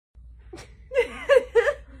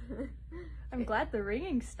I'm glad the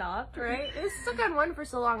ringing stopped. Right? It was stuck on one for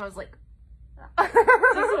so long, I was like...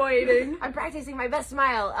 Just waiting. I'm practicing my best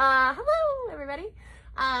smile. Hello, everybody.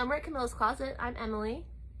 We're at Camilla's Closet. I'm Emily.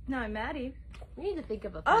 No, I'm Maddie. We need to think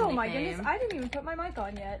of a fun Oh my nickname. goodness, I didn't even put my mic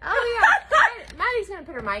on yet. Oh yeah, Maddie's gonna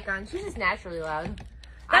put her mic on. She's just naturally loud.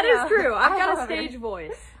 That is true. I've got a stage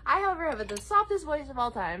voice. I, however, have the softest voice of all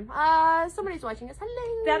time. Somebody's watching us.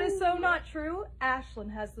 Hello. That is so not true.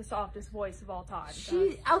 Ashlyn has the softest voice of all time.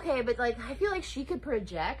 Okay, but like I feel like she could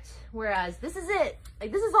project, whereas this is it.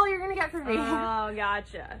 Like this is all you're gonna get from me. Oh,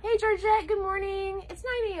 gotcha. Hey Georgette, good morning. It's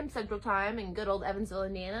 9 a.m. Central Time in good old Evansville,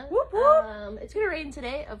 Indiana. Whoop, whoop. It's gonna rain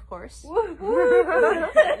today, of course. Whoop, whoop.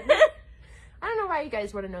 I don't know why you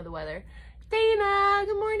guys want to know the weather. Dana,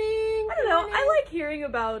 good morning. I don't know. I like hearing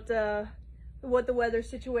about what the weather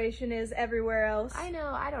situation is everywhere else. I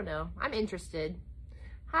know. I don't know. I'm interested.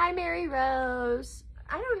 Hi, Mary Rose.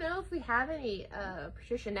 I don't know if we have any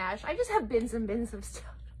Patricia Nash. I just have bins and bins of stuff.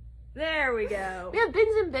 There we go. We have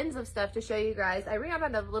bins and bins of stuff to show you guys. I ring up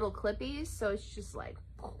out of little clippies, so it's just like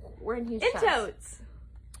we're in huge totes.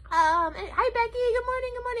 And hi, Becky. Good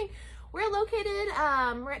morning. Good morning. We're located.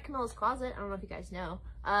 We're at Camilla's Closet. I don't know if you guys know.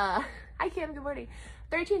 Hi, Kim. Good morning.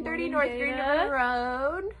 1330 North Green River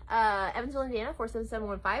Road, Evansville, Indiana,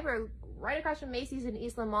 47715. We're right across from Macy's and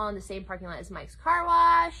Eastland Mall in the same parking lot as Mike's Car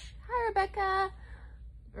Wash. Hi, Rebecca.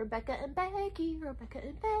 Rebecca and Becky. Rebecca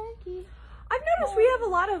and Becky. I've noticed we have a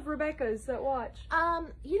lot of Rebeccas that watch.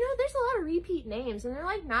 You know, there's a lot of repeat names, and they're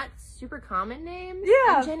like not super common names.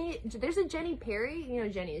 Yeah. And Jenny, there's a Jenny Perry. You know,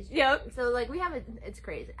 Jenny is. Yep. So like we have it. It's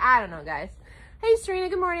crazy. I don't know, guys. Hey, Serena.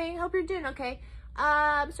 Good morning. Hope you're doing okay.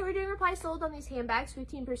 So we're doing reply sold on these handbags,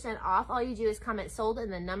 15% off. All you do is comment sold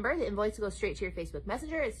and the number. The invoice will go straight to your Facebook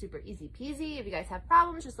Messenger. It's super easy peasy. If you guys have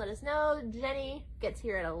problems, just let us know. Jenny gets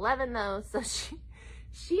here at 11 though, so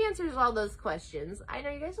she answers all those questions. I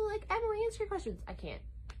know you guys are like, Emily, answer your questions. I can't.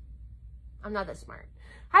 I'm not that smart.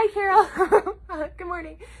 Hi, Carol. Good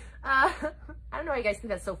morning. I don't know why you guys think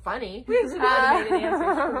that's so funny. We have some automated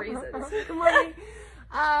answers for reasons. Good morning.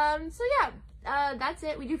 So yeah. That's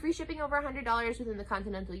it. We do free shipping over $100 within the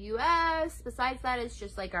continental US. Besides that, it's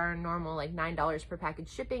just like our normal like $9 per package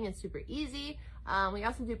shipping. It's super easy. We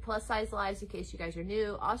also do plus size lives in case you guys are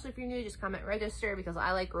new. Also, if you're new, just comment register because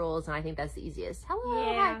I like rules and I think that's the easiest.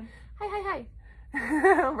 Hello. Yeah. Hi.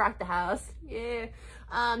 Rock the house. Yeah.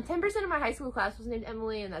 10% of my high school class was named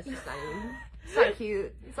Emily, and that's just not even. It's not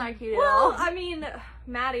cute. It's not cute at all. Well, I mean,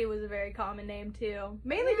 Maddie was a very common name too.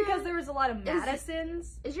 Mainly because there was a lot of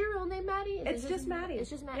Madisons. Is your real name Maddie? It's just Maddie.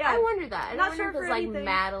 It's just Maddie. Yeah. I wondered that. I Not wonder sure if it's for like anything.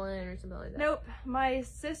 Madeline or something like that. Nope. My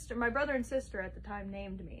brother and sister at the time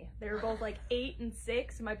named me. They were both like 8 and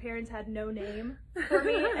 6, and my parents had no name for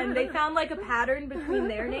me, and they found like a pattern between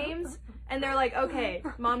their names, and they're like, okay,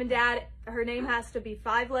 Mom and Dad, her name has to be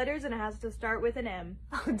 5 letters, and it has to start with an M.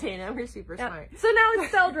 Oh, Dana, we're super smart. So now it's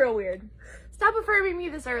spelled real weird. Stop affirming me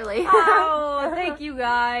this early. Oh, thank you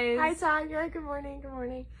guys. Hi, Tanya. Good morning. Good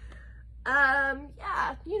morning.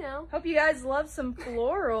 Yeah, you know. Hope you guys love some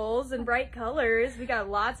florals and bright colors. We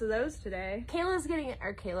got lots of those today. Kaylee's getting us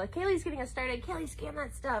started. Kaylee, scan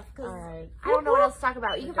that stuff because Alright. I don't know what else to talk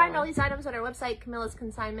about. You can find all these items on our website,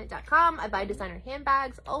 CamillasConsignment.com. I buy designer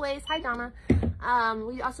handbags always. Hi, Donna.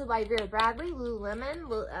 We also buy Vera Bradley, Lululemon,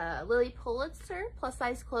 Lily Pulitzer, plus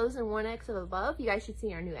size clothes and 1X of above. You guys should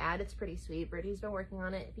see our new ad. It's pretty sweet. Brittany's been working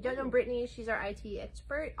on it. If you don't know Brittany, she's our IT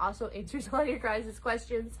expert. Also answers a lot of your guys'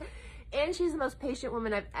 questions. And she's the most patient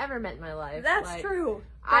woman I've ever met in my life. That's true.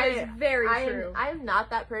 That is very true. I am not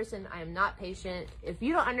that person. I am not patient. If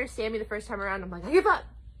you don't understand me the first time around, I'm like, I give up.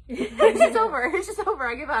 It's just over. It's just over.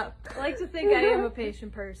 I give up. I like to think I am a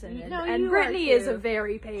patient person. And you Brittany are is a too.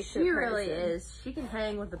 very patient She person. really is. She can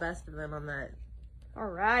hang with the best of them on that. All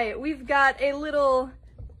right. We've got a little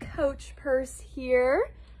Coach purse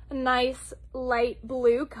here. A nice light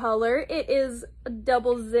blue color. It is a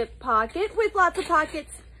double zip pocket with lots of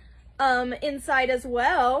pockets inside as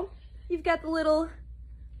well. You've got the little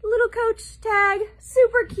Coach tag,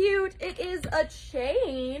 super cute. It is a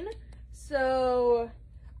chain, so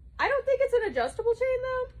I don't think it's an adjustable chain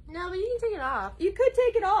though. No, but you can take it off. You could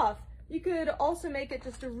take it off. You could also make it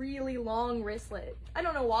just a really long wristlet. I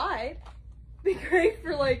don't know why. Be great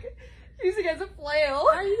for like using as a flail.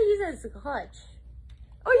 Or you can use it as a clutch.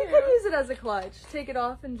 Oh, you could use it as a clutch. Take it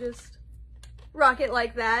off and just rock it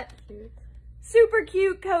like that. Cute. Super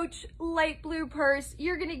cute Coach light blue purse.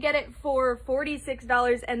 You're gonna get it for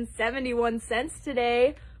 $46.71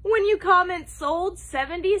 today when you comment sold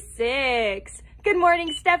 76. Good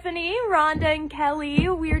morning, Stephanie, Rhonda, and Kelly.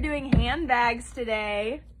 We're doing handbags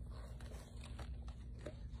today.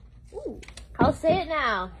 Ooh. I'll say it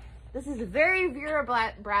now. This is very Vera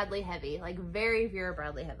Bradley heavy, like very Vera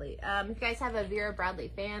Bradley heavy. If you guys have a Vera Bradley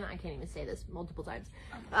fan, I can't even say this multiple times.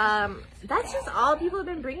 That's just all people have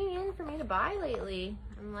been bringing in for me to buy lately.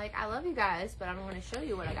 I'm like, I love you guys, but I don't want to show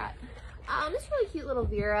you what I got. This really cute little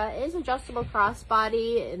Vera is adjustable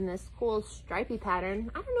crossbody in this cool stripy pattern.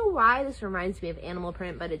 I don't know why this reminds me of animal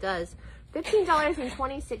print, but it does.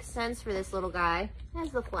 $15.26 for this little guy.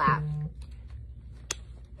 Has the flap.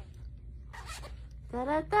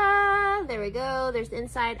 Da-da-da. There we go. There's the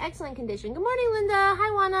inside. Excellent condition. Good morning, Linda.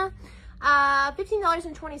 Hi, Juana.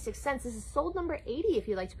 $15.26. This is sold number 80 if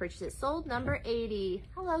you'd like to purchase it. Sold number 80.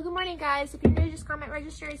 Hello, good morning, guys. If you're new, just comment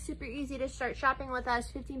register. It's super easy to start shopping with us.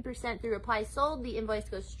 15% through reply sold. The invoice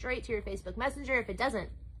goes straight to your Facebook Messenger. If it doesn't,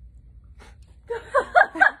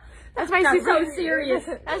 that's my super serious.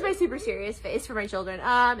 That's my super serious face for my children.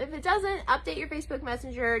 If it doesn't, update your Facebook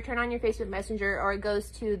Messenger, turn on your Facebook Messenger, or it goes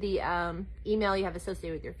to the email you have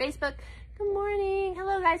associated with your Facebook. Good morning.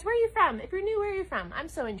 Hello, guys. Where are you from? If you're new, where are you from? I'm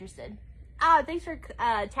so interested. Thanks for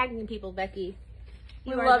tagging people, Becky.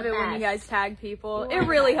 We love it when you guys tag people. It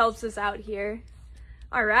really helps us out here.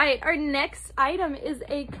 All right, our next item is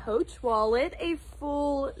a Coach wallet, a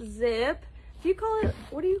full zip. Do you call it,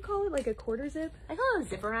 what do you call it? Like a quarter zip? I call it a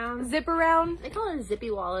zip around. Zip around? They call it a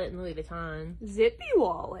zippy wallet in Louis Vuitton. Zippy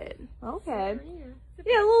wallet. Okay.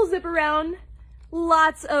 Yeah, a little zip around.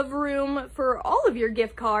 Lots of room for all of your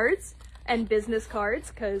gift cards and business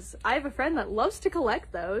cards, because I have a friend that loves to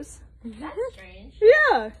collect those. That's strange.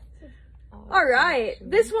 Yeah. All right.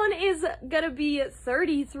 This one is going to be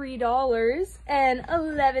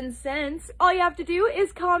 $33.11. All you have to do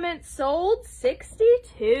is comment sold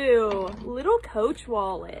 62. Little Coach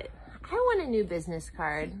wallet. I want a new business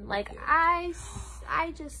card. Like, I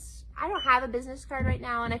don't have a business card right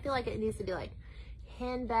now, and I feel like it needs to be like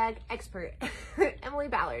handbag expert. Emily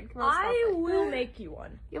Ballard. I will make you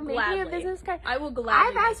one. You'll make me a business card? I will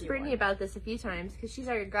gladly. I've asked Brittany about this a few times because she's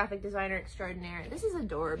our graphic designer extraordinaire. This is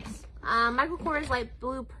adorbs. Michael Kors light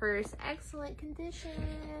blue purse. Excellent condition.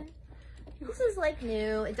 This is like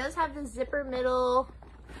new. It does have the zipper middle.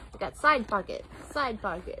 We got side pocket,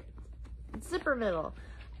 zipper middle.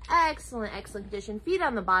 Excellent, excellent condition. Feet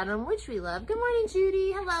on the bottom, which we love. Good morning,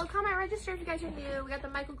 Judy. Hello. Comment register if you guys are new. We got the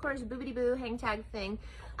Michael Kors boobity boo hang tag thing.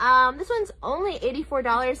 This one's only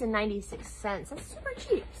 $84.96. That's super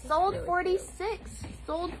cheap. Sold really 46.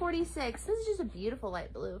 Sold 46. This is just a beautiful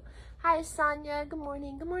light blue. Hi, Sonia. Good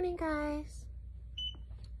morning. Good morning, guys.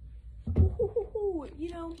 Ooh, you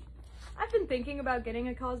know, I've been thinking about getting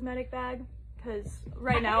a cosmetic bag. Because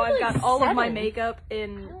right now I've got all of my makeup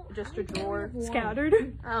in just a drawer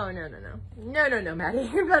scattered. Oh, no,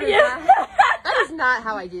 Maddie. That is not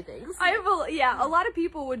how I do things. I have a lot of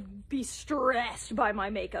people would be stressed by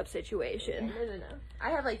my makeup situation. No.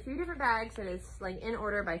 I have like 3 different bags and it's like in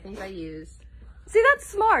order by things I use. See, that's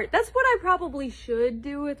smart. That's what I probably should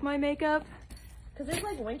do with my makeup. Because there's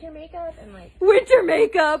like winter makeup and like... Winter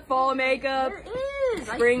makeup, fall makeup. There is.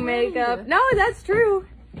 Spring makeup. No, that's true.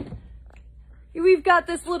 We've got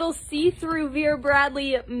this little see-through Vera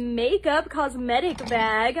Bradley makeup cosmetic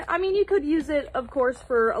bag. I mean, you could use it, of course,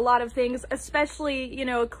 for a lot of things, especially, you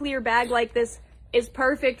know, a clear bag like this is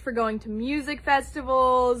perfect for going to music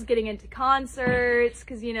festivals, getting into concerts,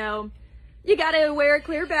 because, you know, you gotta wear a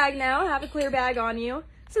clear bag now, have a clear bag on you.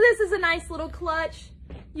 So this is a nice little clutch.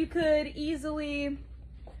 You could easily...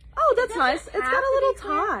 Oh, that's nice. It's got a little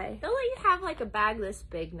tie. They'll let you have, like, a bag this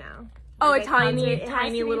big now. Oh, like a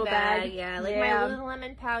tiny little bag. Yeah, like my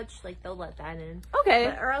Lululemon pouch, like they'll let that in. Okay.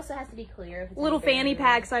 But, or else it has to be clear. If it's little fanny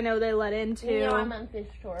packs, I know they let in too. You know, I'm on fish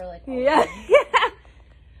tour, like. Yeah.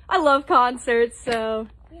 I love concerts, so.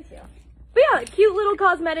 Me too. But yeah, cute little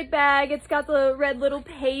cosmetic bag. It's got the red little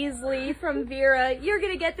paisley from Vera. You're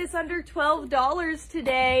gonna get this under $12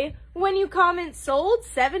 today when you comment sold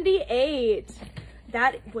 78.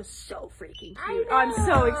 That was so freaking cute. I'm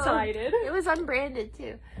so excited. It was unbranded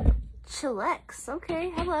too. Chillax. Okay.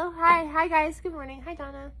 Hello. Hi guys. Good morning. Hi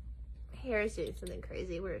Donna. Hair's doing something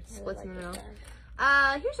crazy. We're splits in the middle.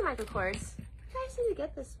 Here's a Michael Kors. You guys need to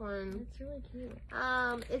get this one. It's really cute.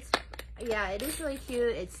 It is really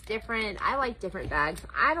cute. It's different. I like different bags.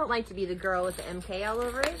 I don't like to be the girl with the MK all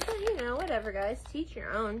over it, but you know, whatever, guys. Teach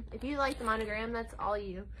your own. If you like the monogram, that's all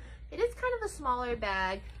you. It is kind of a smaller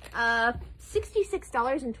bag.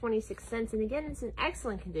 $66.26. And again, it's in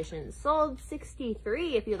excellent condition. Sold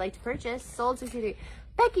 63 if you'd like to purchase. Sold 63.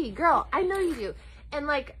 Becky, girl, I know you do. And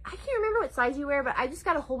like, I can't remember what size you wear, but I just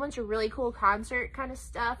got a whole bunch of really cool concert kind of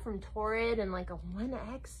stuff from Torrid and like a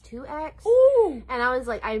 1X, 2X. Ooh. And I was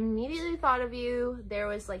like, I immediately thought of you. There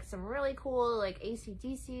was like some really cool like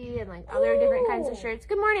AC/DC and like other different kinds of shirts.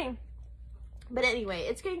 Good morning. But anyway,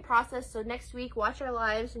 it's getting processed, so next week, watch our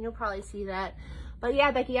lives, and you'll probably see that. But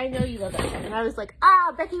yeah, Becky, I know you love that. And I was like,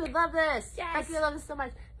 Becky would love this. Yes. Becky would love this so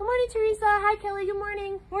much. Good morning, Teresa. Hi, Kelly. Good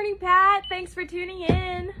morning. Morning, Pat. Thanks for tuning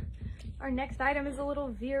in. Our next item is a little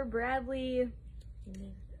Vera Bradley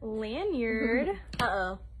lanyard.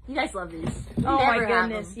 Uh-oh. You guys love these. Oh my Never have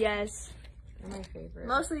goodness, them. yes. They're my favorite.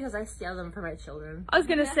 Mostly because I steal them for my children. I was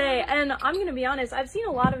gonna say, and I'm gonna be honest, I've seen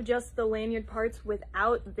a lot of just the lanyard parts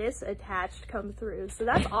without this attached come through. So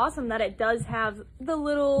that's awesome that it does have the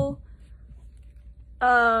little,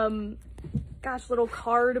 little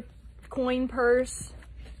card, coin purse,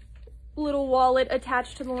 little wallet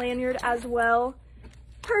attached to the lanyard as well.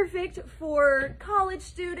 Perfect for college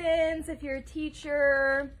students, if you're a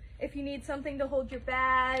teacher, if you need something to hold your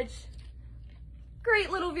badge.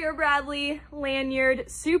 Great little Vera Bradley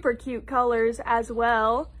lanyard, super cute colors as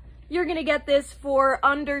well. You're gonna get this for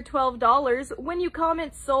under $12 when you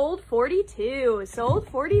comment sold 42. Sold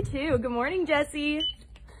 42. Good morning, Jessie.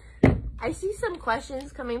 I see some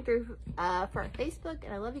questions coming through for our Facebook,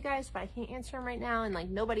 and I love you guys, but I can't answer them right now, and like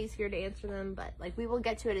nobody's here to answer them, but like we will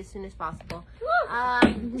get to it as soon as possible.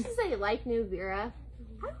 This is a like new Vera.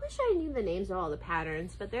 I wish I knew the names of all the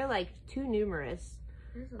patterns, but they're like too numerous.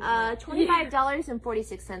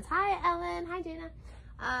 $25.46. Hi, Ellen. Hi, Dana.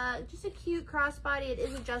 Just a cute crossbody. It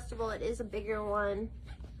is adjustable. It is a bigger one.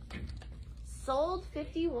 Sold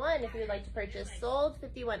 51 if you would like to purchase. Sold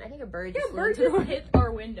 51. I think a bird just hit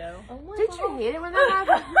our window. Oh my Did you hate it when that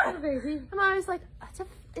happened? I'm always like,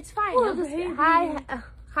 it's fine. Oh, You'll just,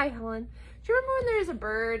 hi, Helen. Do you remember when there was a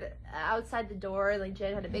bird outside the door? Like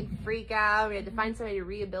Jen had a big freak out. We had to find somebody to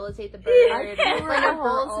rehabilitate the bird. I It was like a whole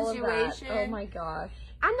all of that. situation. Oh my gosh.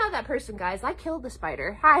 I'm not that person, guys. I killed the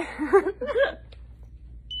spider. Hi.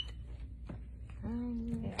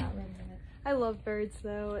 I love birds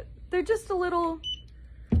though. They're just a little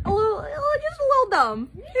dumb. Just a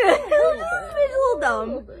little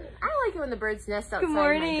dumb. I like it when the birds nest outside Good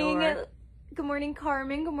morning. my door. Good morning,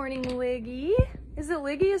 Carmen. Good morning, Liggy. Is it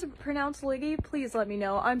Liggy? Is it pronounced Liggy? Please let me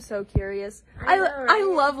know. I'm so curious. I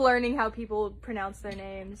love learning how people pronounce their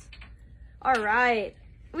names. All right.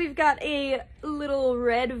 We've got a little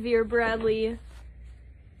red Vera Bradley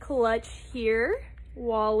clutch here.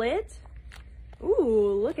 Wallet.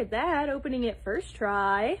 Ooh, look at that. Opening it first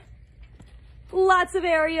try. Lots of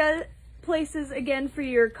area places again for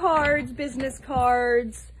your cards, business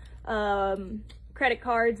cards, credit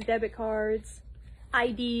cards, debit cards,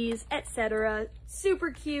 IDs, etc. Super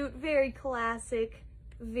cute, very classic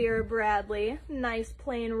Vera Bradley. Nice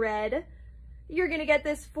plain red. You're gonna get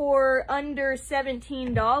this for under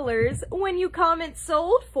 $17 when you comment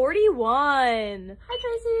sold 41. Hi,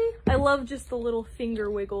 Tracy. I love just the little finger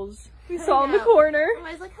wiggles we saw in the corner.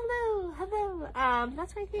 I was like, hello, hello.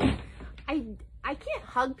 That's my thing. I can't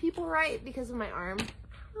hug people right because of my arm. I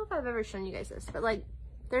don't know if I've ever shown you guys this, but like,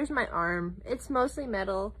 there's my arm. It's mostly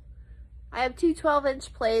metal. I have two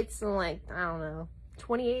 12-inch plates and like, I don't know,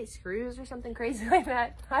 28 screws or something crazy like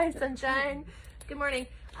that. Hi, sunshine. Good morning.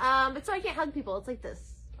 But so I can't hug people. It's like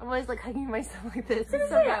this. I'm always like hugging myself like this. It's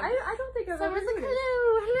so dumb. I don't think I've ever Someone's like, seen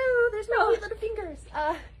hello, hello. There's my cute little fingers.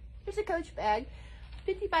 Here's a Coach bag.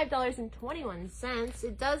 $55.21.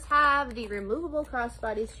 It does have the removable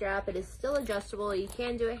crossbody strap. It is still adjustable. You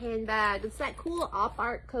can do a handbag. It's that cool op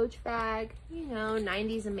art Coach bag. You know,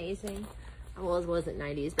 90s amazing. Well, it wasn't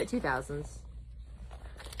 90s, but 2000s.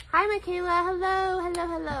 Hi, Michaela. Hello, hello,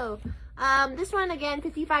 hello. This one, again,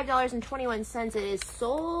 $55.21. It is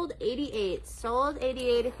sold 88. Sold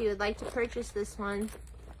 88 if you would like to purchase this one.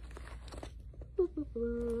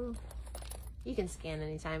 You can scan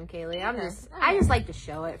anytime, Kaylee. I just like to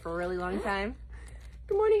show it for a really long time.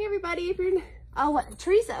 Good morning, everybody. If you're,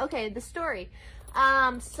 Teresa. Okay, the story.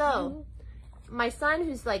 So my son,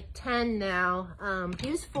 who's like 10 now,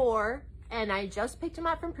 he was 4, and I just picked him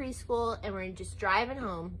up from preschool, and we're just driving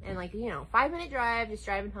home, and like, you know, 5-minute drive, just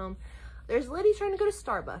driving home. There's a lady trying to go to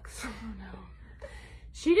Starbucks. Oh no.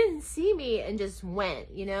 She didn't see me and just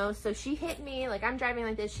went, you know, so she hit me, like I'm driving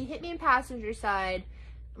like this. She hit me in passenger side.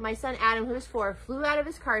 My son Adam, who was 4, flew out of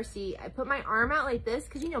his car seat. I put my arm out like this,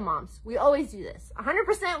 because you know moms, we always do this.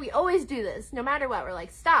 100%, we always do this, no matter what. We're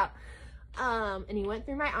like, stop. And he went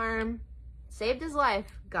through my arm, saved his life.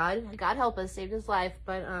 God help us, saved his life.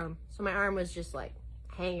 But so my arm was just like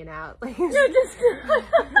hanging out. Like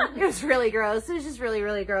it was really gross. It was just really,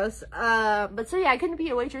 really gross. But so yeah, I couldn't be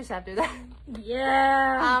a waitress after that.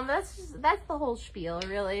 Yeah. That's the whole spiel,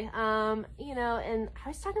 really. You know, and I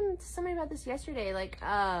was talking to somebody about this yesterday. Like,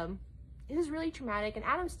 it was really traumatic, and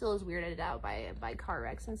Adam still is weirded out by car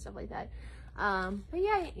wrecks and stuff like that. But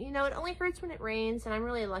yeah, you know, it only hurts when it rains, and I'm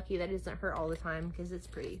really lucky that it doesn't hurt all the time because it's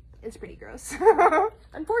pretty It's pretty gross.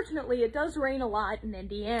 Unfortunately, it does rain a lot in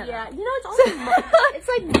Indiana. Yeah, you know, it's also it's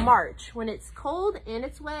like March. When it's cold and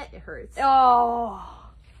it's wet, it hurts. Oh.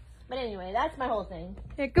 But anyway, that's my whole thing.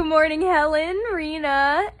 Yeah, good morning, Helen,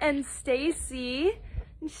 Rena, and Stacy,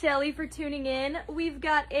 and Shelly for tuning in. We've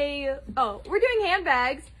got we're doing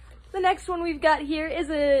handbags. The next one we've got here is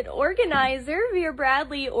an organizer, Vera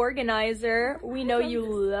Bradley organizer. We know you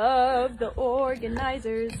love the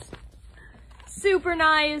organizers. Super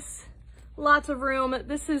nice, lots of room.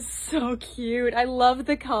 This is so cute. I love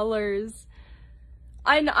the colors.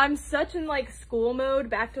 I'm such in like school mode,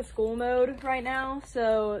 back to school mode right now,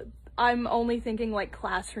 so I'm only thinking like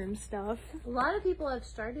classroom stuff. A lot of people have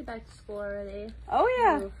started back to school already. Oh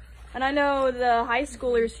yeah. Oof. And I know the high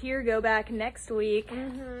schoolers here go back next week.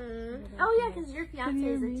 Oh yeah, because your fiance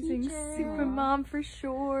is a teacher. Super mom for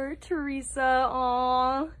sure. Teresa,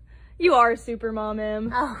 aw. You are a super mom, Em.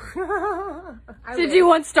 Oh. Did you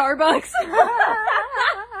want Starbucks?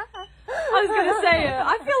 I was gonna say it.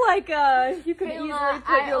 I feel like you could easily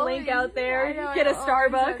put your link out there. Get a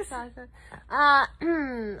Starbucks.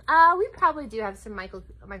 We probably do have some Michael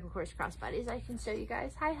Kors crossbodies I can show you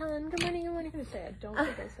guys. Hi Helen, good morning, good morning. I was gonna say, I don't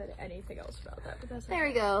think I said anything else about that, but that's there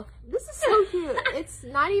we go. This is so cute. It's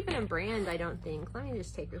not even a brand, I don't think. Let me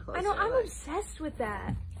just take your clothes. I know, I'm obsessed with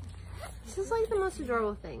that. This is like the most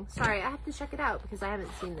adorable thing. Sorry, I have to check it out because I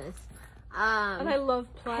haven't seen this. And I love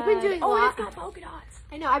plaid. I've been doing it's got polka dots.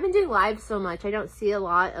 I know, I've been doing live so much, I don't see a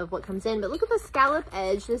lot of what comes in, but look at the scallop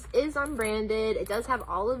edge. This is unbranded. It does have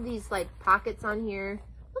all of these like pockets on here.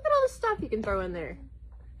 Look at all the stuff you can throw in there.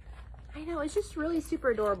 I know, it's just really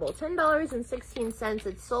super adorable. $10.16.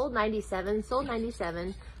 It's sold 97, sold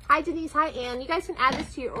 97. Hi Denise, hi Ann. You guys can add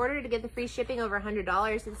this to your order to get the free shipping over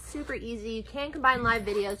 $100. It's super easy. You can combine live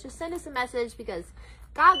videos. Just send us a message because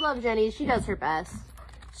God love Jenny. She does her best.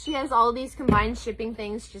 She has all these combined shipping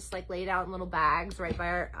things just like laid out in little bags right by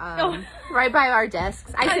our right by our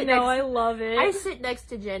desks. I love it. I sit next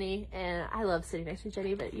to Jenny and I love sitting next to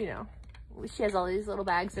Jenny, but you know, she has all these little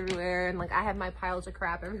bags everywhere and like I have my piles of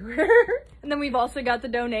crap everywhere. And then we've also got the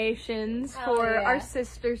donations for our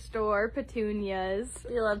sister store, Petunias.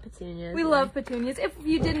 We love Petunias. We love Petunias. If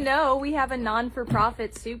you didn't know, we have a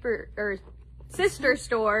non-for-profit sister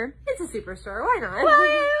store. It's a superstore. Why not? Well,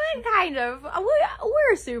 kind of.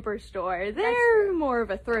 We're a superstore. They're more of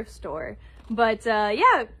a thrift store. But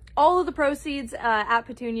yeah, all of the proceeds at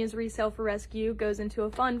Petunia's Resale for Rescue goes into a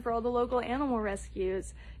fund for all the local animal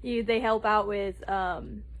rescues. They help out with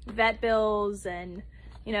vet bills and,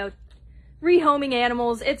 you know, rehoming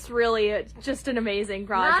animals. It's really just an amazing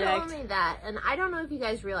project. Not only that, and I don't know if you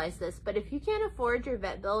guys realize this, but if you can't afford your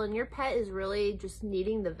vet bill and your pet is really just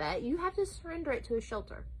needing the vet, you have to surrender it to a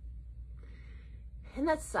shelter. And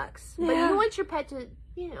that sucks. Yeah. But you want your pet to,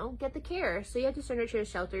 you know, get the care. So you have to surrender it to a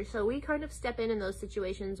shelter. So we kind of step in those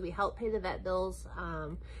situations. We help pay the vet bills.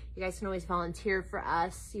 You guys can always volunteer for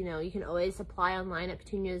us. You know, you can always apply online at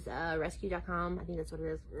petuniasrescue.com. I think that's what it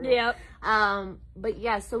is. Yep. But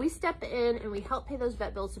yeah, so we step in and we help pay those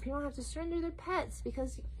vet bills so people don't have to surrender their pets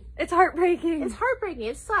because it's heartbreaking. It's heartbreaking.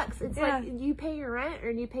 It sucks. It's like you pay your rent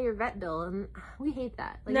or you pay your vet bill, and we hate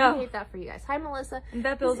that. Like, we hate that for you guys. Hi, Melissa. And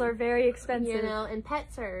vet bills are very expensive. You know, and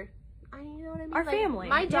pets are, you know what I mean? Our like, family.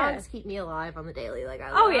 My dogs keep me alive on the daily. Like,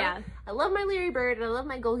 I love my Leary Bird and I love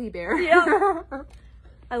my Golgi Bear. Yeah.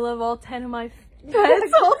 I love all 10 of my pets.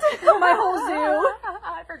 My whole zoo.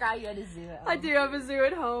 I forgot you had a zoo at home. I do have a zoo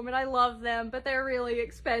at home, and I love them, but they're really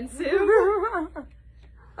expensive.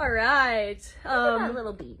 All right. Look at that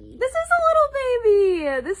little baby. This is a little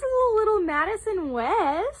baby. This is a little Madison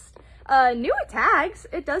West. New with tags.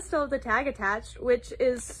 It does still have the tag attached, which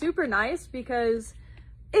is super nice because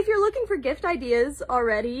if you're looking for gift ideas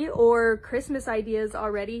already or Christmas ideas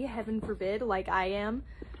already, heaven forbid, like I am,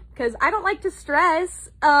 because I don't like to stress,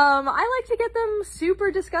 I like to get them super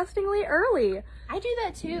disgustingly early. I do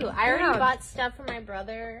that too. I already bought stuff for my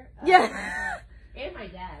brother. And my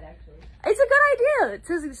dad, actually. It's a good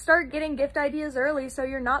idea to start getting gift ideas early so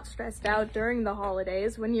you're not stressed out during the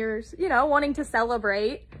holidays when you're, you know, wanting to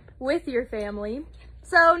celebrate with your family.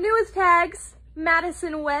 So, newest tags,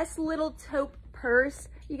 Madison West little taupe purse.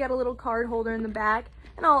 You got a little card holder in the back,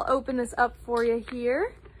 and I'll open this up for you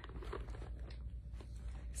here.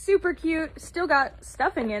 Super cute, still got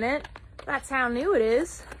stuffing in it. That's how new it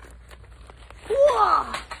is.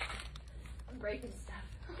 Whoa! I'm breaking stuff.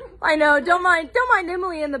 I know, don't mind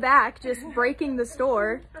Emily in the back just breaking the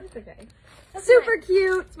store. That's okay. Super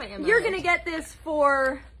cute. That's my MO. You're gonna get this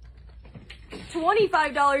for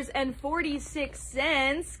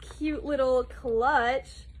 $25.46. Cute little clutch.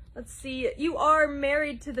 Let's see, you are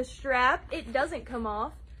married to the strap. It doesn't come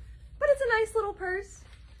off, but it's a nice little purse.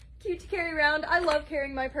 cute to carry around. I love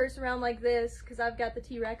carrying my purse around like this because I've got the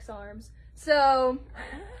T-Rex arms. So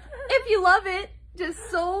if you love it, just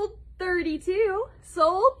sold 32.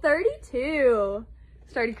 Sold 32.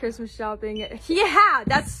 Started Christmas shopping. Yeah,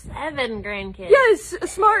 that's 7 grandkids. yes,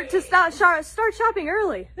 smart to start shopping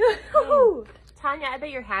early. Tanya, I bet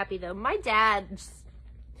you're happy though. My dad,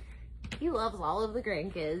 he loves all of the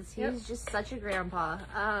grandkids. He's just such a grandpa.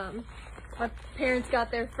 My parents got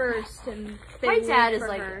there first, and they My dad is for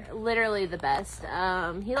like her. literally the best.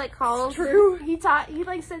 He like calls. It's true. He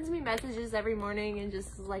like sends me messages every morning and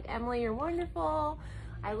just is like, Emily, you're wonderful.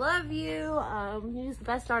 I love you. You're just the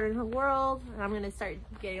best daughter in the world. And I'm gonna start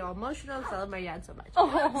getting all emotional because I love my dad so much.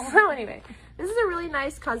 Oh. So anyway, this is a really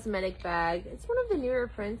nice cosmetic bag. It's one of the newer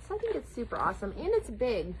prints. I think it's super awesome, and it's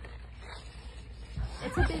big.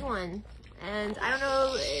 It's a big one. And I don't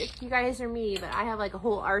know if you guys are me, but I have like a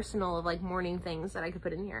whole arsenal of like morning things that I could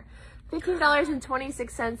put in here.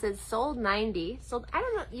 $15.26. It's sold 90. Sold. I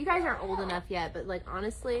don't know. You guys aren't old enough yet, but like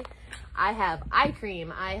honestly, I have eye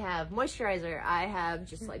cream. I have moisturizer. I have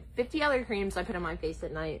just like 50 other creams I put on my face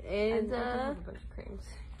at night. And I have a bunch of creams.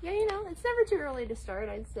 yeah, you know, it's never too early to start,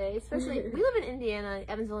 I'd say. Especially we live in Indiana,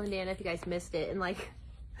 Evansville, Indiana. If you guys missed it, and like.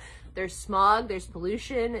 There's smog, there's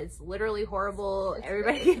pollution, it's literally horrible.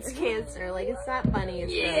 Everybody gets cancer. Like, it's not funny.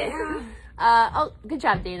 It's gross. Oh, good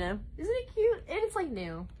job, Dana. Isn't it cute? And it's like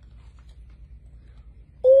new.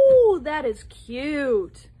 Oh, that is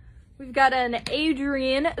cute. We've got an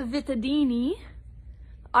Adrian Vittadini.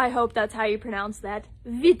 I hope that's how you pronounce that.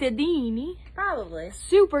 Vittadini. Probably.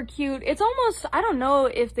 Super cute. It's almost, I don't know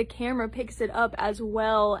if the camera picks it up as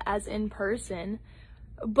well as in person,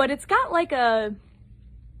 but it's got like a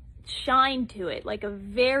shine to it, like a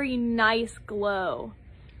very nice glow.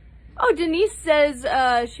 Oh, Denise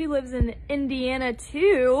says she lives in Indiana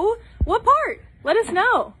too. What part? Let us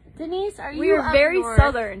know. Denise, are you We are up very north?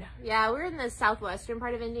 southern. Yeah, we're in the southwestern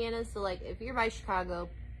part of Indiana, so like if you're by Chicago,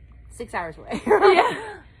 6 hours away.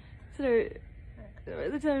 Yeah.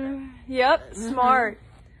 Yep, smart.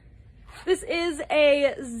 This is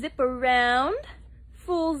a zip around,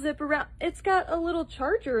 full zip around. It's got a little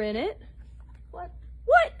charger in it. What?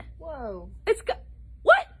 What? Whoa. It's got,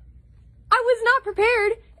 what? I was not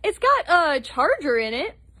prepared. It's got a charger in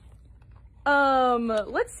it.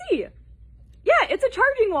 Let's see. Yeah, it's a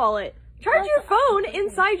charging wallet. Charge your phone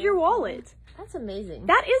inside your wallet. That's amazing.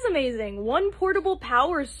 That is amazing. One portable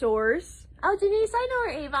power source. Oh, Denise, I know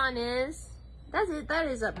where Avon is. That's it. That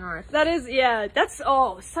is up north. That is, yeah, that's,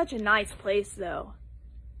 oh, such a nice place though.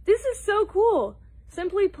 This is so cool.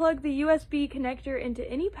 Simply plug the USB connector into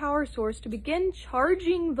any power source to begin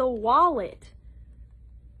charging the wallet.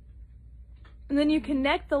 And then you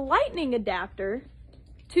connect the lightning adapter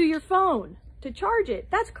to your phone to charge it.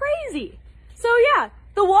 That's crazy. So yeah,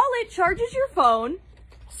 the wallet charges your phone.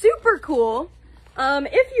 Super cool.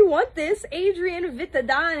 If you want this Adrian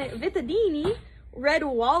Vittadini red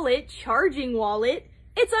wallet, charging wallet,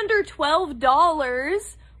 it's under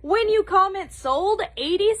 $12. When you comment sold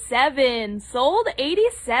 87, sold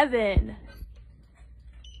 87.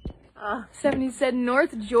 70 said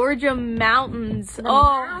North Georgia mountains.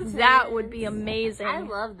 Mountains. That would be amazing. I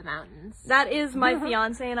love the mountains. That is my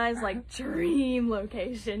fiance and I's like dream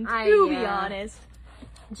location, to be honest.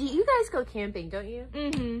 Do you guys go camping, don't you?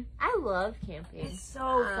 Mm-hmm. I love camping. It's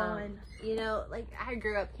so fun. You know, like I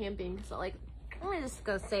grew up camping, so like I'm gonna just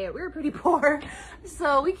go say it. We were pretty poor,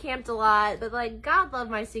 so we camped a lot. But like, God love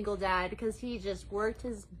my single dad because he just worked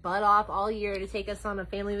his butt off all year to take us on a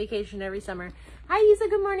family vacation every summer. Hi, Isa.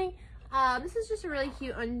 Good morning. This is just a really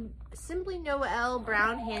cute Simply Noel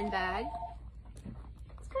brown handbag.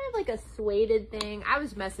 It's kind of like a suede thing. I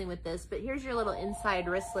was messing with this, but here's your little inside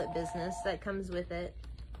wristlet business that comes with it.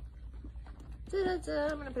 Da-da-da.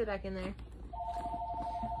 I'm gonna put it back in there.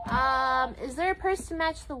 Is there a purse to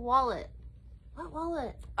match the wallet? What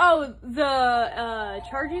wallet? Oh, the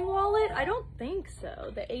charging wallet? I don't think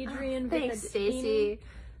so. The Adrian. Thanks, Stacy.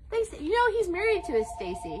 Thanks. You know he's married to his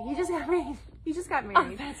Stacy. He just got married. He just got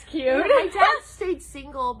married. Oh, that's cute. My dad stayed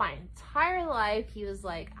single my entire life. He was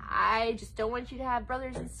like, I just don't want you to have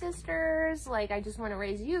brothers and sisters. Like, I just want to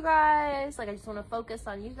raise you guys. Like, I just want to focus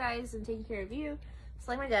on you guys and taking care of you.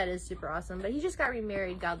 So, like, my dad is super awesome. But he just got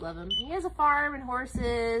remarried. God love him. He has a farm and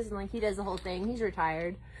horses. And, like, he does the whole thing. He's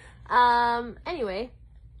retired. Anyway,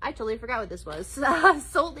 I totally forgot what this was.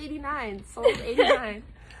 Sold 89. Sold 89.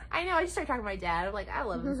 I know. I just started talking to my dad. I'm like, I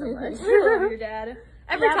love him so much. I love your dad.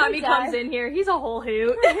 Every time he comes in here, he's a whole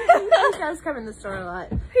hoot. He does come in the store a lot.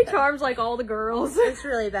 He charms like all the girls. It's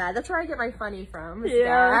really bad. That's where I get my funny from.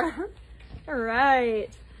 Yeah. All right.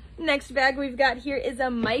 Next bag we've got here is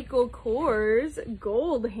a Michael Kors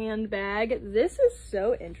gold handbag. This is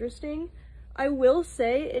so interesting. I will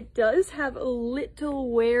say it does have a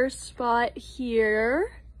little wear spot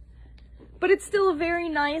here, but it's still a very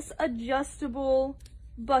nice adjustable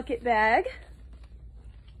bucket bag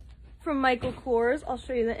from Michael Kors. I'll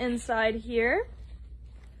show you the inside here.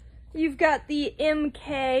 You've got the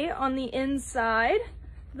MK on the inside,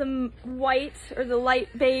 the white or the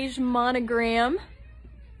light beige monogram.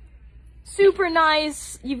 Super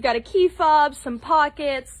nice. You've got a key fob, some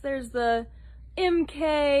pockets. There's the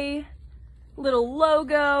MK little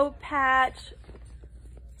logo patch.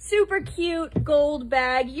 Super cute gold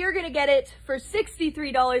bag. You're gonna get it for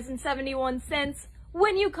 $63.71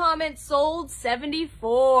 when you comment sold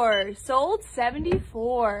 74. Sold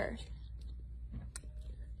 74.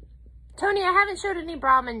 Tony, I haven't showed any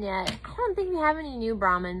Brahmin yet. I don't think we have any new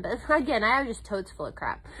Brahmin, but again, I have just totes full of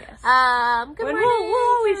crap. Yes. Good morning.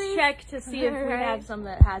 We'll always check to see if we have some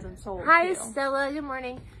that hasn't sold. Hi, too. Stella. Good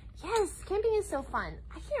morning. Yes, camping is so fun.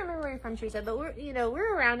 I can't remember where you're from, Teresa, but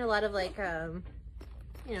we're around a lot of like,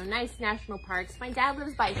 nice national parks. My dad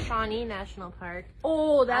lives by Shawnee National Park.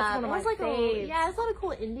 Oh, that's one of my faves. Yeah, it's a lot of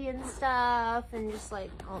cool Indian stuff and just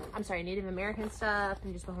like, Native American stuff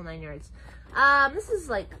and just the whole 9 yards. This is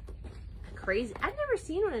like crazy. I've never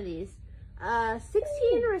seen one of these.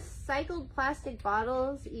 16 recycled plastic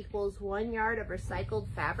bottles equals 1 yard of recycled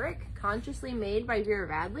fabric, consciously made by Vera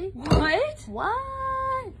Bradley. What?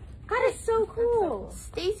 What? That is so cool.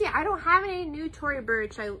 Stacy, I don't have any new Tory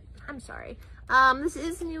Burch. I'm sorry. This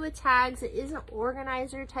is new with tags. It is an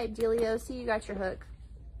organizer type dealio. See, you got your hook.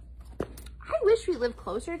 I wish we lived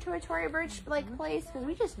closer to a Tory Burch like place because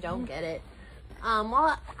we just don't get it.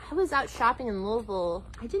 While I was out shopping in Louisville,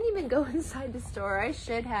 I didn't even go inside the store. I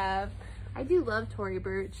should have. I do love Tory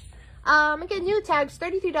Burch. Again, new tags,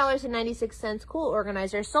 $33.96. Cool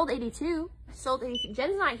organizer. Sold 82. Sold 82.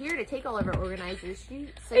 Jen's not here to take all of our organizers. She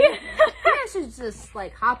said, I should just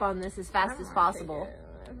like hop on this as fast as possible.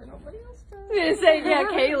 Nobody else does. I was gonna say, yeah,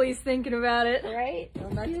 Kaylee's thinking about it. Right?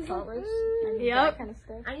 Going back to college. Yep. That kind of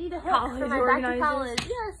stuff. I need a hook College for my organizers. back to college.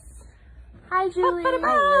 Yes. Hi, Julie. I live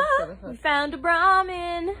for the We hook. found a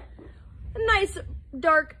Brahmin. A nice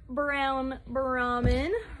dark brown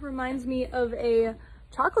Brahmin. Reminds me of a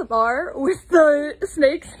chocolate bar with the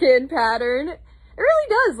snakeskin pattern. It really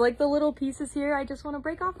does. Like the little pieces here, I just want to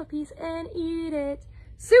break off a piece and eat it.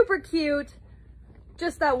 Super cute.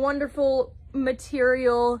 Just that wonderful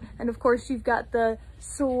material. And of course you've got the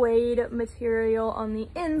suede material on the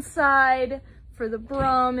inside for the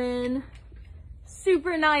Brahmin.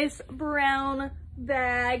 Super nice brown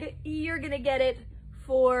bag. You're gonna get it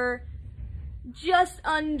for just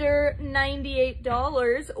under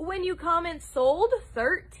 $98 when you comment sold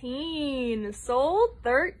 13. Sold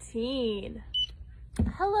 13.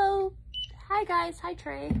 Hello. Hi, guys. Hi,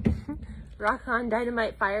 Trey. Rock on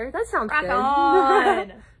dynamite fire. That sounds Rock good.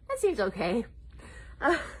 on. That seems okay.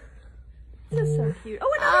 This is so cute.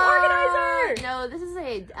 Oh, another organizer. No, this is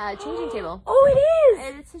a changing table. Oh, it is.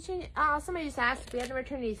 And it's a change. Somebody just asked if we had a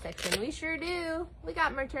maternity section. We sure do. We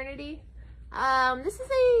got maternity. This is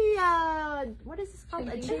a what is this called?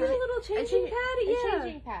 It's a little changing pad. A Yeah.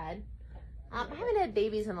 changing pad. I haven't had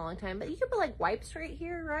babies in a long time, but you can put like wipes right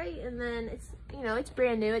here, right? And then it's, it's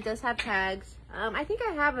brand new. It does have tags. I think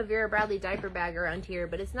I have a Vera Bradley diaper bag around here,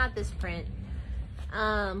 but it's not this print.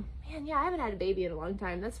 Man, yeah, I haven't had a baby in a long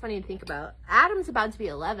time. That's funny to think about. Adam's about to be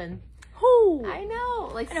 11. Oh, I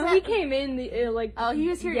know. Like, I know he came in like. Oh, he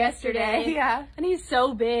was here yesterday. Yeah. And he's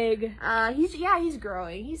so big. He's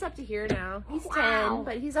growing. He's up to here now. He's 10,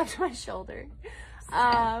 but he's up to my shoulder.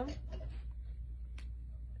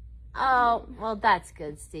 Oh, well, that's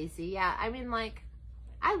good, Stacy. Yeah, I mean, like,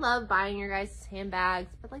 I love buying your guys' handbags,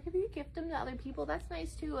 but like if you gift them to other people, that's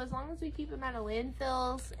nice too. As long as we keep them out of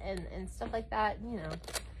landfills and stuff like that,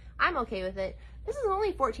 I'm okay with it. This is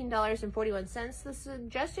only $14.41. The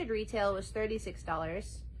suggested retail was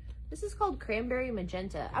 $36. This is called Cranberry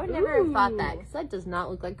Magenta. I would never have thought that because that does not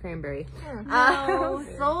look like cranberry. No.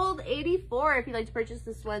 Sold 84 if you'd like to purchase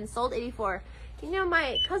this one. Sold 84.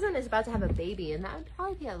 My cousin is about to have a baby, and that would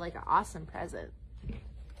probably be like an awesome present.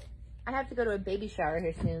 I have to go to a baby shower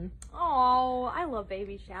here soon. Oh, I love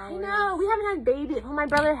baby showers. I know. We haven't had baby. Well, my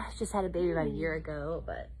brother just had a baby about a year ago,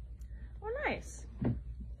 but. Oh, nice.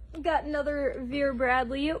 We got another Vera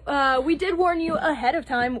Bradley. We did warn you ahead of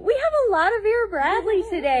time. We have a lot of Vera Bradley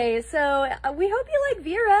today, so we hope you like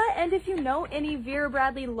Vera. And if you know any Vera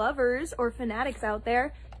Bradley lovers or fanatics out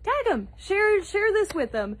there, tag them. Share this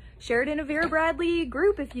with them. Share it in a Vera Bradley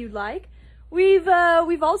group if you'd like. We've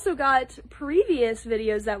also got previous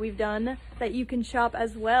videos that we've done that you can shop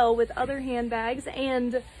as well with other handbags,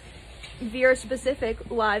 and Vera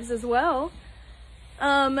specific lives as well.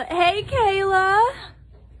 Hey Kayla.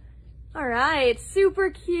 All right, super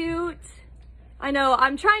cute. I know,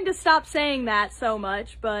 I'm trying to stop saying that so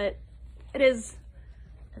much, but it is,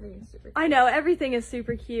 Everything's super cute. I know, everything is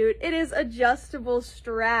super cute. It is adjustable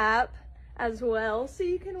strap as well, so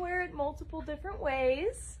you can wear it multiple different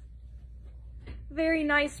ways. Very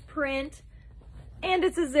nice print, and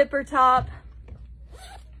it's a zipper top.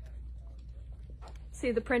 See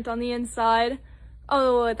the print on the inside?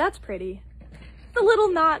 Oh, that's pretty. The little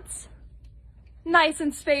knots, nice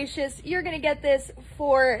and spacious. You're gonna get this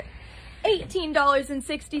for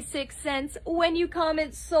 $18.66 when you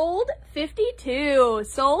comment sold 52.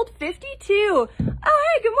 Sold 52. Oh,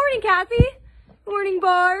 hey, good morning, Kathy. Good morning,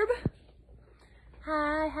 Barb.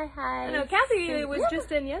 Hi. I know, Kathy was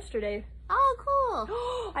just in yesterday. Oh, cool.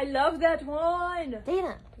 I love that one.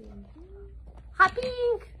 Dana. Hot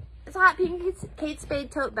pink. It's a hot pink Kate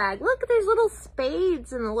Spade tote bag. Look, there's little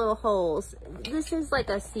spades in the little holes. This is like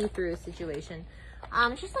a see-through situation.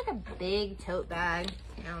 It's just like a big tote bag.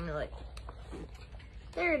 I don't know, like,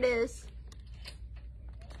 there it is.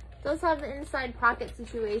 Does have the inside pocket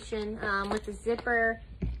situation with the zipper.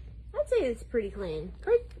 I'd say it's pretty clean.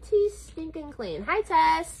 Pretty stinking clean. Hi,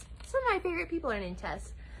 Tess. Some of my favorite people are named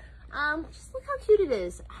Tess. Just look how cute it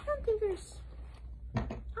is. I don't think there's...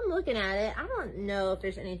 I'm looking at it. I don't know if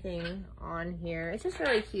there's anything on here. It's just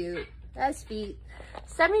really cute. That's feet.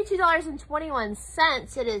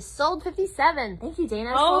 $72.21. It is sold 57. Thank you,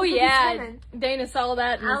 Dana. Oh, Sold yeah. 57. Dana saw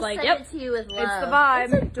that and was I'll like, send yep, it to you with love. it's the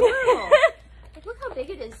vibe. It's adorable. Like, look how big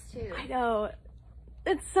it is, too. I know.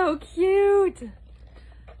 It's so cute.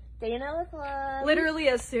 Dana with love. Literally,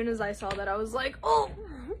 as soon as I saw that, I was like, oh,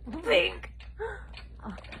 pink.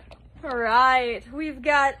 All right, we've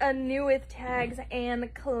got a new with tags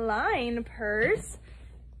and Klein purse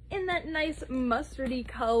in that nice mustardy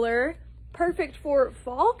color. Perfect for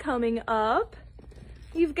fall coming up.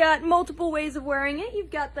 You've got multiple ways of wearing it. You've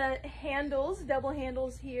got the handles, double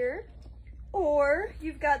handles here, or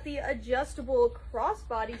you've got the adjustable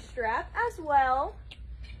crossbody strap as well.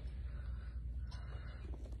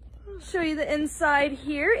 I'll show you the inside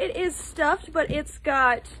here. It is stuffed, but it's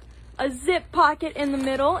got a zip pocket in the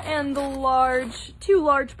middle and the two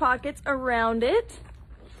large pockets around it.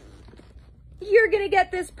 You're gonna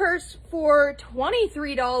get this purse for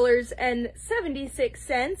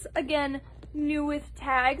 $23.76. Again, new with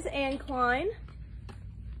tags and Klein.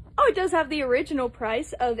 Oh, it does have the original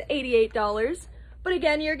price of $88. But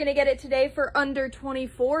again, you're gonna get it today for under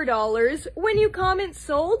 $24 when you comment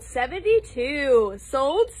sold 72.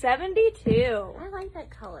 Sold 72. I like that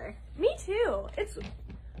color. Me too. It's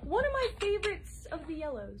one of my favorites of the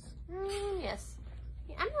yellows. Yes.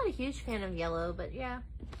 Yeah, I'm not a huge fan of yellow, but yeah.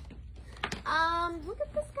 Look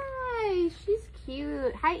at this guy. She's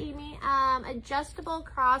cute. Hi, Amy. Adjustable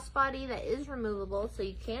crossbody that is removable, so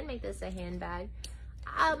you can make this a handbag.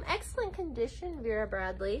 Excellent condition, Vera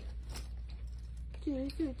Bradley.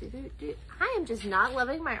 I am just not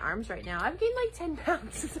loving my arms right now. I've gained like 10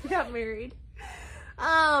 pounds since I got married.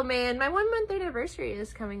 Oh man, my 1 month anniversary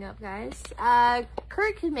is coming up, guys.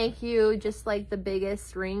 Kurt can make you just like the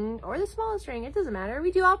biggest ring or the smallest ring. It doesn't matter. We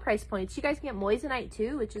do all price points. You guys can get moissanite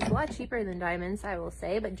too, which is a lot cheaper than diamonds, I will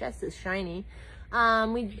say, but just as shiny.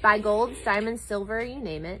 We buy golds, diamonds, silver, you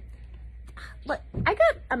name it. Look, I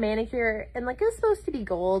got a manicure and like it's supposed to be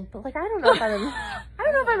gold, but like I don't know if I'm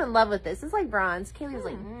in love with this. It's like bronze. Kaylee's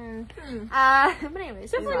like, but anyways,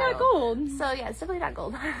 Definitely not gold. So yeah, it's definitely not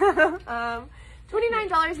gold.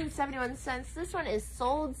 $29.71. This one is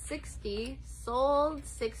sold 60. Sold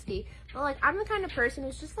 60. But like I'm the kind of person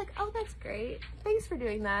who's just like, oh, that's great. Thanks for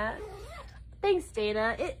doing that. Thanks,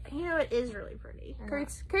 Dana. It is really pretty.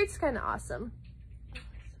 Kurt's kind of awesome.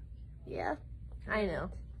 Yeah, I know.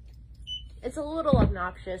 It's a little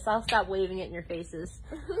obnoxious. I'll stop waving it in your faces.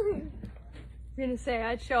 I was gonna say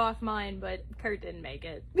I'd show off mine, but Kurt didn't make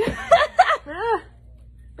it.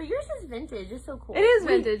 But yours is vintage. It's so cool. It is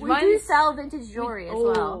vintage. We do sell vintage jewelry as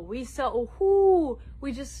well. We sell.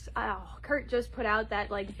 We just. Kurt just put out that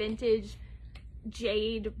like vintage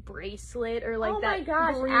jade bracelet or like that. Oh my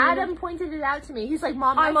gosh! green. Adam pointed it out to me. He's like,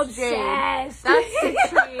 "Mom, I'm that's obsessed. Jade.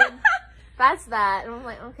 That's citrine. That's that." And I'm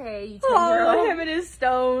like, "Okay, you 10-year-old." Oh, him and his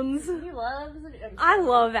stones. He loves it. I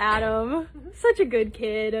love Adam. Such a good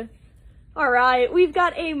kid. All right, we've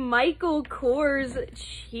got a Michael Kors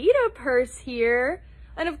cheetah purse here.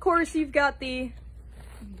 And of course, you've got the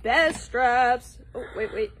best straps. Oh,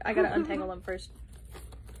 wait. I gotta untangle them first.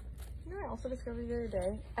 You know, I also discovered the other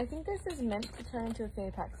day. I think this is meant to turn into a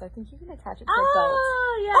fanny pack, so I think you can attach it to a belt.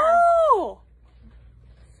 Oh, yeah. Oh!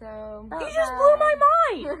 So You just blew my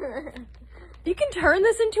mind! You can turn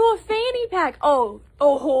this into a fanny pack. Oh,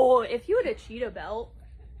 if you had a cheetah belt,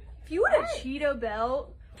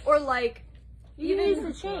 or like, You can use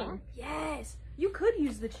the chain. Yes, you could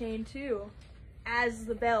use the chain too, as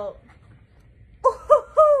the belt.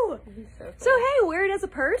 So hey, wear it as a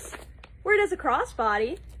purse, wear it as a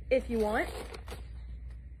crossbody if you want,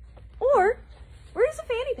 or wear it as a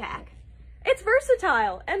fanny pack. It's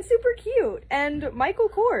versatile and super cute, and Michael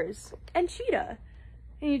Kors and cheetah,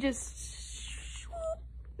 and you just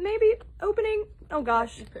maybe opening. Oh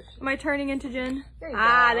gosh, am I turning into Jen?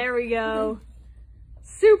 There we go.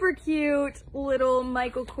 Super cute little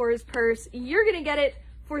Michael Kors purse. You're gonna get it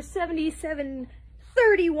for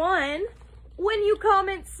 $77.31 when you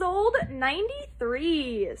comment sold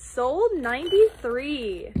 93. Sold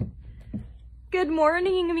 93. Good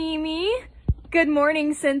morning, Mimi. Good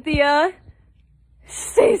morning, Cynthia.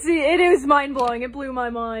 Stacy, it is mind-blowing. It blew my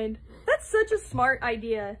mind. That's such a smart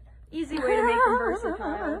idea. Easy way to make them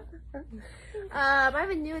versatile. I have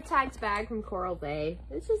a new tags bag from Coral Bay.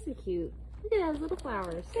 It's just cute. Look at it, has little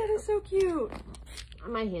flowers. That is so cute.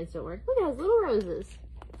 My hands don't work. Look, it has little roses.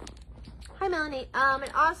 Hi, Melanie.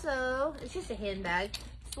 And also, it's just a handbag.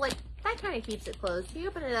 So, like, that kind of keeps it closed. You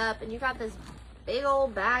open it up, and you got this big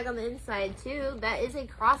old bag on the inside, too. That is a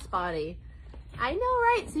crossbody. I know,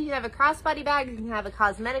 right? So you can have a crossbody bag, you can have a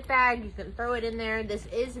cosmetic bag, you can throw it in there. This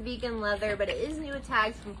is vegan leather, but it is new with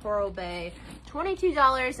tags from Coral Bay.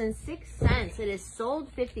 $22.06. It is sold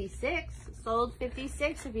 56. Sold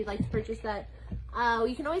 56 if you'd like to purchase that.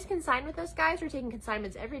 You can always consign with us, guys. We're taking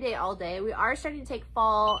consignments every day, all day. We are starting to take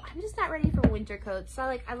fall. I'm just not ready for winter coats. So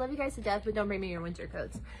I love you guys to death, but don't bring me your winter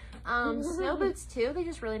coats. Snow boots too, they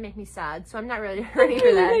just really make me sad, so I'm not really ready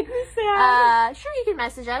for that. Make me sad. Sure, you can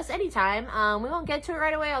message us anytime. We won't get to it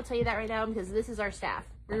right away, I'll tell you that right now, because this is our staff.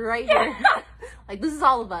 We're right here. Like, this is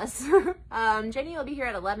all of us. Jenny will be here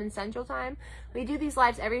at 11 Central Time. We do these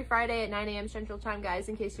lives every Friday at 9 a.m. Central Time, guys,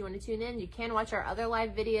 in case you want to tune in. You can watch our other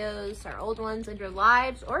live videos, our old ones, under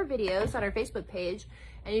lives or videos on our Facebook page,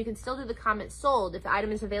 and you can still do the comment sold. If the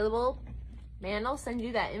item is available, man, I'll send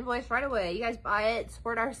you that invoice right away. You guys buy it,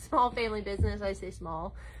 support our small family business. I say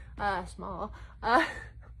small. Hi,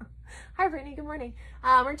 Brittany. Good morning.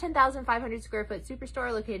 We're a 10,500 square foot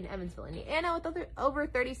superstore located in Evansville, Indiana, with over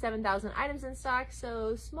 37,000 items in stock.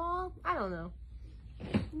 So small, I don't know.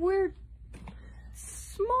 We're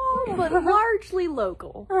small, but largely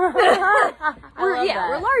local. We're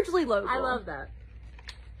largely local. I love that.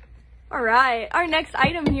 All right, our next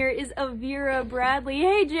item here is Avira Bradley.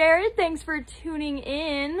 Hey, Jared, thanks for tuning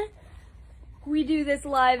in. We do this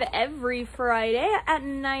live every Friday at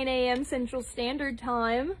 9 a.m. Central Standard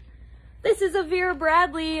Time. This is Avira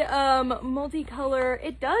Bradley multicolor.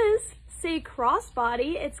 It does say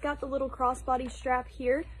crossbody. It's got the little crossbody strap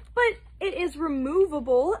here, but it is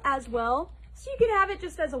removable as well. So you can have it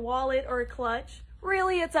just as a wallet or a clutch.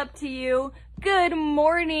 Really, it's up to you. Good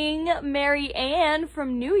morning, Mary Ann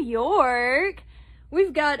from New York.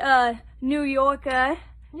 We've got New Yorker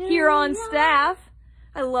here on staff.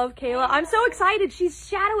 I love Kayla. I'm so excited. She's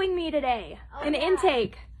shadowing me today. An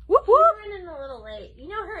intake. Whoop whoop. She's running a little late. You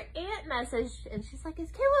know, her aunt messaged and she's like, "Is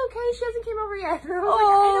Kayla okay? She hasn't came over yet." And I was like, I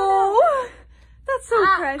don't know. That's so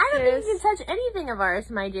precious. I don't think you can touch anything of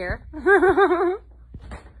ours, my dear.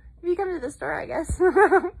 If you come to the store, I guess.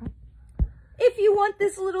 If you want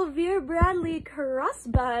this little Vera Bradley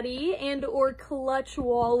crossbody and or clutch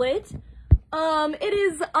wallet, it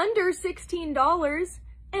is under $16,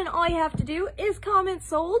 and all you have to do is comment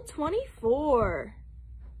sold 24.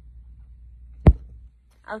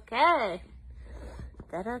 Okay.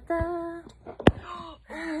 Da-da-da.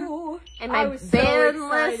 Ooh, And my so band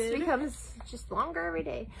list excited. becomes just longer every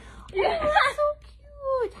day. Yeah. Oh, that's so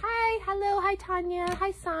cute. Hi, hello, hi Tanya,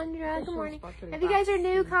 hi Sandra. Good morning. If you guys are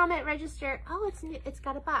new, comment, register. Oh, it's new. It's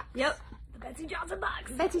got a box. Yep. The Betsy Johnson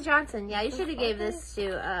box. Betsy Johnson. Yeah, you should have gave this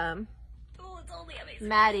to Oh, it's only amazing.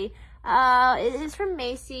 Maddie. It is from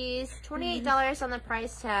Macy's. $28 on the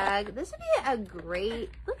price tag. This would be a great.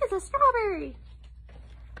 Look, it's a strawberry.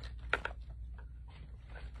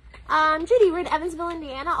 Judy, we're in Evansville,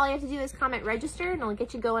 Indiana. All you have to do is comment register, and it'll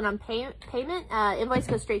get you going on payment. Invoice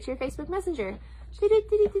goes straight to your Facebook Messenger.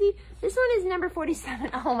 This one is number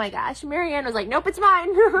 47. Oh my gosh. Marianne was like, nope, it's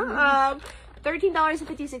mine.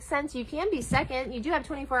 $13.56. You can be second. You do have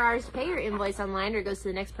 24 hours to pay your invoice online, or it goes to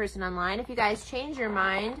the next person online. If you guys change your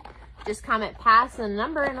mind, just comment pass the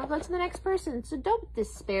number, and I'll go to the next person. So don't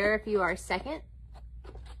despair if you are second.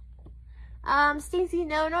 Stacey,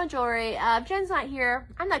 no jewelry. Jen's not here.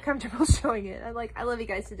 I'm not comfortable showing it. I love you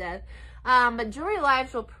guys to death. But jewelry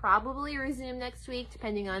lives will probably resume next week,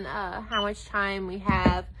 depending on how much time we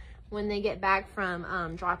have when they get back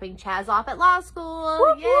from dropping Chaz off at law school.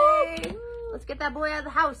 Whoop, Yay! whoop. Let's get that boy out of the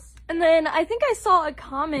house. And then I think I saw a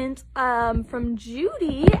comment from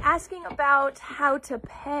Judy asking about how to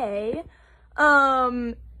pay.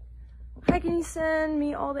 Hi, can you send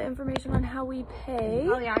me all the information on how we pay?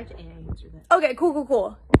 Oh yeah, I answered that. Okay,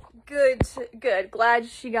 cool. Good. Glad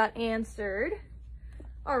she got answered.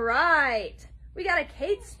 All right. We got a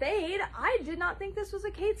Kate Spade. I did not think this was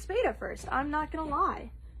a Kate Spade at first. I'm not gonna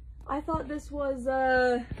lie. I thought this was,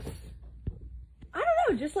 I don't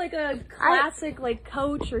know, just like a classic like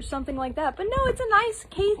Coach or something like that. But no, it's a nice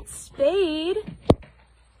Kate Spade.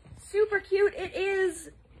 Super cute.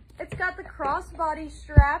 It's got the crossbody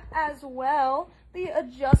strap as well. The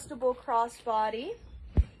adjustable crossbody.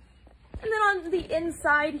 And then on the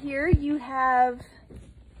inside here, you have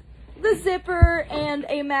the zipper and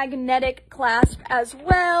a magnetic clasp as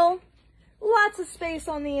well. Lots of space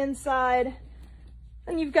on the inside.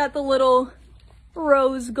 And you've got the little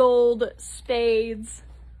rose gold spades.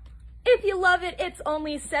 If you love it, it's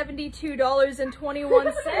only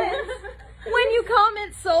 $72.21. When you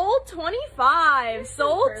comment sold 25.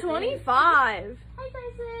 Sold 25. Hi, Carson.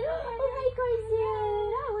 Hi,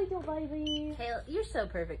 Carson. How are you, baby? Kayla, you're so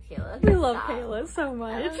perfect, Kayla. We love Kayla so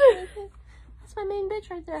much. That's my main bitch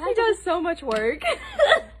right there. She does so much work.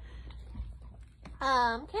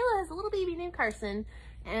 Kayla has a little baby named Carson,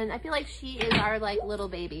 and I feel like she is our like little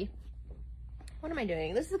baby. What am I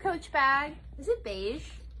doing? This is a Coach bag. Is it beige?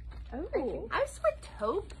 Oh, I swear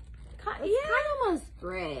taupe. It's kind of almost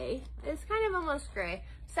gray. It's kind of almost gray.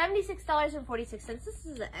 $76.46. This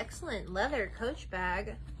is an excellent leather Coach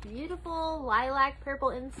bag. Beautiful lilac purple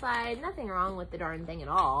inside. Nothing wrong with the darn thing at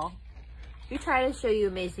all. We try to show you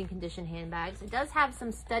amazing condition handbags. It does have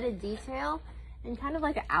some studded detail and kind of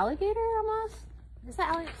like an alligator almost. Is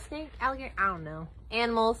that snake? Alligator? I don't know.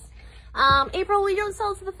 Animals. April, we don't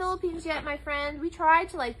sell to the Philippines yet, my friend. We tried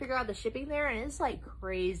to like figure out the shipping there and it's like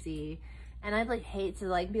crazy. And I'd like hate to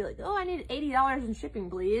like be like, oh, I need $80 in shipping,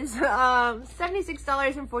 please.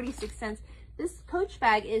 $76.46. This Coach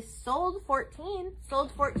bag is sold 14.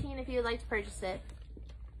 Sold 14 if you would like to purchase it.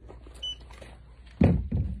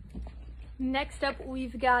 next up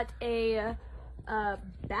we've got a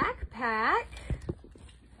backpack.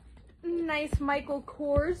 Nice Michael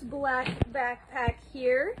Kors black backpack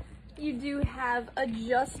here. You do have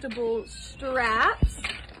adjustable straps.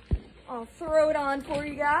 I'll throw it on for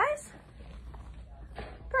you guys.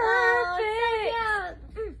 Perfect.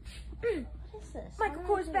 What is this? Michael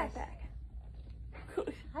Kors backpack.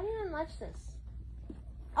 How do you unlatch this?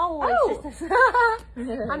 Oh, it's just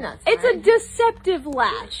I'm not. It's a deceptive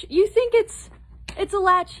latch. You think it's a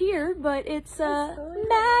latch here, but it's a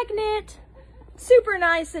magnet. Super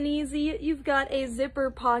nice and easy. You've got a zipper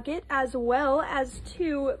pocket as well as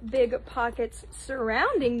two big pockets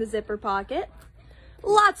surrounding the zipper pocket.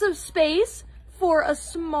 Lots of space for a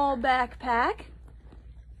small backpack.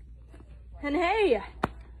 And hey,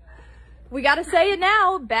 we gotta say it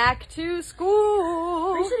now, back to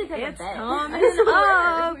school. We should have taken it's a bet. coming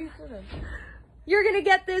up. You're gonna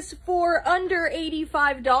get this for under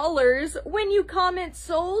 $85 when you comment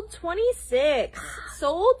sold 26.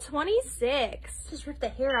 Sold 26. Just rip the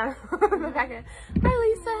hair out of the back of it. Hi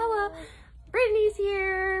Lisa, hello. Brittany's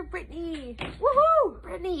here. Brittany. Woohoo!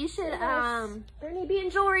 Brittany, you should Brittany be in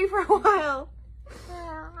jewelry for a while.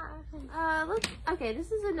 Okay,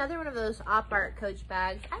 this is another one of those op art Coach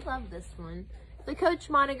bags. I love this one. The Coach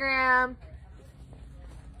monogram.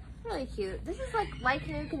 Really cute. This is like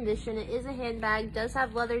new condition. It is a handbag. Does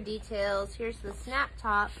have leather details. Here's the snap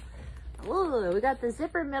top. Whoa, we got the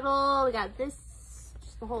zipper middle. We got this.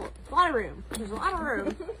 Just the whole. A lot of room. There's a lot of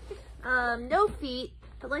room. No feet.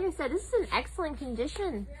 But like I said, this is an excellent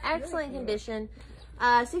condition. Excellent condition.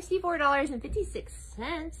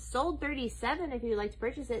 $64.56. Sold $37 if you'd like to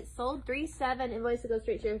purchase it. Sold $37. Invoice to go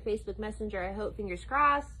straight to your Facebook Messenger. I hope. Fingers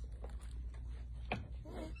crossed.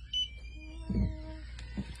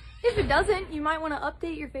 If it doesn't, you might want to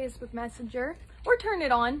update your Facebook Messenger or turn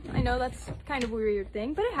it on. I know that's kind of a weird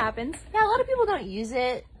thing, but it happens. Yeah, a lot of people don't use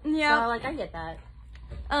it. Yeah. So, like, I get that.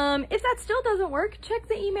 If that still doesn't work, check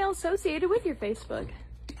the email associated with your Facebook.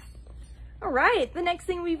 All right, the next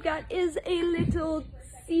thing we've got is a little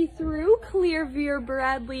see-through clear Vera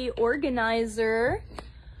Bradley organizer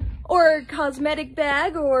or cosmetic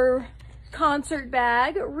bag or concert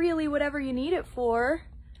bag, really whatever you need it for.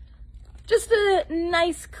 Just a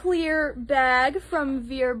nice clear bag from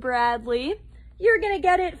Vera Bradley. You're gonna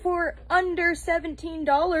get it for under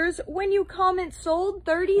 $17 when you comment sold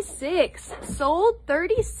 36. Sold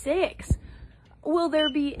 36. Will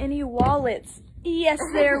there be any wallets? Yes,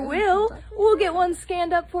 there will. We'll get one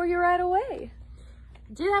scanned up for you right away.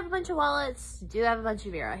 Do have a bunch of wallets. Do have a bunch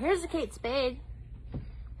of euro. Here's the Kate Spade.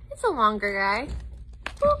 It's a longer guy.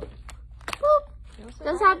 Boop, boop.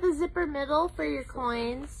 Does have the zipper middle for your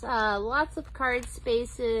coins. Lots of card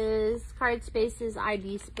spaces,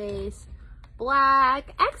 ID space.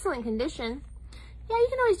 Black, excellent condition. Yeah, you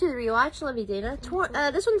can always do the rewatch. Love you, Dana.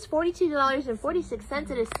 This one's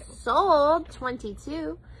 $42.46. It is sold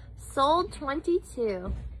 $22. Sold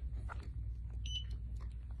 $22.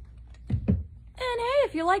 And hey,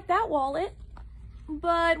 if you like that wallet,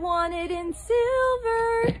 but want it in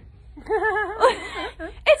silver,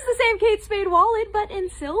 it's the same Kate Spade wallet, but in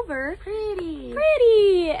silver.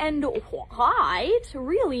 Pretty and white.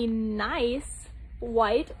 Really nice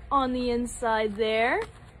white on the inside there.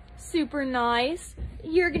 Super nice.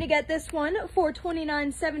 You're gonna get this one for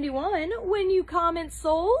 $29.71 when you comment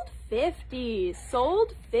sold 50.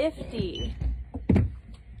 Sold 50.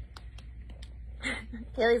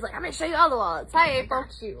 Kaylee's like, I'm gonna show you all the wallets. Hi, April.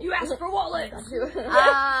 You asked for wallets. This is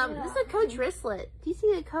a Coach wristlet. Do you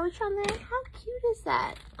see the Coach on there? How cute is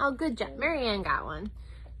that? Oh, good job. Marianne got one.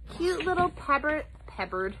 Cute little pebble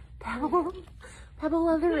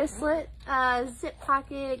leather wristlet. Zip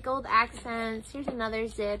pocket, gold accents. Here's another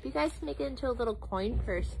zip. You guys can make it into a little coin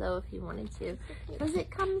purse though if you wanted to. Does it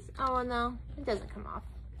come? Oh no, it doesn't come off.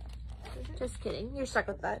 Just kidding. You're stuck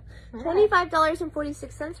with that.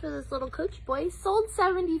 $25.46 for this little Coach boy. Sold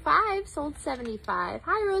 $75. Sold $75.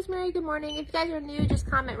 Hi, Rosemary. Good morning. If you guys are new, just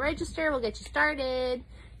comment register. We'll get you started.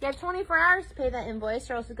 You have 24 hours to pay that invoice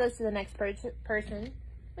or else it goes to the next person,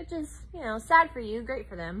 which is, you know, sad for you. Great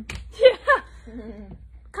for them. Yeah.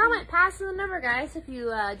 Comment pass the number, guys, if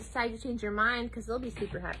you decide to change your mind because they'll be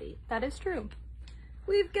super happy. That is true.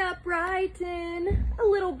 We've got Brighton. A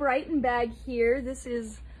little Brighton bag here. This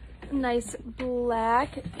is nice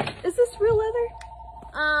black. Is this real leather?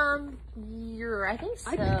 I think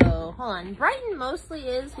so. Hold on. Brighton mostly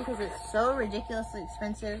is because it's so ridiculously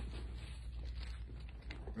expensive.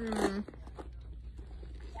 I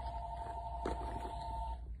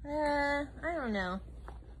don't know.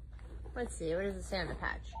 Let's see. What does it say on the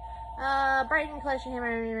patch? Brighton collection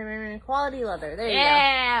hammer, quality leather. There you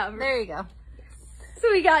go. There you go.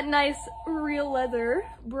 So we got nice real leather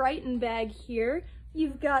Brighton bag here.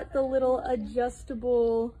 You've got the little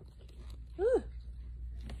adjustable,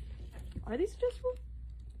 are these adjustable?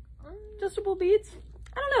 Adjustable beads?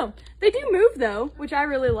 I don't know. They do move though, which I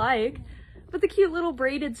really like. But the cute little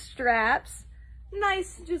braided straps.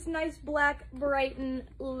 Nice, just nice black Brighton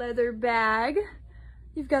leather bag.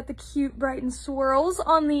 You've got the cute Brighton swirls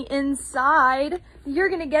on the inside. You're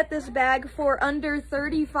gonna get this bag for under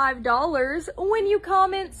 $35 when you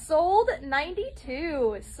comment sold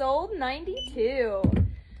 92. Sold 92.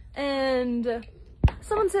 And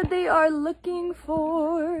someone said they are looking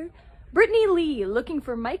for Brittany Lee, looking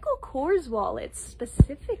for Michael Kors wallets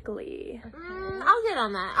specifically. I'll get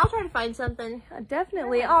on that. I'll try to find something.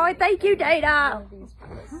 Definitely. Oh, thank you, Data.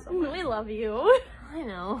 We love you. I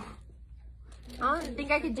know. I don't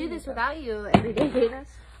think I could do this without you every day, Dana.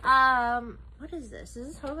 What is this? Is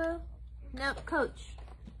this Hobo? Nope, Coach.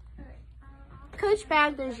 Coach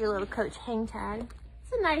bag. There's your little Coach hang tag.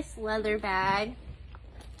 It's a nice leather bag.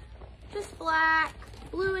 Just black,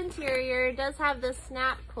 blue interior. It does have the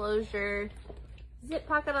snap closure. Zip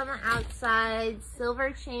pocket on the outside.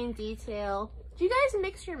 Silver chain detail. Do you guys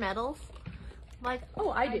mix your metals? Like,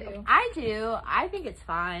 oh, I do. I do. I think it's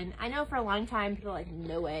fine. I know for a long time people are like,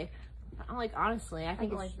 no way. I'm like, honestly, I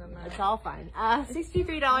think it's all fine.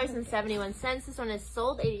 $63.71. This one is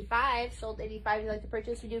sold $85. Sold $85 if you'd like to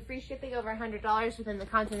purchase. We do free shipping over $100 within the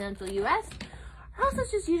continental US. Or else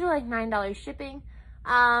it's just usually like $9 shipping.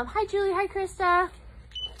 Hi, Julie. Hi, Krista.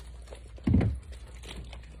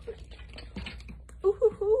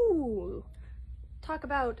 Ooh. Talk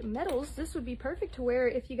about metals. This would be perfect to wear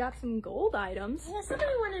if you got some gold items. Yeah,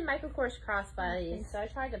 somebody wanted Michael Kors crossbodies, so I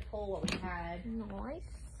tried to pull what we had. Nice.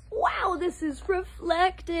 Wow, this is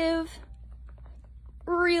reflective.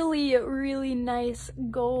 Really, really nice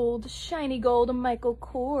gold, shiny gold Michael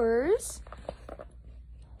Kors.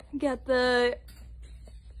 Got the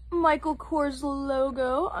Michael Kors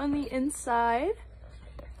logo on the inside.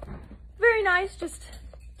 Very nice, just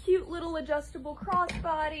cute little adjustable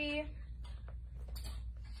crossbody.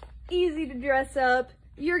 Easy to dress up.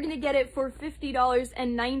 You're gonna get it for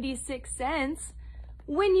 $50.96.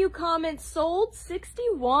 When you comment sold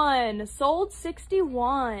 61, sold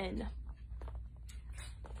 61.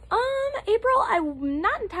 April, I'm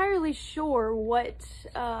not entirely sure what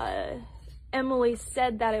Emily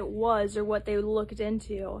said that it was or what they looked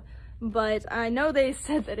into, but I know they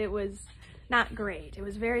said that it was not great. It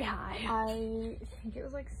was very high. I think it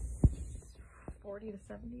was like $40 40 to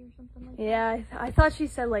 70 or something like that. Yeah, I thought she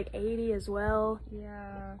said like 80 as well.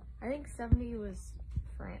 Yeah, I think 70 was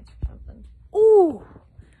France or something. Ooh!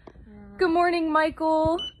 Good morning,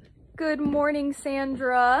 Michael. Good morning,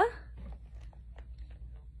 Sandra.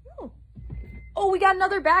 Oh, we got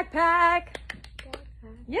another backpack.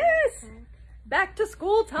 Yes! Back to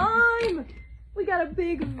school time. We got a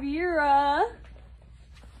big Vera.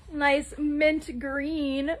 Nice mint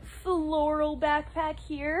green floral backpack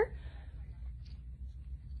here.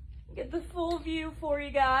 Get the full view for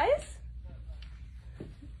you guys.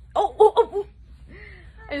 Oh.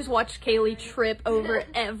 I just watched Kaylee trip over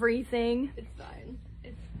everything. It's fine.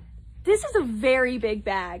 This is a very big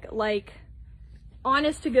bag, like,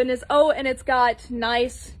 honest to goodness. Oh, and it's got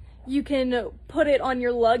nice, you can put it on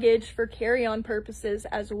your luggage for carry-on purposes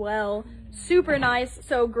as well. Super nice,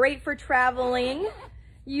 so great for traveling.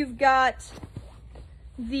 You've got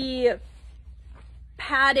the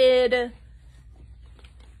padded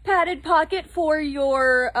pocket for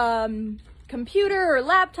your computer or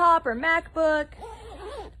laptop or MacBook.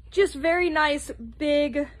 Just very nice,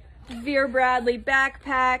 big Vera Bradley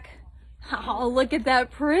backpack. Oh, look at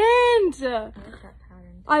that print.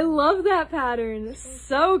 I love that pattern.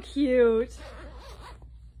 So cute.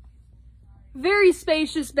 Very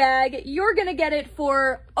spacious bag. You're gonna get it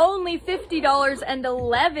for only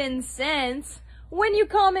 $50.11 when you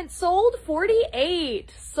comment sold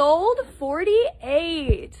 48. Sold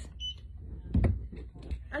 48.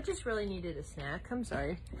 I just really needed a snack. I'm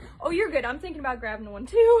sorry. Oh, you're good. I'm thinking about grabbing one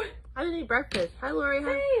too. I didn't eat breakfast. Hi, Lori.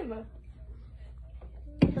 Same.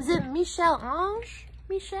 Is it Michel Ange?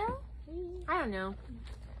 Michel? I don't know.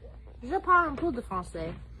 Je parle un peu de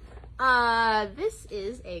français. This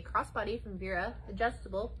is a crossbody from Vera,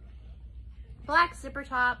 adjustable, black zipper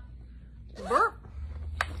top. Burp.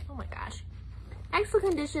 Oh my gosh. Excellent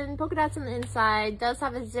condition, polka dots on the inside, does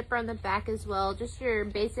have a zipper on the back as well, just your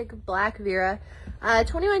basic black Vera.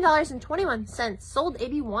 $21.21, sold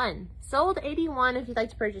 81. Sold 81 if you'd like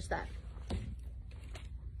to purchase that.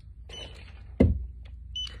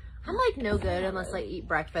 I'm like no good unless I eat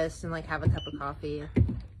breakfast and like have a cup of coffee.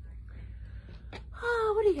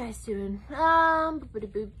 Oh, what are you guys doing? What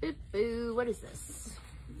is this?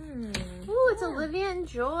 Ooh, it's Olivia and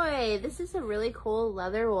Joy. This is a really cool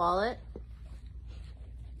leather wallet.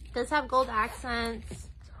 Does have gold accents.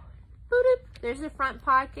 There's the front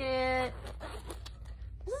pocket.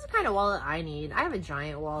 This is the kind of wallet I need. I have a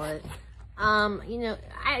giant wallet. You know,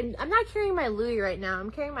 I'm not carrying my Louis right now.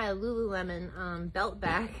 I'm carrying my Lululemon belt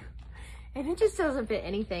bag. And it just doesn't fit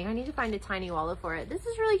anything. I need to find a tiny wallet for it. This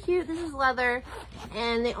is really cute. This is leather.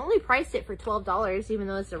 And they only priced it for $12, even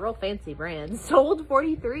though it's a real fancy brand. Sold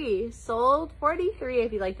 43. Sold 43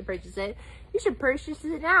 if you'd like to purchase it. You should purchase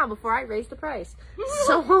it now before I raise the price.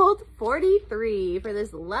 Sold 43 for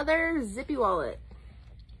this leather zippy wallet.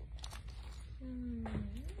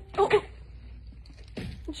 Oh.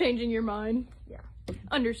 Changing your mind. Yeah.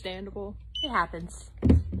 Understandable. It happens.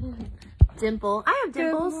 Dimple. I have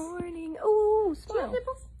dimples. Good morning. Oh, smile. Do you have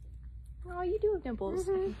dimples? Oh, you do have dimples.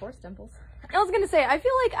 Force dimples. I was gonna say, I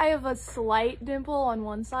feel like I have a slight dimple on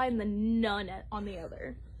one side and then none on the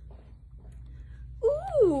other.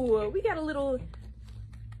 Ooh, we got a little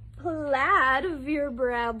plaid Vera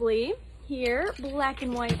Bradley here. Black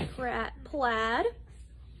and white plaid.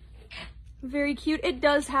 Very cute. It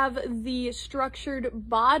does have the structured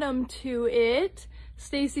bottom to it.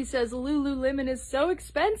 Stacy says Lululemon is so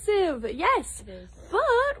expensive. Yes, It is.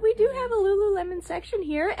 but we do have a Lululemon section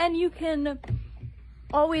here, and you can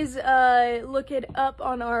always look it up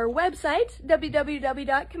on our website,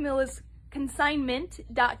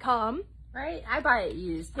 www.camillasconsignment.com. Right? I buy it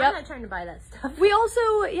used. Yep. I'm not trying to buy that stuff. We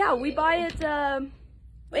also, yeah, we buy it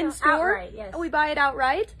in store. Outright, yes. We buy it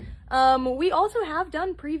outright. We also have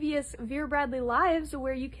done previous Vera Bradley lives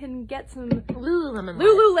where you can get some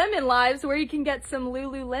Lululemon lives where you can get some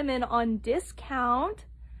Lululemon on discount.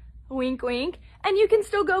 Wink, wink. And you can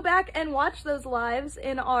still go back and watch those lives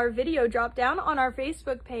in our video drop down on our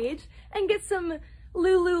Facebook page and get some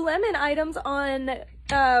Lululemon items on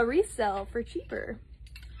resale for cheaper.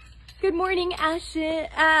 Good morning, Ashley.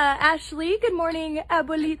 Good morning,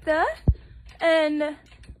 Abuelita and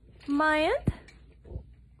Mayant.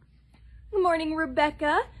 Good morning,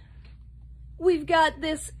 Rebecca. We've got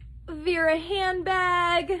this Vera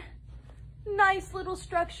handbag. Nice little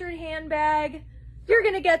structured handbag. You're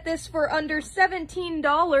gonna get this for under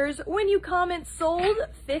 $17 when you comment sold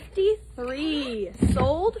 53.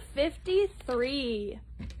 Sold 53.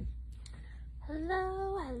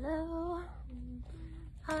 Hello, hello.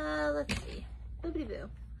 Let's see. Boopity boo.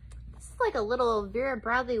 This is like a little Vera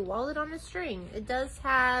Bradley wallet on a string. It does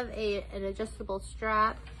have an adjustable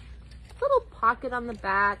strap. Little pocket on the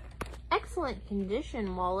back. Excellent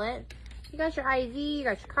condition wallet. You got your ID, you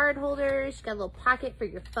got your card holders, you got a little pocket for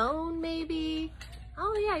your phone maybe.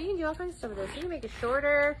 Oh yeah, you can do all kinds of stuff with this. You can make it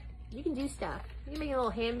shorter. You can do stuff. You can make a little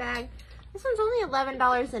handbag. This one's only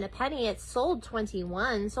 $11 and a penny. It's sold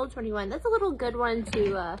 21. Sold 21. That's a little good one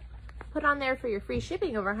to put on there for your free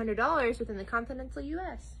shipping over $100 within the continental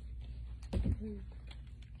U.S.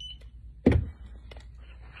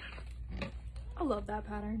 I love that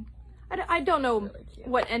pattern. I don't know Really cute.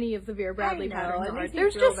 what any of the Vera Bradley know, patterns it are. makes me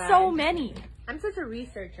There's feel just bad. so many. I'm such a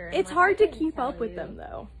researcher. I'm It's like, hard I to couldn't keep up tell with you. them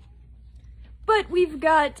though. But we've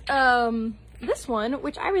got this one,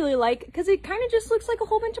 which I really like because it kind of just looks like a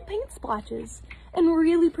whole bunch of paint splotches and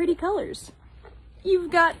really pretty colors.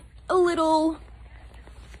 You've got a little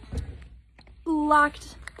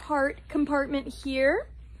locked compartment here.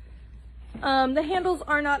 The handles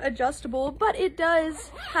are not adjustable, but it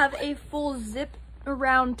does have a full zip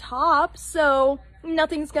around top, so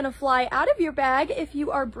nothing's gonna fly out of your bag if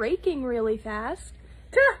you are braking really fast.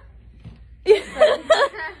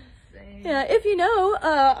 Yeah, if you know,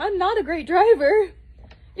 I'm not a great driver.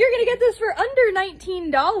 You're gonna get this for under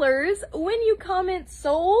 $19 when you comment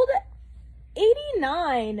sold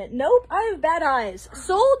 $89. Nope, I have bad eyes.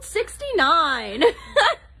 Sold $69.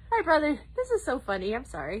 My brother, this is so funny. I'm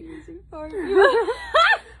sorry.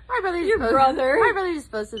 My brother just Your brother. My brother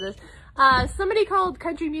just posted this. Somebody called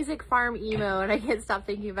country music farm emo, and I can't stop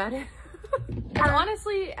thinking about it.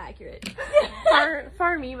 Honestly, accurate.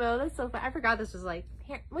 Farm emo. That's so fun. I forgot this was like.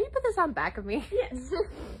 Here, will you put this on back of me? Yes.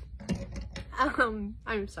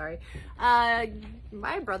 I'm sorry.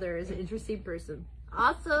 My brother is an interesting person.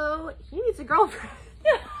 Also, he needs a girlfriend.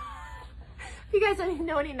 If you guys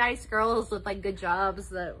know any nice girls with like good jobs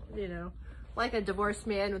that, you know, like a divorced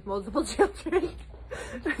man with multiple children.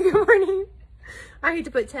 Good morning. I hate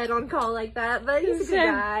to put Ted on call like that, but he's a good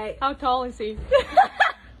guy. How tall is he?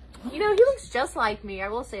 You know, he looks just like me. I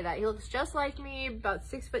will say that. He looks just like me, about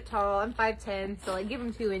 6 foot tall. I'm 5'10", so like give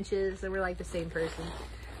him 2 inches and we're like the same person.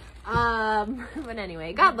 But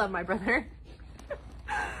anyway, God love my brother.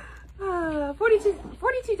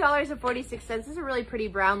 $42.46. This is a really pretty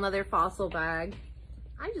brown leather fossil bag.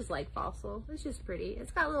 I just like fossil. It's just pretty.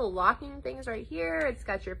 It's got little locking things right here. It's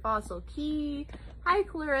got your fossil key. Hi,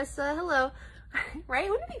 Clarissa. Hello. Right?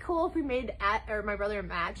 Wouldn't it be cool if we made my brother a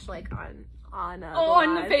match like on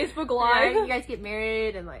the Facebook Live. Yeah, you guys get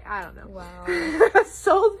married and like I don't know. Wow.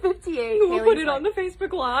 Sold 58. We'll Haley's put it like, on the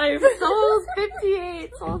Facebook Live. Sold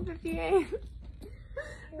 58. Sold 58.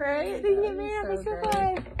 Right? They can get married on So Facebook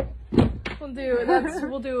great. Live. We'll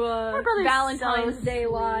do a My brother's Valentine's so Day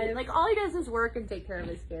sweet. Live. Like all he does is work and take care of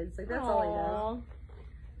his kids. Like that's all he does. Aw.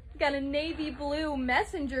 Got a navy blue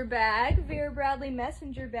messenger bag, Vera Bradley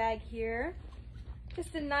messenger bag here.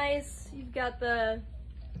 Just a nice, you've got the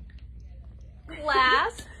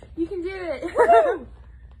clasp. You can do it.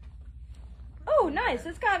 Oh, nice.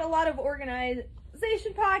 It's got a lot of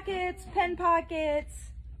organization pockets, pen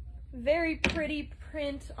pockets, very pretty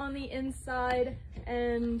print on the inside,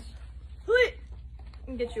 and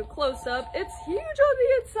get you a close up. It's huge on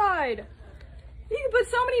the inside. You can put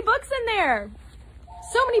so many books in there.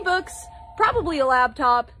 So many books, probably a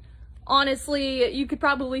laptop. Honestly, you could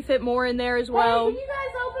probably fit more in there as well. Hey, can you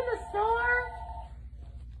guys open the store?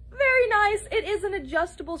 Very nice. It is an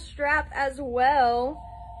adjustable strap as well.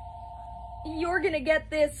 You're gonna get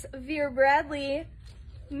this Vera Bradley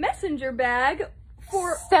messenger bag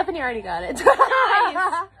for Stephanie already got it. nice.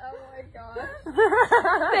 Oh my gosh.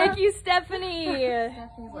 Thank you, Stephanie.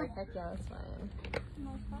 Stephanie's like, heck yeah, that's fine.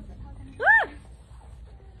 Ah!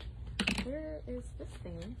 Where is this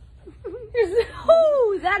thing?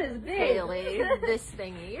 Oh, that is big. Haley, this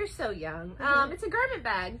thingy. You're so young. It's a garment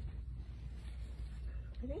bag.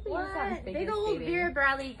 I think we used that in What? figure Big old skating. Vera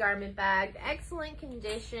Bradley garment bag. Excellent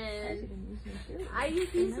condition. I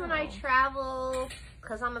use these when I travel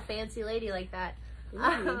because I'm a fancy lady like that.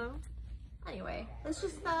 Anyway, it's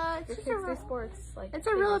just It's sports. Like it's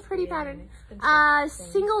a real figure pretty skating pattern. and expensive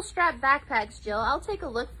things. Single strap backpacks, Jill. I'll take a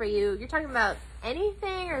look for you. You're talking about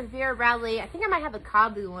anything or Vera Bradley? I think I might have a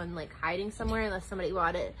Kabu one like hiding somewhere unless somebody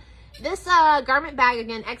bought it. This garment bag,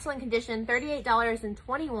 again, excellent condition,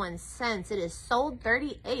 $38.21. It is sold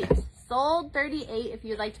 38. Sold 38 if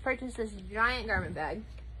you'd like to purchase this giant garment bag.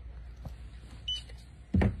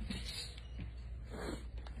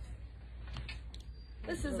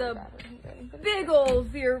 This is a big old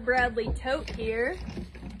Vera Bradley tote here.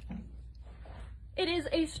 It is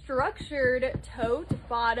a structured tote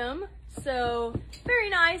bottom, so very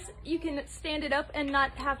nice. You can stand it up and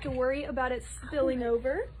not have to worry about it spilling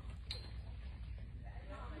over.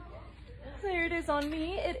 There it is on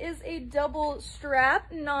me. It is a double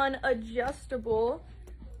strap, non-adjustable.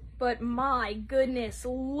 But my goodness,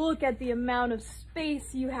 look at the amount of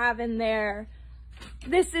space you have in there.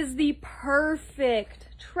 This is the perfect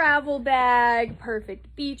travel bag,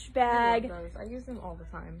 perfect beach bag. I love those. I use them all the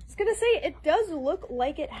time. I was gonna say, it does look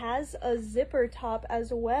like it has a zipper top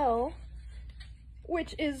as well,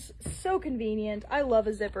 which is so convenient. I love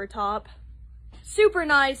a zipper top. Super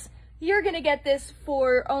nice. You're gonna get this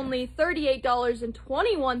for only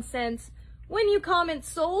 $38.21 when you comment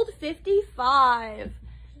sold 55.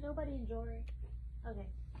 Nobody enjoy. Okay.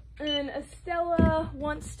 And Estella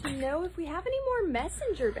wants to know if we have any more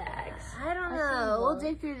messenger bags. I don't know. We'll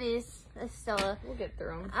dig through these, Estella. We'll get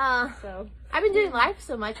through them. So I've been doing live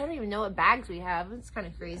so much, I don't even know what bags we have. It's kind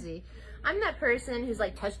of crazy. I'm that person who's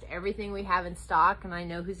like touched everything we have in stock, and I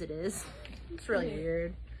know whose it is. It's really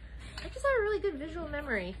weird. I just have a really good visual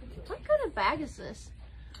memory. What kind of bag is this?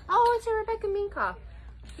 Oh, it's a Rebecca Minkoff.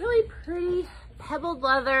 Really pretty pebbled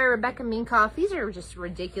leather Rebecca Minkoff. These are just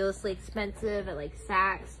ridiculously expensive at like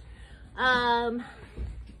Saks.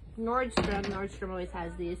 Nordstrom always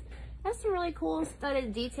has these. Has some really cool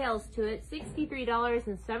studded details to it.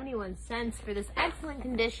 $63.71 for this excellent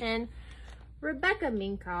condition Rebecca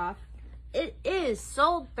Minkoff. It is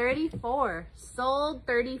sold 34. Sold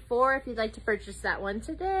 34 if you'd like to purchase that one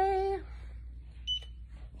today.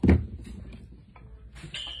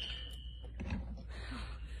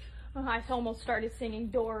 Oh, I almost started singing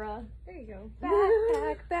Dora. There you go.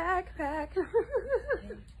 Backpack.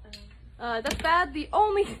 That's bad. The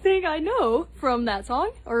only thing I know from that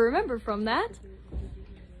song, or remember from that,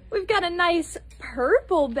 we've got a nice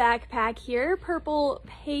purple backpack here. Purple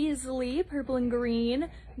paisley, purple and green.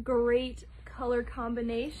 Great color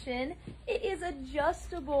combination. It is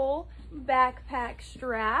adjustable backpack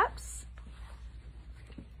straps.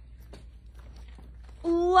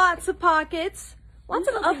 Lots of pockets. Lots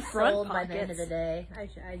of upfront by the end of the pockets. day.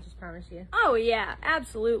 I just promise you. Oh yeah,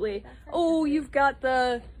 absolutely. Oh, you've got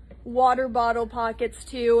the water bottle pockets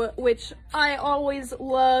too, which I always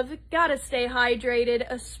love. Gotta stay hydrated,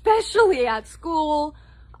 especially at school.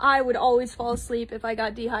 I would always fall asleep if I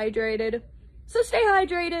got dehydrated. So stay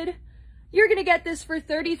hydrated. You're gonna get this for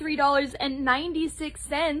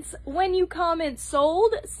 $33.96 when you comment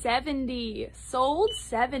sold 70. Sold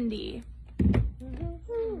 70.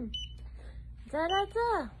 Da da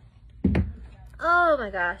da. Oh my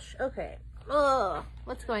gosh. Okay. Oh,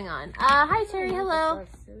 what's going on? Hi Terry. Hello.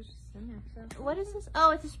 What is this?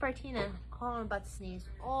 Oh, it's a Spartina. Oh, I'm about to sneeze.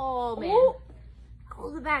 Oh man. Oh.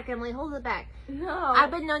 Hold it back, Emily. Hold it back. No. I've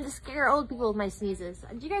been known to scare old people with my sneezes.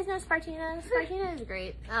 Do you guys know Spartina? Spartina is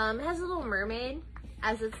great. It has a little mermaid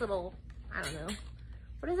as its little, I don't know.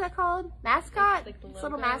 What is that called? Mascot? Like the Its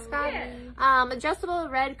little logo. mascot? Yeah. Adjustable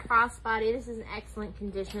red crossbody. This is in excellent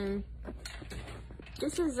condition.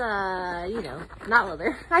 This is, you know, not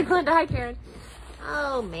leather. Hi, Glenda. Hi, Karen.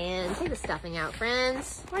 Oh, man. Take the stuffing out,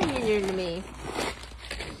 friends. What are you doing to me?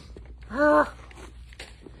 Oh.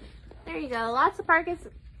 There you go. Lots of pockets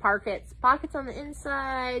on the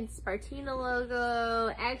inside. Spartina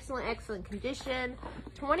logo. Excellent, excellent condition.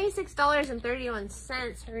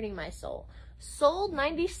 $26.31. Hurting my soul. Sold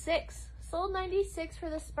 96. Sold 96 for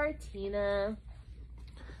the Spartina.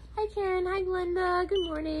 Hi, Karen. Hi, Glenda. Good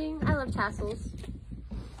morning. I love tassels.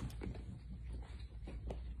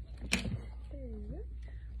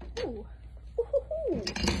 Ooh. Ooh.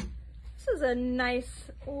 This is a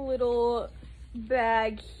nice little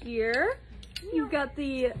bag here. You've got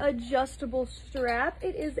the adjustable strap.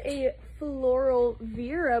 It is a floral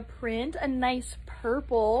Vera print, a nice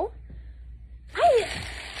purple.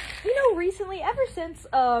 You know, recently, ever since,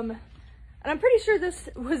 and I'm pretty sure this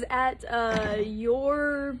was at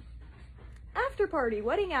your after party,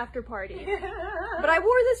 wedding after party. But I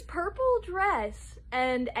wore this purple dress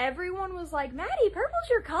and everyone was like, Maddie, purple's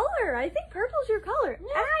your color. I think purple's your color. And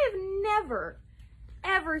I have never,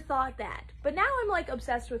 ever thought that. But now I'm like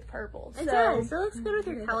obsessed with purple. It does. It looks good with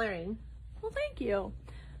your coloring. Well, thank you.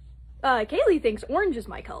 Kaylee thinks orange is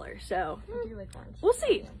my color, so I do like orange. we'll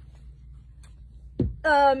see.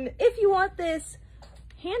 If you want this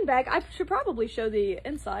handbag, I should probably show the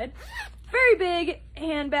inside. Very big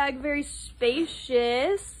handbag, very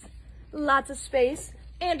spacious, lots of space,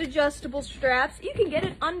 and adjustable straps. You can get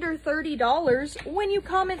it under $30 when you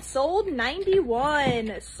comment sold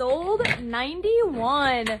 91. Sold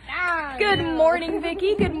 91. Good morning,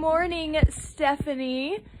 Vicky. Good morning,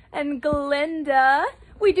 Stephanie and Glenda.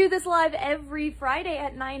 We do this live every Friday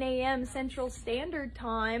at 9 a.m. Central Standard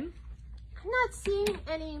Time. I'm not seeing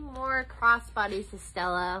any more crossbodies,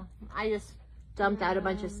 Estella. I just dumped out a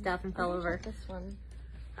bunch of stuff and fell over. This one.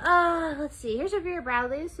 Let's see. Here's a Vera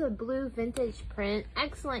Bradley. This is a blue vintage print.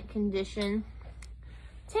 Excellent condition.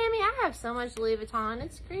 Tammy, I have so much Louis Vuitton.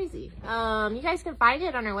 It's crazy. You guys can find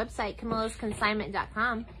it on our website,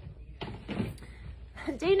 camillasconsignment.com.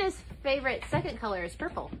 Dana's favorite second color is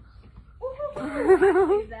purple.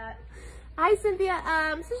 Hi,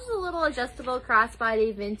 Cynthia. This is a little adjustable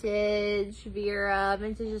crossbody vintage Vera.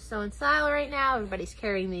 Vintage is so in style right now. Everybody's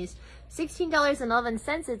carrying these.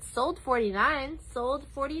 $16.11. It's sold $49. Sold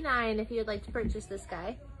 $49 if you would like to purchase this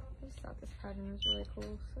guy. I just thought this pattern was really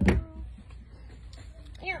cool. So.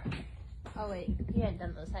 Here. Oh wait, you hadn't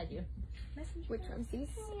done those, had you? Which ones? These?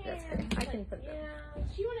 Yeah, That's good. I can put them. Yeah,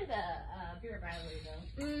 she wanted a Vera Bradley though.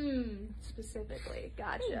 Specifically.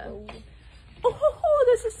 Gotcha. Oh,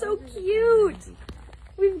 this is so cute.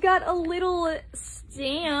 We've got a little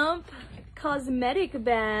stamp cosmetic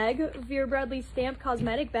bag, Vera Bradley stamp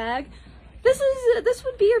cosmetic bag. This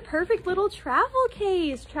would be your perfect little travel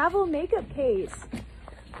case, travel makeup case.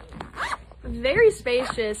 Very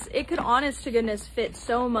spacious. It could honest to goodness fit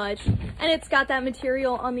so much. And it's got that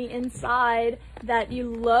material on the inside that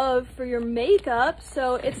you love for your makeup.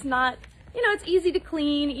 So it's not, you know, it's easy to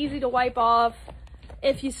clean, easy to wipe off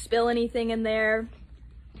if you spill anything in there.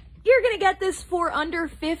 You're gonna get this for under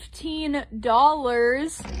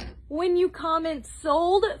 $15 when you comment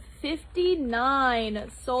sold 59.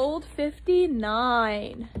 Sold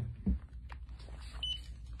 59.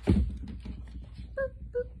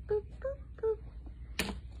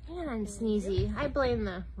 Man, I'm sneezy. I blame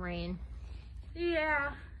the rain.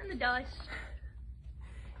 Yeah, and the dust.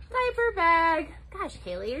 Diaper bag. Gosh,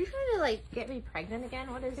 Kaylee, are you trying to like get me pregnant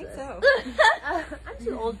again? What is this? So. I'm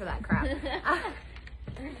too old for that crap.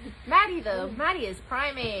 Maddie though, Maddie is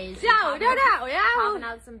prime age. No. Popping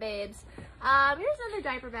out some babes. Here's another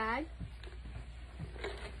diaper bag.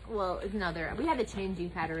 Well, another. We had a changing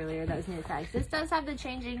pad earlier that was new tags. This does have the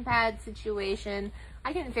changing pad situation.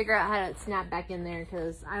 I couldn't figure out how to snap back in there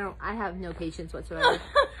because I have no patience whatsoever.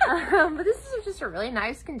 But this is just a really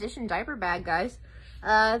nice condition diaper bag, guys.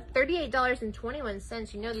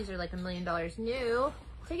 $38.21. You know these are like $1 million new.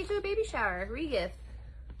 Take it to a baby shower, re-gift.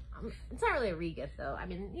 It's not really a re-gift though. I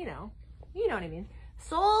mean, you know what I mean.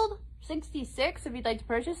 Sold $66 if you'd like to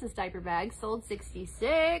purchase this diaper bag. Sold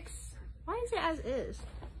 $66. Why is it as is?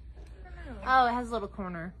 Oh, it has a little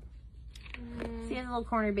corner. See, it has a little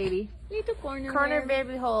corner, baby. Little corner. Corner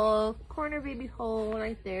baby hole. Corner baby hole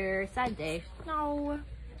right there. Sad day. No.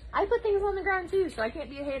 I put things on the ground too, so I can't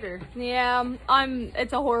be a hater. Yeah,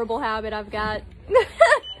 it's a horrible habit I've got.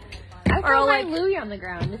 I throw my Louis on the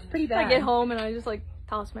ground. It's pretty bad. I get home and I just like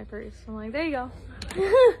toss my purse. I'm like, there you go.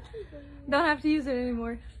 Don't have to use it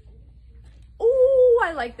anymore. Oh,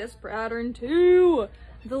 I like this pattern too.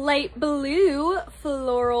 The light blue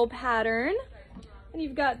floral pattern. And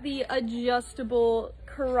you've got the adjustable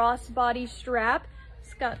crossbody strap.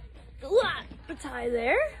 It's got a tie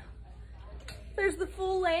there. There's the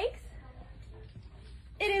full length.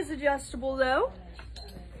 It is adjustable though.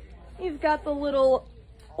 You've got the little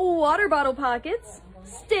water bottle pockets.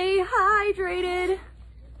 Stay hydrated.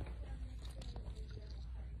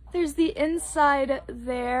 There's the inside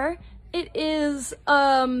there. It is, it's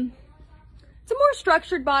a more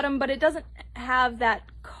structured bottom, but it doesn't have that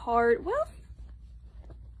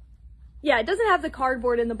yeah, it doesn't have the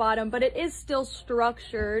cardboard in the bottom, but it is still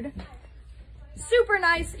structured. Super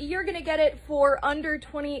nice. You're gonna get it for under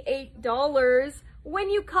 $28 when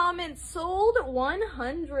you comment sold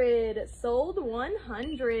 100. Sold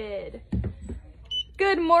 100.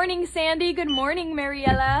 Good morning, Sandy. Good morning,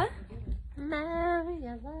 Mariella.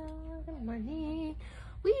 Mariella, good morning.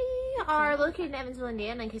 We are located in Evansville,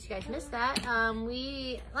 Indiana, in case you guys missed that. A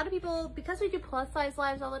lot of people, because we do plus size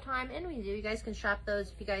lives all the time, and we do, you guys can shop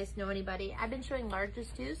those if you guys know anybody. I've been showing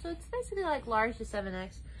larges too, so it's basically like large to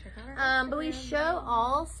 7X. But we show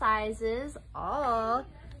all sizes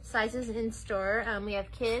in store. We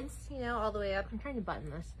have kids, you know, all the way up. I'm trying to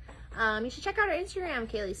button this. You should check out our Instagram,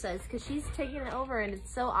 Kaylee says, because she's taking it over and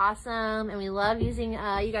it's so awesome. And we love using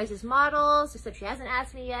you guys as models, except she hasn't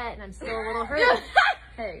asked me yet, and I'm still a little hurt.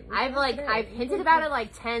 Hey, I've hinted about it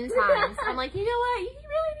like 10 times. I'm like, you know what? You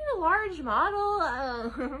really need a large model.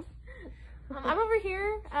 I'm over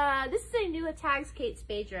here. This is a new Tags Kate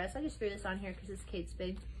Spade dress. I just threw this on here because it's Kate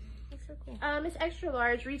Spade. That's so cool. It's extra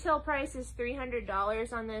large. Retail price is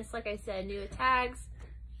 $300 on this. Like I said, new at Tags.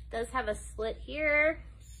 Does have a slit here.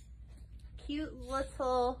 Cute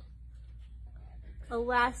little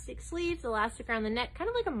elastic sleeves, elastic around the neck, kind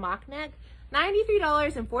of like a mock neck.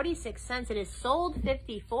 $93.46. It is sold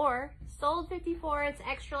 $54. Sold $54. It's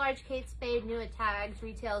extra large Kate Spade, new at Tags.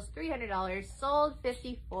 Retails $300. Sold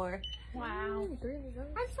 $54. Wow.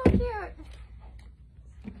 I'm so cute.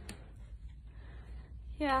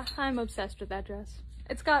 Yeah, I'm obsessed with that dress.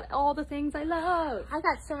 It's got all the things I love. I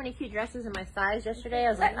got so many cute dresses in my size yesterday.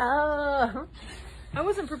 I was like, oh. I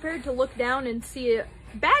wasn't prepared to look down and see a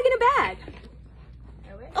bag in a bag.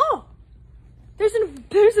 Oh, there's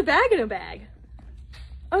a bag in a bag.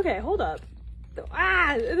 Okay, hold up.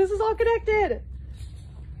 Ah, this is all connected.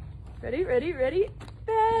 Ready, ready, ready.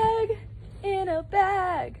 Bag in a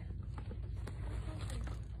bag.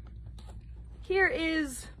 Here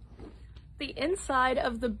is the inside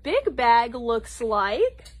of the big bag looks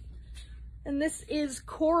like. And this is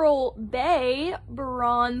Coral Bay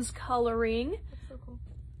bronze coloring. That's so cool.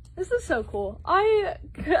 This is so cool. I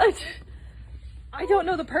don't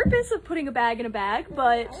know the purpose of putting a bag in a bag,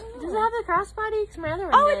 but... Does it have the crossbody? Because my other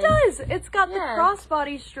one Oh, it did. does! It's got the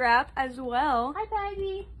crossbody strap as well. Hi,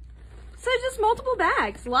 Baggy. So just multiple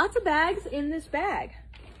bags. Lots of bags in this bag.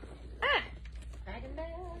 Ah! Bag and bag.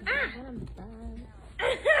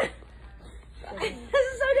 This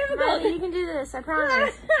is so difficult! Miley, you can do this, I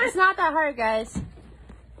promise. It's not that hard, guys.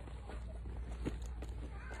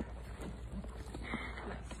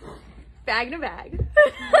 Bag in a bag.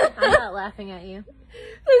 I'm not laughing at you.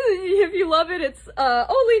 If you love it, it's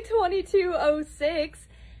only $22.06,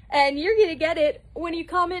 and you're gonna get it when you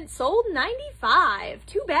comment sold 95.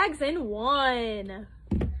 2 bags in 1.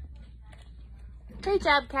 Great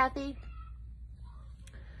job, Kathy.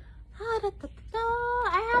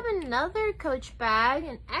 I have another Coach bag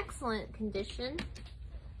in excellent condition.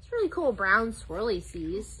 It's really cool brown swirly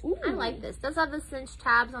C's. Ooh. I like this. Does have the cinched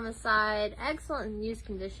tabs on the side. Excellent in use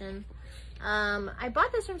condition. I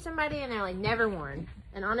bought this from somebody and they're like, never worn.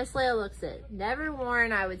 And honestly, it looks it. Never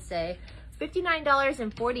worn, I would say.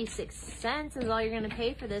 $59.46 is all you're going to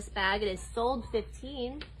pay for this bag. It is sold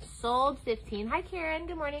 15. Sold 15. Hi, Karen.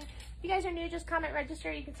 Good morning. If you guys are new, just comment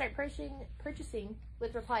register. You can start purchasing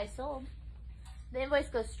with reply sold. The invoice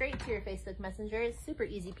goes straight to your Facebook Messenger. It's super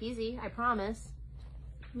easy peasy, I promise.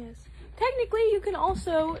 Yes. Technically, you can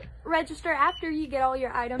also register after you get all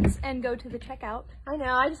your items and go to the checkout. I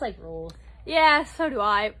know, I just like rules. Yeah, so do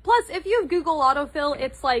I. Plus, if you have Google autofill,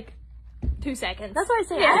 it's like 2 seconds. That's what I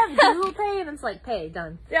say. Yeah. I have Google Pay and it's like, pay,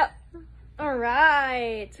 done. Yep. All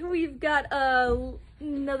right. We've got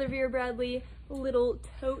another Vera Bradley little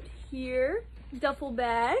tote here. Duffel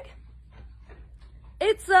bag.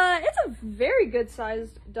 It's a very good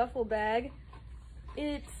sized duffel bag.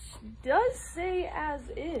 It does say as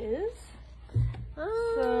is.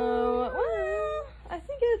 So, well, I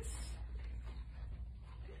think it's...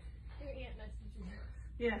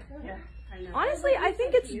 Yeah, I know. Honestly, I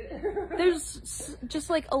think it's... There's just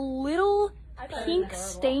like a little pink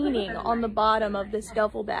staining on the bottom of this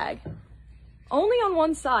duffel bag. Only on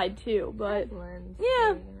one side, too, but...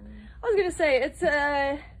 Yeah, I was gonna say, it's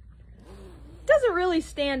doesn't really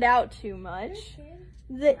stand out too much.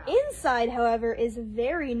 The inside, however, is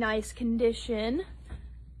very nice condition.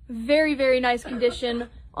 Very, very nice condition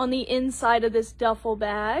on the inside of this duffel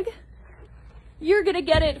bag. You're gonna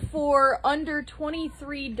get it for under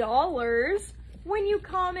 $23 when you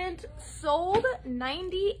comment sold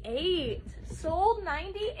 98. Sold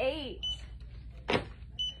 98.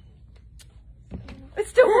 It's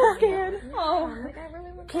still won't scan. Oh.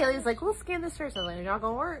 Kaylee's like, we'll scan this first. I'm like, it's not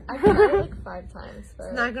gonna work. I tried it like 5 times, but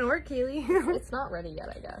It's not gonna work, Kaylee. it's not ready yet,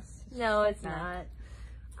 I guess. No, it's not.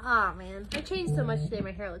 Oh man, I changed so much today.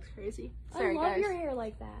 My hair looks crazy. Sorry, I love guys. your hair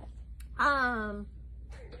like that. I'm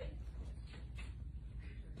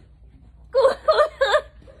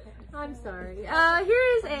sorry. Here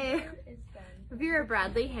is a Vera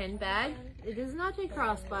Bradley handbag. It is not a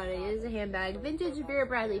crossbody. It is a handbag. Vintage Vera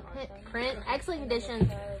Bradley print. Excellent condition.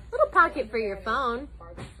 Little pocket for your phone.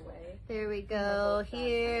 There we go.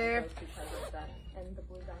 Here.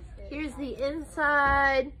 Here's the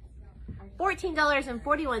inside.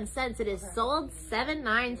 $14.41. It is sold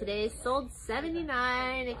 $7.9 today. Sold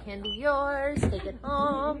 $79. It can be yours. Take it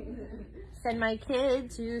home. Send my kid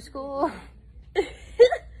to school.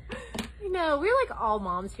 You know, we're like all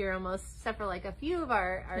moms here almost, except for like a few of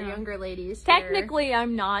our younger ladies. Technically,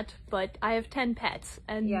 I'm not, but I have 10 pets,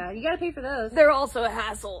 and Yeah, you gotta pay for those. they're also a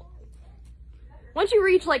hassle. Once you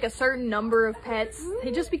reach like a certain number of pets,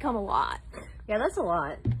 they just become a lot. Yeah, that's a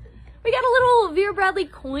lot. We got a little Vera Bradley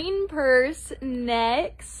coin purse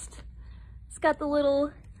next. It's got the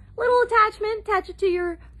little attachment. Attach it to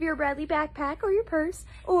your Vera Bradley backpack or your purse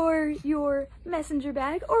or your messenger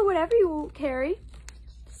bag or whatever you will carry.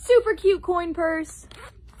 Super cute coin purse.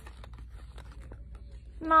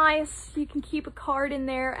 Nice. You can keep a card in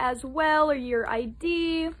there as well or your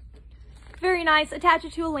ID. Very nice. Attach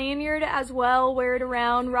it to a lanyard as well. Wear it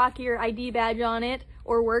around. Rock your ID badge on it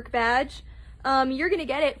or work badge. You're gonna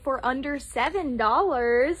get it for under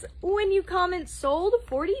 $7 when you comment sold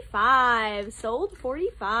 45. Sold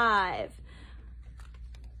 45.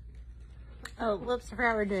 Oh, whoops, I forgot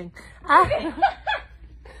what we're doing.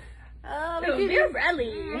 Vera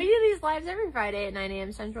Bradley. We do these lives every Friday at 9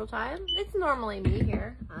 a.m. Central Time. It's normally me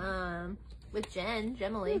here, with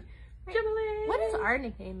Gemily. What is our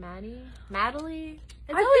nickname, Maddie? Madeline?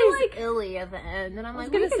 It's always like Illy at the end, and I'm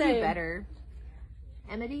like, we could do better.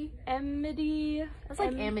 Amity? That's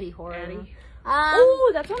like Amity horror.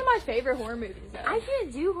 Oh, that's one of my favorite horror movies, though. I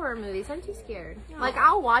can't do horror movies. I'm too scared. Like,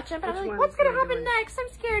 I'll watch them, but I'm like, what's gonna happen next? I'm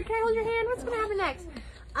scared. Can I hold your hand? What's gonna happen next?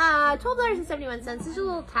 $12.71. This is a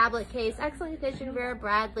little tablet case. Excellent condition, Vera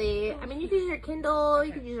Bradley. I mean, you can use your Kindle.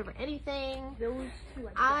 You can use it for anything.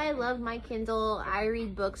 I love my Kindle. I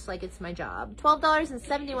read books like it's my job.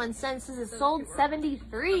 $12.71. This is sold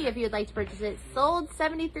 $73 if you'd like to purchase it. Sold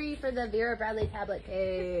 $73 for the Vera Bradley tablet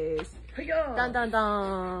case. Dun dun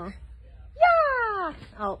dun. Yeah!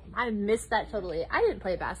 Oh, I missed that totally. I didn't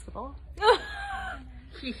play basketball.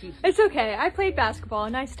 It's okay. I played basketball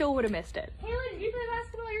and I still would have missed it. Kayla, did you play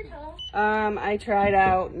basketball? You're tall. I tried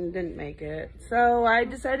out and didn't make it. So I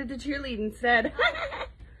decided to cheerlead instead.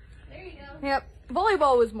 There you go. Yep.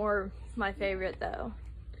 Volleyball was more my favorite, though.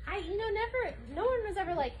 No one was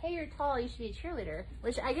ever like, hey, you're tall, you should be a cheerleader.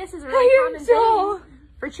 Which I guess is a really common thing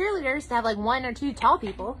for cheerleaders to have like 1 or 2 tall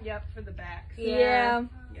people. Yep, for the backs. Yeah.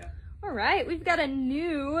 All right, we've got a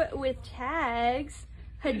new with tags.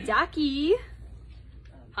 Hadaki.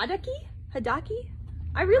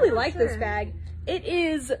 I really like this bag. It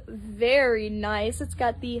is very nice. It's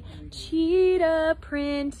got the cheetah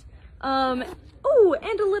print. Oh,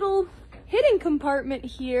 and a little hidden compartment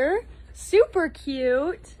here. Super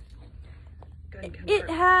cute. Gun compartment. It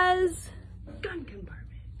has... Gun compartment.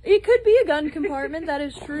 It could be a gun compartment, that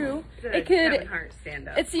is true. It could... Kevin Hart stand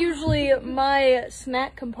up. It's usually my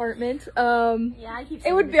snack compartment. Yeah, I keep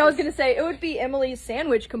it would be, I was gonna say, it would be Emily's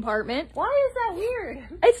sandwich compartment. Why is that weird?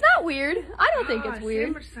 It's not weird. I don't think it's weird.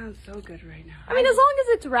 Sandwich sounds so good right now. I mean, as long as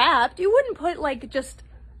it's wrapped, you wouldn't put like just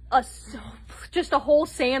a whole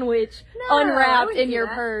sandwich unwrapped in your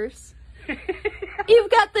purse.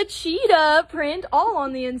 You've got the cheetah print all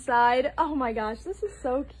on the inside. Oh my gosh, this is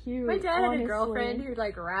so cute. My dad had a girlfriend who'd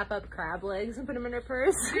like wrap up crab legs and put them in her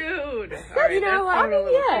purse. Dude. You know what?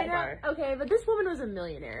 Yeah. Okay, but this woman was a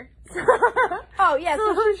millionaire. Oh yeah,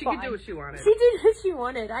 so she could do what she wanted. She did what she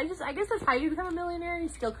wanted. I guess that's how you become a millionaire. You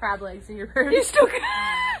steal crab legs in your purse. You still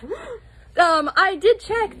I did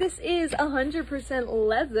check. This is 100%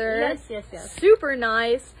 leather. Yes. Super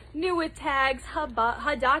nice. New with tags.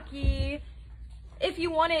 Hadaki. If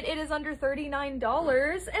you want it, it is under $39,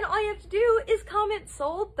 and all you have to do is comment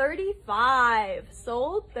sold 35.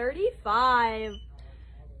 Sold 35.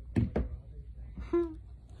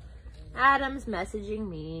 Adam's messaging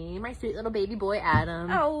me. My sweet little baby boy,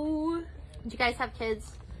 Adam. Oh. Do you guys have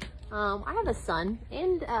kids? I have a son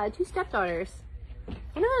and 2 stepdaughters.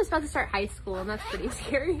 I know I was about to start high school, and that's pretty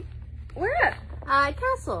scary. Where at?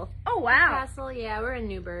 Castle. Oh, wow. Castle, yeah, we're in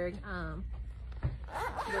Newburgh.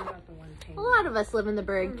 A lot of us live in the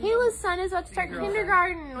Berg. Kayla's son is about to start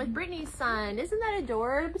kindergarten with Brittany's son. Isn't that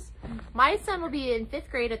adorbs? My son will be in 5th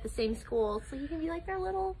grade at the same school, so you can be like their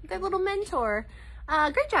little mentor.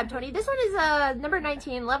 Great job, Tony. This one is number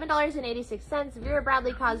 19, $11.86. Vera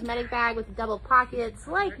Bradley cosmetic bag with double pockets,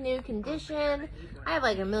 like new condition. I have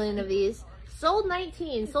like a million of these. Sold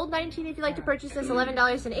 19. Sold 19 if you'd like to purchase this,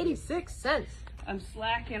 $11.86. I'm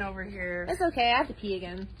slacking over here. That's okay. I have to pee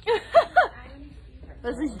again.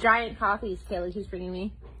 Those are these giant coffees Kayla keeps bringing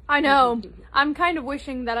me. I know. I'm kind of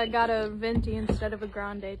wishing that I got a venti instead of a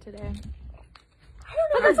grande today. I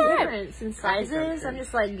don't know the difference in sizes. I'm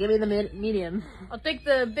just like, give me the medium. I'll take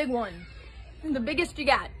the big one. The biggest you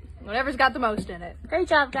got. Whatever's got the most in it. Great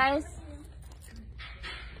job, guys.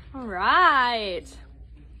 All right.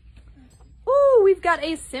 Ooh, we've got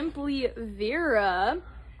a Simply Vera.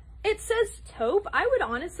 It says taupe. I would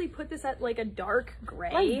honestly put this at like a dark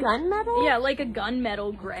gray. Like gunmetal? Yeah, like a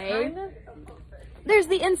gunmetal gray. There's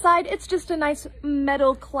the inside. It's just a nice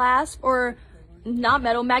metal clasp, or not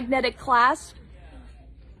metal, magnetic clasp.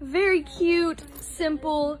 Very cute,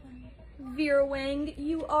 simple. Vera Wang,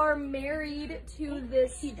 you are married to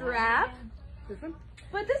this strap.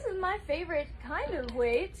 But this is my favorite kind of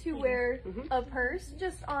way to wear a purse,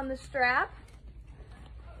 just on the strap.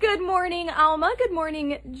 Good morning, Alma. Good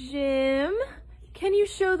morning, Jim. Can you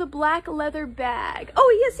show the black leather bag?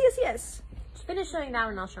 Oh, yes. Just finish showing that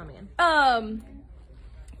one and I'll show them again.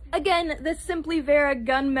 Again, this Simply Vera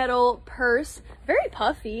gunmetal purse. Very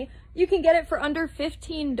puffy. You can get it for under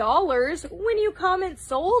 $15 when you comment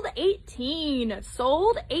sold 18.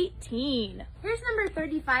 Sold 18. Here's number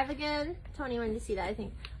 35 again. Tony wanted to see that, I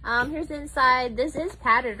think. Here's the inside. This is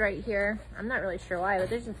padded right here. I'm not really sure why, but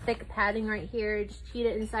there's a thick padding right here. Just cheat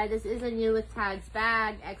it inside. This is a new with tags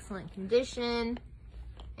bag. Excellent condition.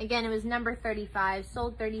 Again, it was number 35.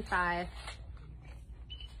 Sold 35.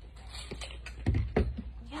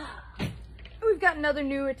 Yeah. We've got another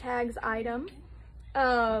new with tags item.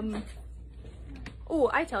 Oh,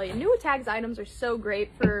 I tell you, new with tags items are so great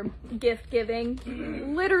for gift giving.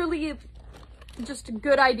 Literally just a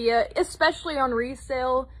good idea, especially on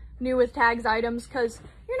resale, new with tags items, because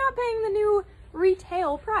you're not paying the new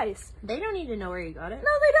retail price. They don't need to know where you got it.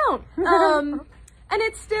 No, they don't. And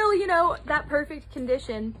it's still, you know, that perfect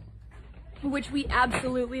condition, which we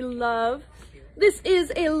absolutely love. This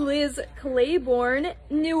is a Liz Claiborne,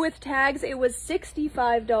 new with tags. It was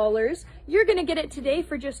 $65. You're gonna get it today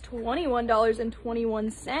for just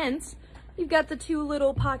 $21.21. You've got the two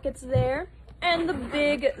little pockets there and the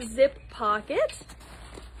big zip pocket.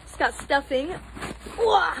 It's got stuffing.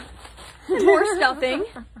 Wah! And more stuffing.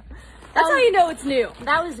 That's how you know it's new.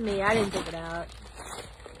 That was me. I didn't take it out.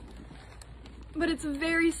 But it's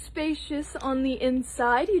very spacious on the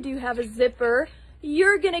inside. You do have a zipper.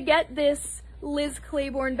 You're gonna get this Liz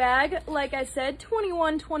Claiborne bag, like I said,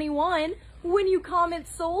 $21.21. When you comment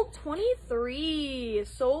sold 23.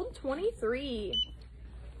 Sold 23.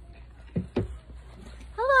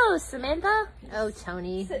 Hello, Samantha. Oh,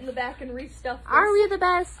 Tony. Sit in the back and restuff this. Are we the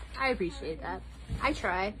best? I appreciate that. I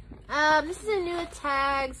try. This is a new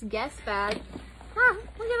tags guest bag. Huh,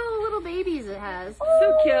 look at all the little babies it has.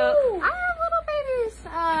 So cute. I have little babies.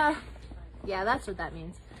 Yeah, that's what that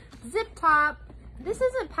means. Zip top. This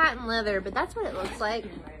isn't patent leather, but that's what it looks like.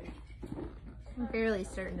 I'm fairly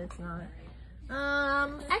certain it's not.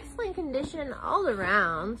 Excellent condition all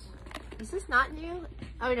around. Is this not new?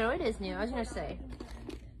 Oh no, it is new. I was gonna say.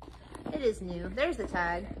 It is new. There's the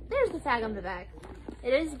tag. There's the tag on the back.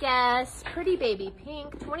 It is Guess. Pretty baby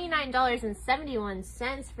pink.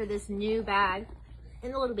 $29.71 for this new bag.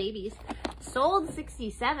 And the little babies. Sold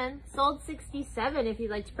 $67. Sold $67 if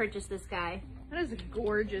you'd like to purchase this guy. That is a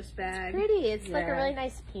gorgeous bag. Pretty. It's like a Yeah. really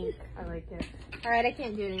nice pink. I like it. Alright, I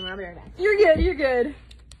can't do it anymore. I'll be right back. You're good, you're good.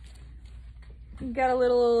 You've got a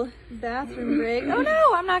little bathroom break. Oh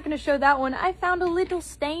no, I'm not gonna show that one. I found a little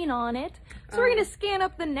stain on it. So we're gonna scan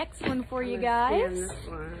up the next one for you guys. And this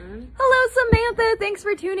one. Hello, Samantha. Thanks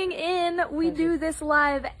for tuning in. We do this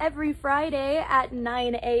live every Friday at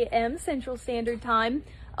 9 a.m. Central Standard Time.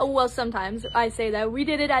 Oh, well, sometimes I say that. We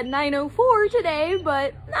did it at 9:04 today,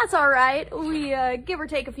 but that's all right. We give or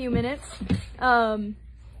take a few minutes. And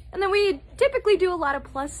then we typically do a lot of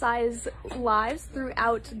plus size lives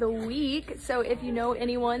throughout the week. So if you know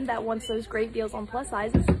anyone that wants those great deals on plus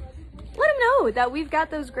sizes, let them know that we've got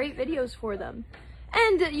those great videos for them.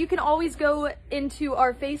 And you can always go into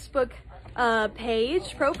our Facebook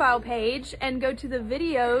profile page, and go to the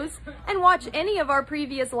videos and watch any of our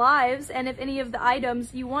previous lives. And if any of the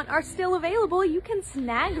items you want are still available, you can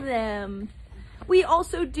snag them. We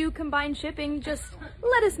also do combined shipping. Just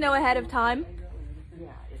let us know ahead of time.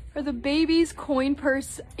 Are the babies coin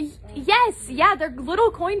purse? Yes, yeah, they're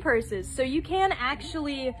little coin purses. So you can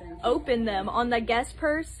actually open them on the guest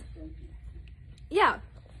purse. Yeah,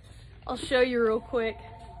 I'll show you real quick.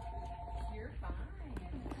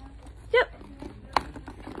 Yep.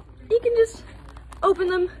 You can just open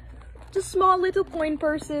them. Just small little coin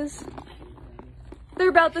purses. They're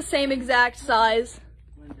about the same exact size.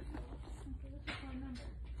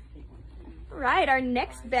 All right, our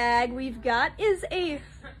next bag we've got is a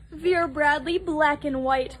Vera Bradley black and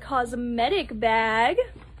white cosmetic bag.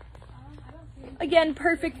 Again,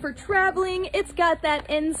 perfect for traveling. It's got that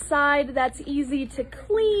inside that's easy to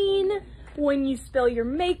clean when you spill your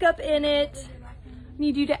makeup in it.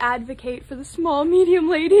 Need you to advocate for the small, medium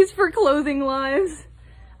ladies for clothing lives.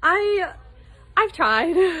 I've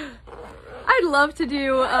tried. I'd love to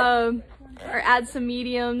do, or add some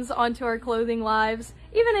mediums onto our clothing lives.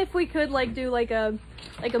 Even if we could do like a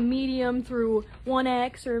medium through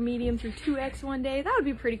 1X or a medium through 2X one day, that would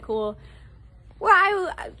be pretty cool.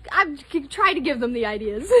 Well, I've tried to give them the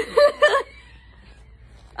ideas.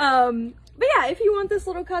 But yeah, if you want this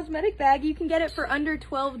little cosmetic bag, you can get it for under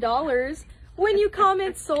 $12 when you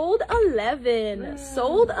comment sold 11.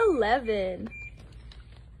 Sold 11.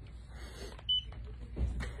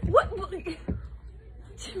 What? Do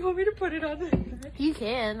you want me to put it on the... You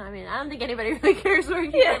can. I mean, I don't think anybody really cares where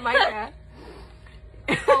you get my cat.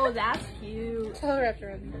 Oh, that's cute. Tell her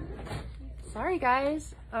after I'm Sorry,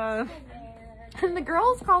 guys. And the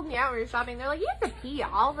girls called me out when we were shopping. They're like, you have to pee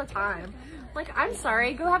all the time. Like, I'm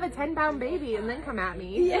sorry, go have a 10-pound baby and then come at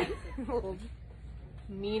me. Yeah. Little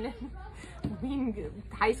mean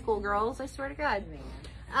high school girls, I swear to God.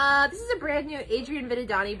 This is a brand new Adrian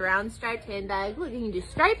Vitadani brown striped handbag. Look, you can do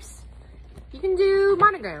stripes. You can do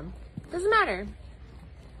monogram. Doesn't matter.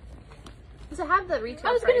 Does it have the retail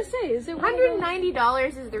I was price? gonna say, is it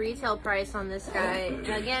 $190 is the retail price on this guy.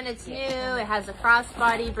 Again, it's new. It has a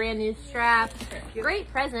crossbody, brand new strap.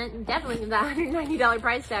 Great present. Definitely with that $190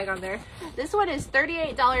 price tag on there. This one is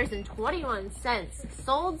 $38.21.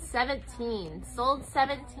 Sold 17. Sold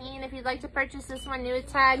 17. If you'd like to purchase this one, new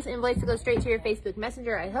with tags, invoice to go straight to your Facebook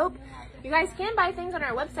Messenger, I hope. You guys can buy things on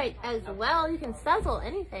our website as well. You can Sezzle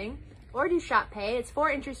anything or do Shop Pay. It's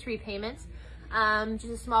 4 interest-free payments. Just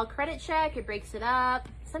a small credit check, it breaks it up.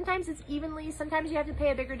 Sometimes it's evenly, sometimes you have to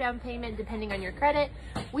pay a bigger down payment depending on your credit.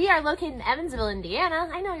 We are located in Evansville, Indiana.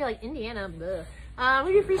 I know you're like, Indiana, bleh.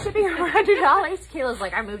 We do free shipping over $100. Kayla's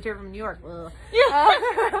like, I moved here from New York. Yeah.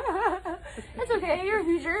 That's okay, you're a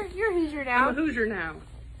Hoosier. You're a Hoosier now. I'm a Hoosier now.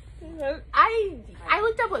 I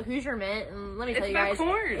looked up what Hoosier meant, and let me tell you guys,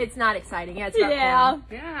 corn. It's not exciting. Yeah, it's about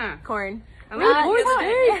corn. Yeah. Corn. I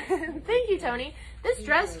like Tony. Thank you, Tony. This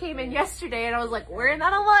dress came in yesterday, and I was like, wearing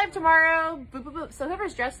that on live tomorrow. Boop, boop, boop. So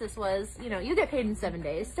whoever's dress this was, you know, you get paid in 7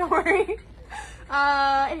 days. Don't worry.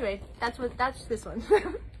 Anyway, that's this one.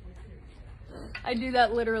 I do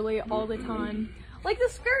that literally all the time. Like the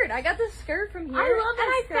skirt. I got this skirt from here. I love that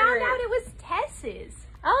and I found skirt. out it was Tess's.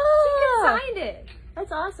 Oh, She consigned it.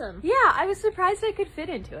 That's awesome. Yeah, I was surprised I could fit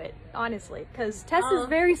into it, honestly, because Tess is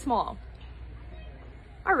very small.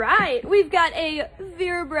 All right, we've got a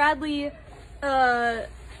Vera Bradley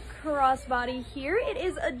crossbody here. It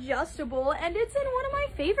is adjustable, and it's in one of my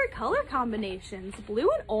favorite color combinations,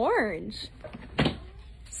 blue and orange.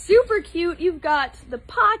 Super cute. You've got the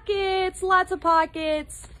pockets, lots of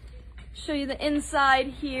pockets. Show you the inside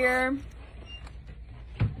here.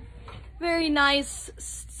 Very nice,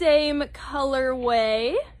 same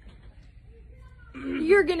colorway.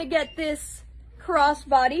 You're gonna get this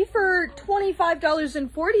crossbody for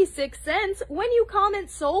 $25.46 when you comment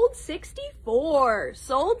sold 64.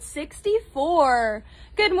 Sold 64.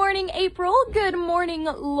 Good morning, April. Good morning,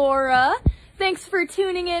 Laura. Thanks for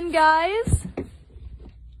tuning in, guys.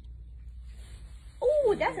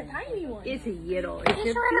 Oh, that's a tiny one. It's a yiddle. You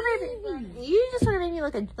just want to make me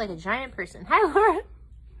look like a giant person. Hi, Laura.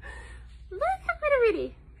 Look how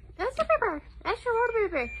pretty. That's a paper. Extra water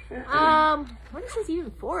paper. What is this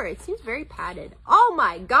even for? It seems very padded. Oh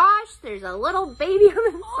my gosh, there's a little baby on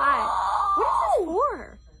the side. What is this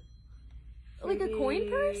for? Like a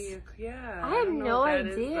coin purse? Yeah. I have don't know no what that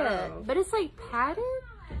is, idea. though. But it's like padded?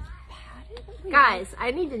 Wait, Guys,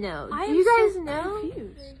 I need to know. I Do am you guys so know?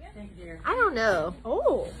 confused. I don't know.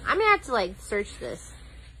 Oh. I'm gonna have to like search this.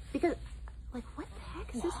 Because, like, what the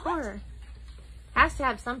heck is this for? Has to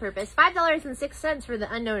have some purpose. $5.06 for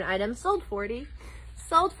the unknown item. Sold 40.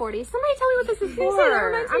 Sold 40. Somebody tell me what this is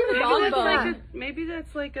for. Maybe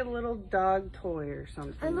that's like a little dog toy or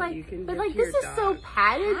something. And like, that you can but give like to your this is so dog.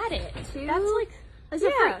 padded too. That's like, is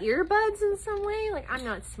it for earbuds in some way? Like, I'm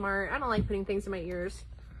not smart. I don't like putting things in my ears.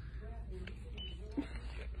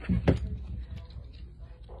 well,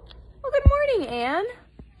 good morning, Anne.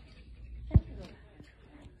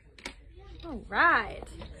 All right.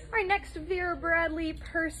 Our next Vera Bradley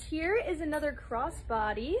purse here is another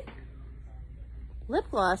crossbody. Lip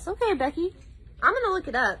gloss. Okay, Becky. I'm gonna look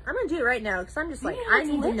it up. I'm gonna do it right now because I'm just like, I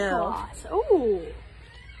need to know. Oh.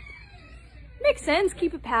 Makes sense.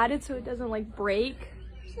 Keep it padded so it doesn't like break.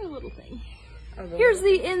 Just a little thing. Here's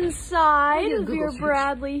the inside of Vera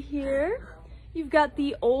Bradley here. You've got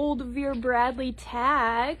the old Vera Bradley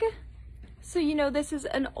tag. So you know this is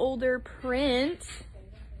an older print.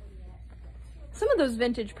 Some of those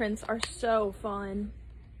vintage prints are so fun.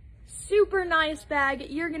 Super nice bag.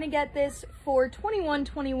 You're gonna get this for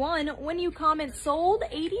 $21.21 when you comment sold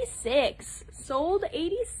 86. Sold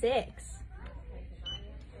 86.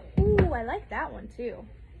 Ooh, I like that one too.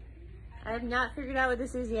 I have not figured out what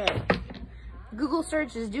this is yet. Google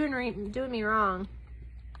search is doing me wrong.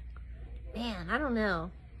 Man, I don't know.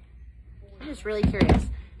 I'm just really curious.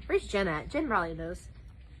 Where's Jen at? Jen probably knows.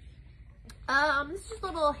 This is just a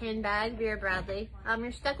little handbag, Vera Bradley.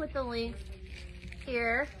 You're stuck with the link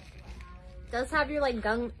here. Does have your like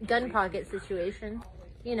gun pocket situation.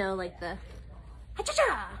 You know, like the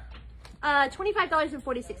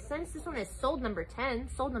 $25.46. This one is sold number 10.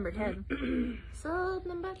 Sold number 10. Sold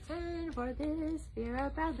number 10 for this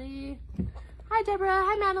Vera Bradley. Hi Deborah.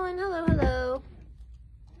 Hi Madeline. Hello, hello.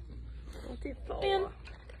 Man,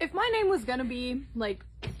 if my name was gonna be like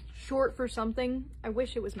short for something, I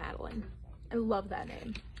wish it was Madeline. I love that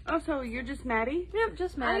name. Oh, so you're just Maddie? Yep,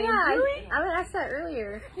 just Oh, Maddie. yeah, Really? I would ask that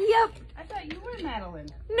earlier. Yep. I thought you were Madeline.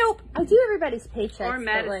 Nope. I do everybody's paychecks. Or but,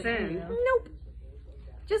 Madison. Like, Nope.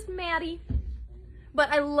 Just Maddie.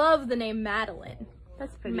 But I love the name Madeline.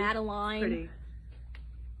 that's pretty. Madeline. Pretty.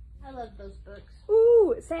 I love those books.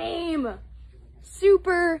 Ooh, same.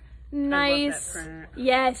 Super I love nice. that print.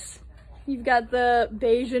 Yes. You've got the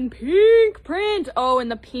beige and pink print. Oh, and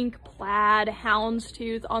the pink plaid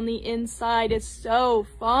houndstooth on the inside is so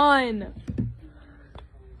fun.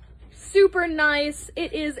 Super nice.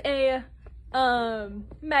 It is a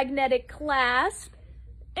magnetic clasp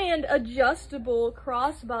and adjustable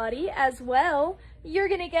crossbody as well. You're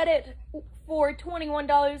gonna get it for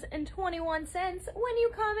 $21.21 when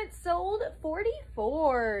you comment sold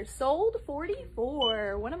 44. Sold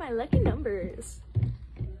 44. One of my lucky numbers.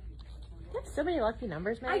 You have so many lucky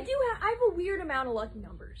numbers, man. I have a weird amount of lucky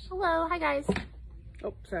numbers. Hello, hi guys.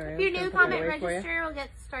 Oh, sorry. If you're new, comment, register, we'll get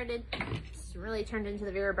started. It's really turned into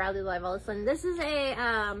the Vera Bradley Live all of a sudden. This is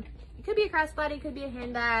a, it could be a crossbody, it could be a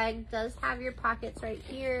handbag. Does have your pockets right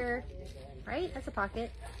here. Right? That's a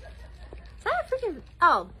pocket. Is that a freaking,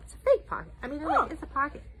 oh, it's a fake pocket. I mean, like, it's a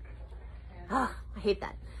pocket. Oh, I hate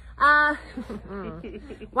that.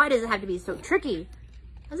 Why does it have to be so tricky?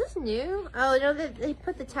 Is this new? Oh, you know, they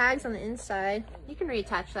put the tags on the inside. You can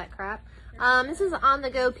reattach that crap. This is on the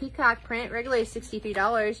go peacock print, regularly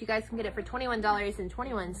 $63. You guys can get it for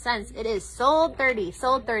 $21.21. It is sold 30,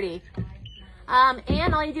 sold 30.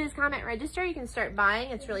 And all you do is comment, register. You can start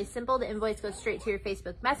buying. It's really simple. The invoice goes straight to your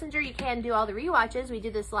Facebook Messenger. You can do all the rewatches. We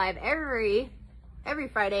do this live every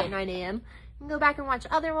Friday at 9 a.m. You can go back and watch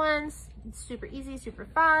other ones. It's super easy, super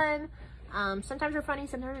fun. Sometimes they're funny,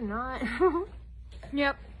 sometimes they're not.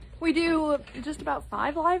 Yep. We do just about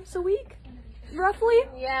 5 lives a week, roughly.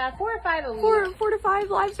 Yeah, 4 or 5 a week. 4 to 5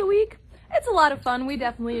 lives a week. It's a lot of fun. We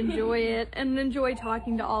definitely enjoy it and enjoy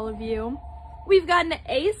talking to all of you. We've got an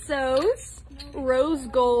ASOS rose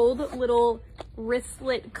gold little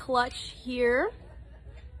wristlet clutch here.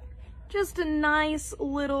 Just a nice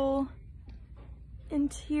little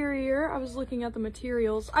interior. I was looking at the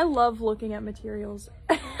materials. I love looking at materials.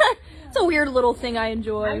 It's a weird little thing I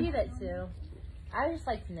enjoy. I do that too. I just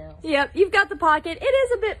like to know. Yep, you've got the pocket. It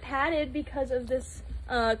is a bit padded because of this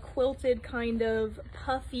quilted kind of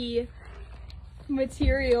puffy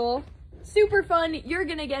material. Super fun. You're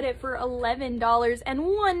gonna get it for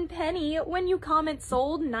 $11.01 when you comment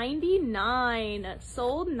sold 99.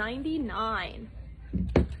 Sold 99.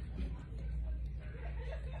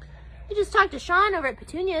 We just talked to Sean over at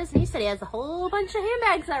Petunias, and he said he has a whole bunch of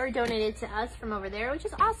handbags that were donated to us from over there, which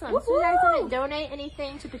is awesome. So if you guys want to donate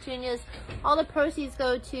anything to Petunias, all the proceeds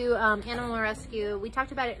go to Animal Rescue. We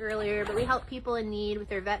talked about it earlier, but we help people in need with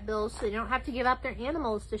their vet bills so they don't have to give up their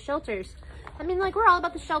animals to shelters. I mean, like, we're all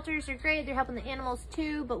about the shelters. They're great. They're helping the animals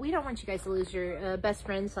too, but we don't want you guys to lose your best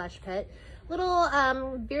friend / pet. Little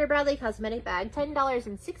Vera Bradley cosmetic bag,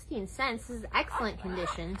 $10.16. This is excellent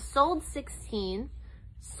condition. Sold 16.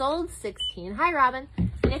 Sold 16. Hi, Robin.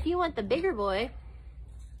 And if you want the bigger boy,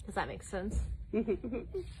 does that make sense? If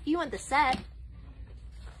you want the set,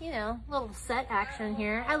 you know, little set action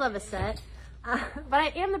here. I love a set. But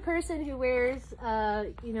I am the person who wears,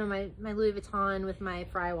 you know, my Louis Vuitton with my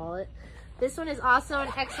Fry wallet. This one is also in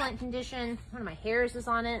excellent condition. One of my hairs is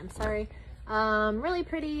on it. I'm sorry. Really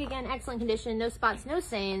pretty. Again, excellent condition. No spots, no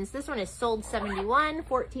stains. This one is sold 71,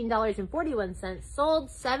 $14.41.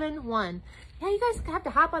 Sold 71. Yeah, you guys have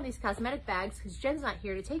to hop on these cosmetic bags because Jen's not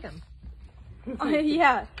here to take them.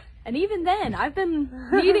 Yeah, and even then, I've been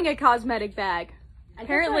needing a cosmetic bag.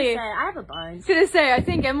 Apparently, I have a bunch. I was gonna say, I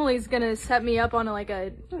think Emily's gonna set me up on like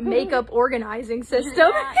a makeup organizing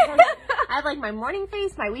system. Yeah, I have like my morning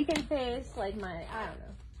face, my weekend face, like my, I don't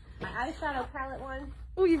know, my eyeshadow palette one.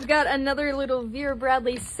 We've got another little Vera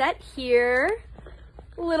Bradley set here.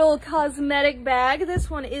 Little cosmetic bag.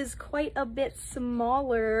 This one is quite a bit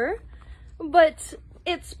smaller, but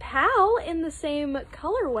its pal in the same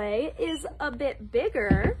colorway is a bit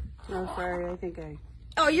bigger. Oh, sorry. I think I...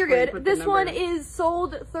 Oh, you're good. This one is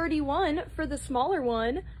sold 31 for the smaller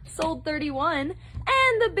one. Sold 31.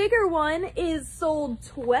 And the bigger one is sold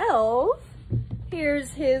 12.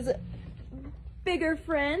 Here's his bigger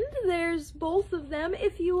friend. There's both of them.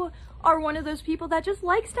 If you are one of those people that just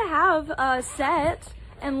likes to have a set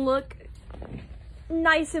and look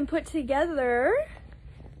nice and put together,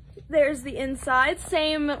 there's the inside.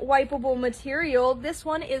 Same wipeable material. This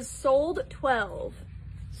one is sold 12.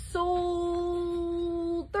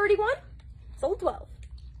 Sold 31. Sold 12.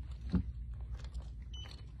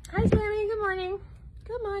 Hi, Tammy. Good morning.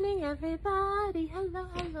 Good morning, everybody. Hello,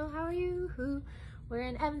 hello. How are you? We're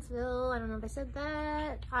in Evansville. I don't know if I said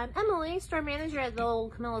that. I'm Emily, store manager at the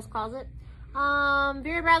old Camilla's Closet.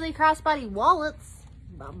 Vera Bradley crossbody wallets.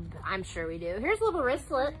 I'm sure we do. Here's a little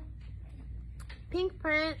wristlet. Pink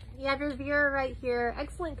print. You have your Vera right here.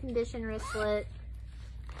 Excellent condition wristlet.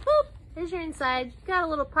 Boop. There's your inside. Got a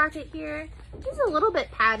little pocket here. It's a little bit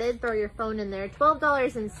padded. Throw your phone in there.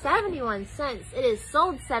 $12.71. It is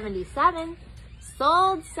sold $77.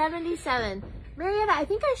 Sold $77. Marietta, I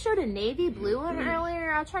think I showed a navy blue one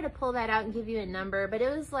earlier. I'll try to pull that out and give you a number, but it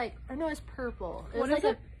was like, or no, it's purple. It was What is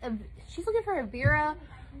like it? She's looking for a Vera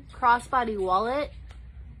crossbody wallet.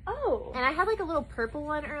 Oh. And I had like a little purple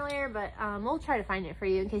one earlier, but we'll try to find it for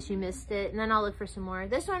you in case you missed it. And then I'll look for some more.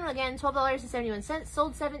 This one, again, $12.71.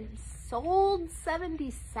 Sold $77.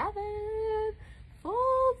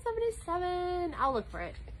 Sold $77. I'll look for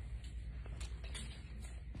it.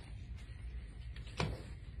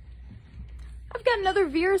 I've got another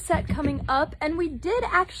Vera set coming up, and we did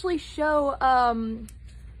actually show a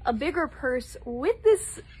bigger purse with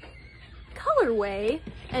this colorway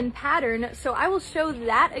and pattern, so I will show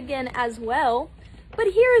that again as well.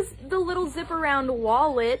 But here's the little zip around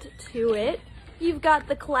wallet to it. You've got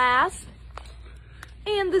the clasp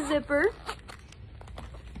and the zipper.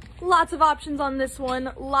 Lots of options on this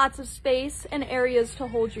one, lots of space and areas to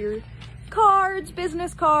hold your cards,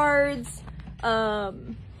 business cards,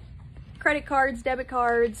 credit cards, debit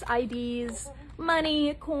cards, IDs,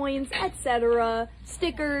 money, coins, etc.,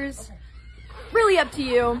 stickers, really up to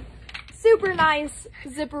you. Super nice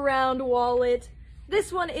zip around wallet.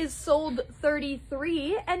 This one is sold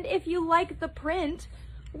 $33, and if you like the print,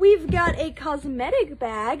 we've got a cosmetic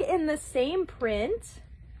bag in the same print.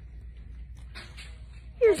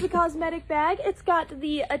 Here's the cosmetic bag. It's got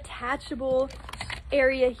the attachable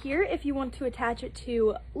area here if you want to attach it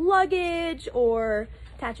to luggage or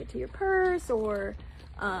attach it to your purse or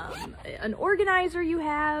an organizer you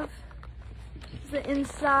have. The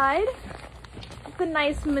inside, the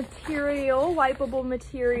nice material, wipeable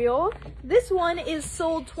material. This one is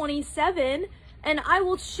sold $27, and I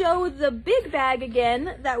will show the big bag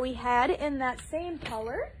again that we had in that same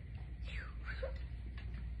color.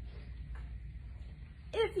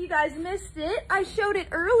 If you guys missed it, I showed it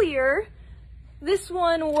earlier. This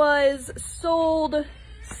one was sold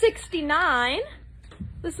 $69.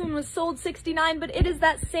 This one was sold $69, but it is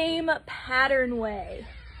that same pattern way.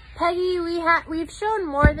 Peggy, we've shown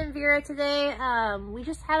more than Vera today. We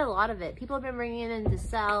just had a lot of it. People have been bringing it in to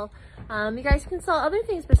sell. You guys can sell other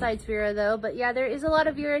things besides Vera though, but yeah, there is a lot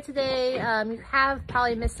of Vera today. You have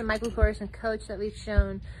probably missed some Michael Kors and Coach that we've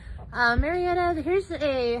shown. Marietta, here's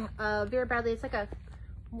a Vera Bradley. It's like a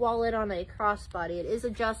wallet on a crossbody. It is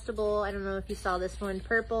adjustable. I don't know if you saw this one,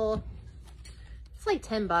 purple. It's like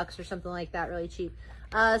 $10 or something like that, really cheap.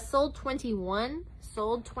 Sold $21.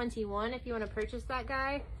 Sold $21 if you want to purchase that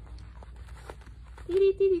guy. And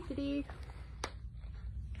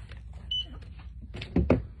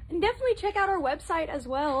definitely check out our website as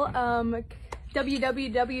well,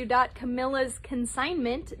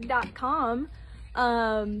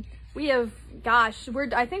 www.camillasconsignment.com. We have, gosh,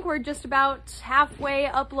 I think we're just about halfway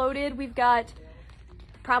uploaded. We've got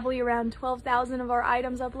probably around 12,000 of our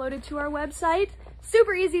items uploaded to our website.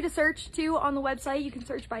 Super easy to search too on the website. You can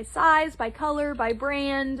search by size, by color, by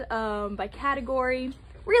brand, by category.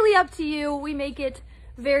 Really up to you. We make it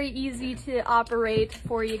very easy to operate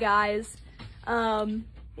for you guys.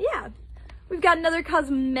 Yeah, we've got another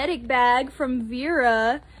cosmetic bag from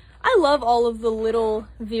Vera. I love all of the little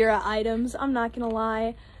Vera items, I'm not gonna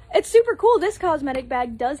lie. It's super cool. This cosmetic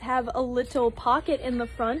bag does have a little pocket in the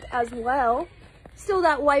front as well. Still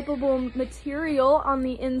that wipeable material on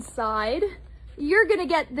the inside. You're gonna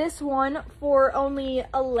get this one for only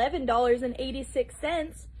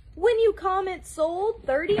 $11.86 when you comment sold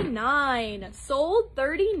 39. Sold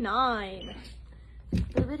 39.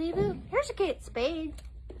 Boobity-boo. Here's a Kate Spade.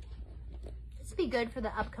 This would be good for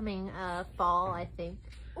the upcoming fall, I think.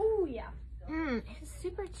 Oh yeah. It's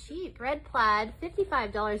super cheap. Red plaid,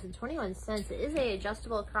 $55.21. It is a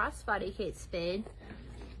adjustable crossbody Kate Spade.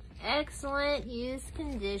 Excellent used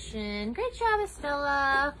condition. Great job,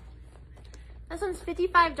 Estella. This one's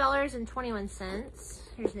 $55.21.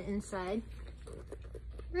 Here's the inside.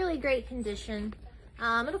 Really great condition.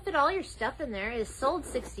 It'll fit all your stuff in there. It is sold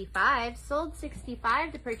 $65. Sold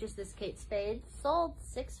 $65 to purchase this Kate Spade. Sold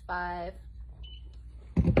 $65.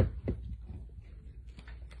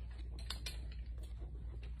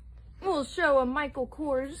 We'll show a Michael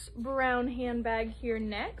Kors brown handbag here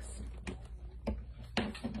next.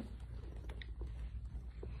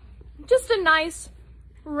 Just a nice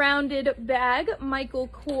rounded bag, Michael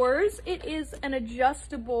Kors. It is an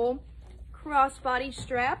adjustable crossbody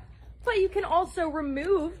strap but you can also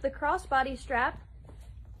remove the crossbody strap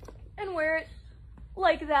and wear it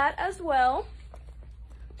like that as well.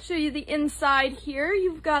 Show you the inside here.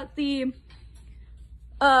 You've got the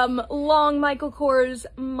long Michael Kors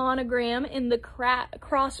monogram in the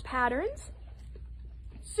cross patterns.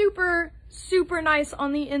 Super, super nice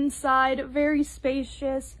on the inside, very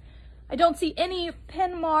spacious. I don't see any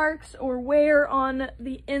pen marks or wear on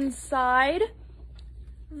the inside.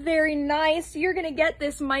 Very nice. You're gonna get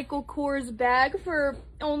this Michael Kors bag for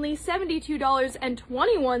only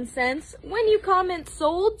 $72.21 when you comment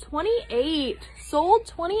sold 28. Sold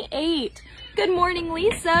 28. Good morning,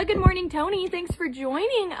 Lisa. Good morning, Tony. Thanks for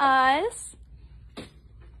joining us.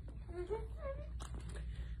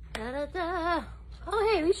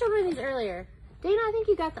 Oh, hey, we showed one of these earlier. Dana, I think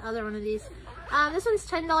you got the other one of these. This one's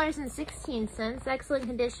 $10.16. Excellent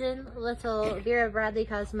condition. Little Vera Bradley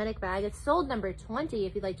cosmetic bag. It's sold number 20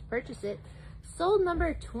 if you'd like to purchase it. Sold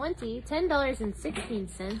number 20,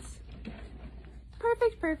 $10.16.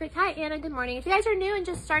 Perfect, perfect. Hi, Anna. Good morning. If you guys are new and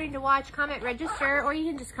just starting to watch, comment register, or you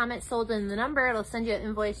can just comment sold in the number. It'll send you an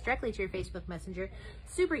invoice directly to your Facebook Messenger.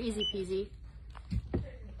 Super easy peasy.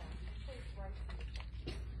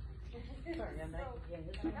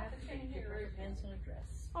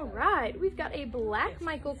 All right, we've got a black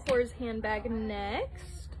Michael Kors handbag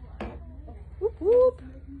next. Whoop, whoop.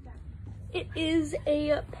 It is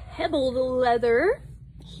a pebbled leather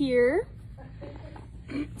here.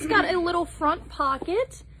 It's got a little front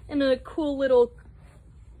pocket and a cool little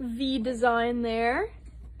V design there.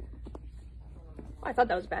 I thought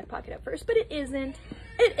that was a back pocket at first, but it isn't.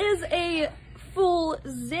 It is a full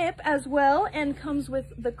zip as well and comes with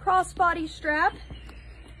the crossbody strap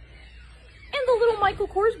and the little Michael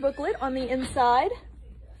Kors booklet on the inside.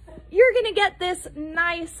 You're gonna get this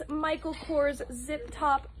nice Michael Kors zip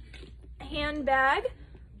top handbag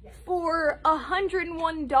for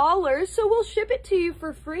 $101, so we'll ship it to you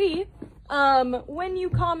for free when you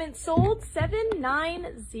comment sold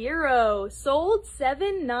 790. Sold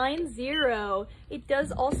 790. It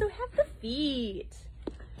does also have the feet.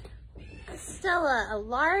 Stella, a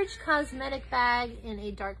large cosmetic bag in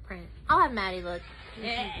a dark print. I'll have Maddie look.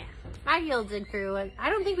 Yeah. Maggie will dig through it. I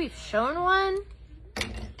don't think we've shown one.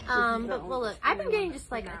 But well, look, I've been getting just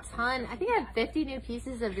like a ton. I think I have 50 new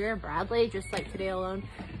pieces of Vera Bradley just like today alone.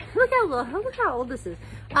 Look how old this is.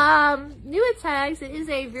 New at tags. It is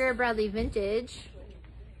a Vera Bradley vintage.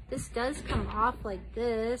 This does come off like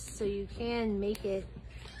this, so you can make it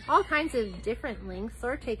all kinds of different lengths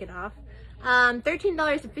or take it off.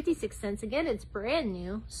 $13.56. Again, it's brand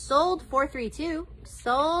new. Sold $432.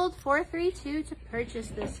 Sold $432 to purchase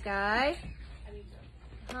this guy.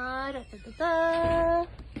 I missed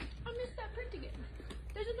that print again.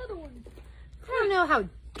 There's another one. I don't know how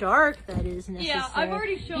dark that is necessarily. Yeah, I've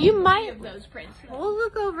already shown you might of those prints. We'll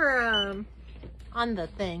look over on the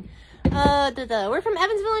thing. We're from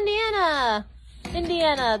Evansville, Indiana.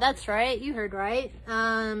 Indiana, that's right. You heard right.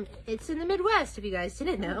 It's in the Midwest, if you guys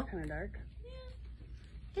didn't know. Kind of dark.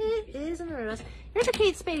 It is in the Midwest. Here's a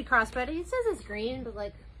Kate Spade crossbody. It says it's green, but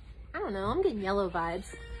like, I don't know. I'm getting yellow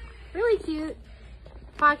vibes. Really cute.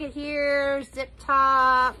 Pocket here, zip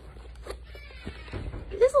top.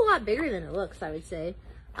 It is a lot bigger than it looks, I would say.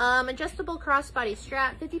 Adjustable crossbody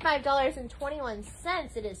strap,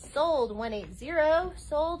 $55.21. It is sold 180.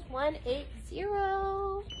 Sold 180.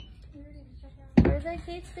 Where's that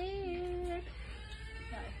Kate Spade?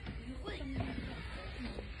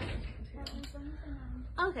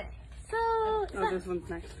 Okay, so Oh, this one's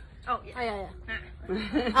next. Oh, yeah. Oh yeah.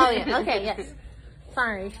 Oh yeah. Okay. Yes.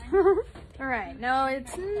 Sorry. All right. No,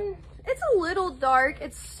 it's a little dark.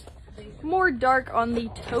 It's more dark on the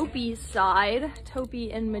taupey side,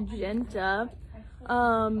 taupey and magenta.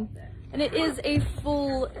 And it is a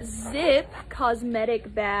full zip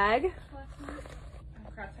cosmetic bag.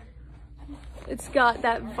 It's got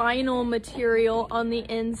that vinyl material on the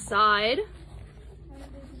inside.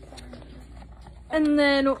 And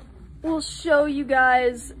then we'll show you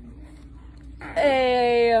guys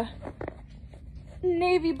a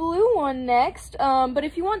navy blue one next. But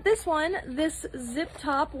if you want this one, this zip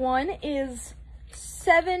top one is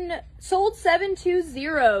sold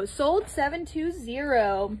 $720. Sold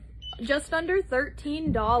 $720. Just under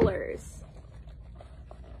 $13.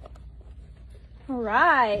 All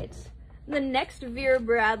right. The next Vera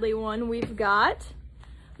Bradley one we've got.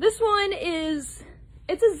 This one it's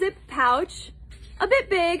a zip pouch. A bit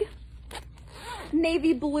big,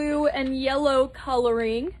 navy blue and yellow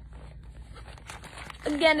coloring.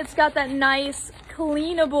 Again, it's got that nice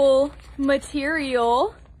cleanable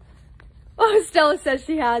material. Oh, Stella says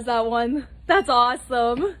she has that one. That's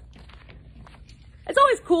awesome. It's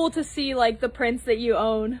always cool to see like the prints that you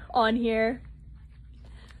own on here.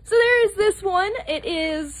 So there is this one. It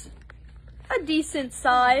is a decent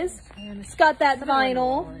size. It's got that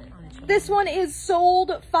vinyl. This one is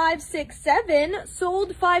sold $567.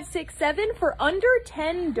 Sold $567 for under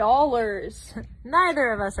 $10.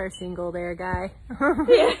 Neither of us are single there, guy.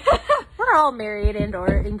 Yeah. We're all married and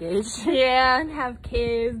or engaged. Yeah, and have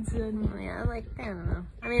kids and Yeah, like, I don't know.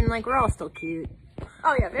 I mean, like, we're all still cute.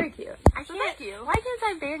 oh yeah, very cute. I can't, thank you. Why can't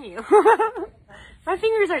I ban you? My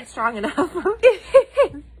fingers aren't strong enough.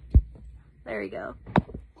 There we go.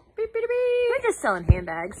 We're just selling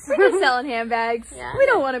handbags. We're just selling handbags. Yeah. We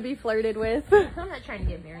don't want to be flirted with. I'm not trying to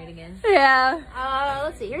get married again. Yeah.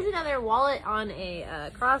 Let's see. Here's another wallet on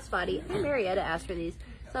a crossbody. I think Marietta asked for these.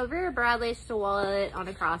 So Vera Bradley's just a wallet on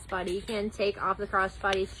a crossbody. You can take off the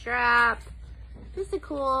crossbody strap. Just a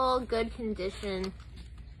cool, good condition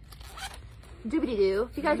doobity-doo.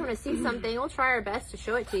 If you guys want to see something, we'll try our best to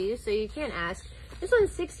show it to you, so you can ask. This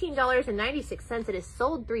one's $16.96. It is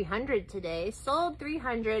sold $300 today. Sold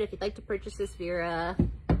 $300 if you'd like to purchase this, Vera.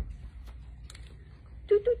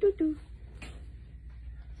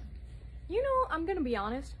 You know, I'm gonna be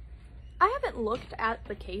honest. I haven't looked at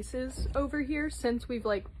the cases over here since we've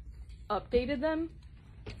like updated them.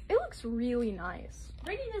 It looks really nice.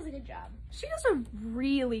 Brittany does a good job. She does a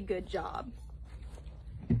really good job.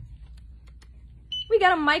 We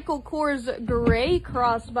got a Michael Kors gray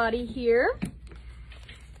crossbody here.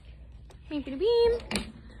 Beam, beam, beam.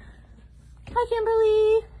 Hi,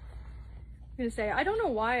 Kimberly. I'm gonna say, I don't know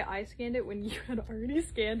why I scanned it when you had already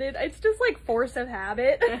scanned it. It's just like force of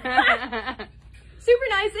habit. Super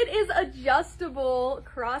nice. It is adjustable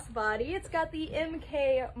crossbody. It's got the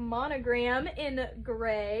MK monogram in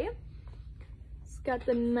gray. It's got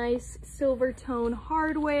the nice silver tone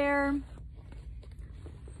hardware.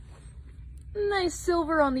 Nice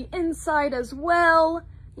silver on the inside as well.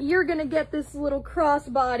 You're gonna get this little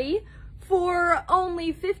crossbody for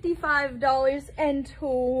only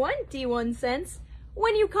 $55.21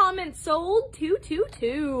 when you comment sold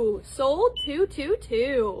 222. Sold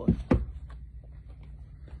 222.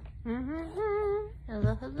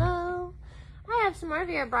 Hello, hello. I have some more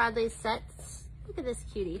Vera Bradley sets. Look at this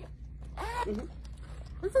cutie.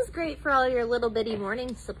 This is great for all your little bitty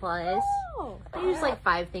morning supplies. Oh, I use like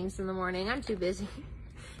 5 things in the morning. I'm too busy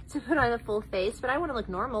to put on a full face, but I want to look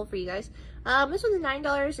normal for you guys. This one's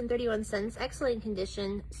 $9.31. Excellent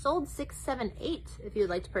condition. Sold $678 if you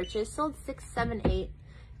would like to purchase. Sold $678.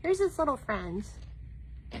 Here's this little friend.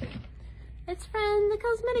 It's Friend, the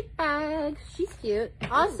cosmetic bag. She's cute.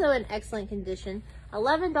 Also in excellent condition.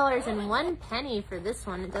 $11.01 for this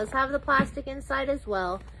one. It does have the plastic inside as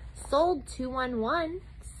well. Sold $211.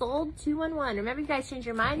 Sold $211. Remember, you guys change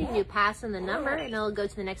your mind, you can do pass on the number and it'll go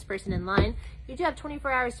to the next person in line. You do have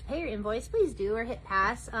 24 hours to pay your invoice. Please do, or hit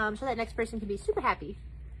pass so that next person can be super happy.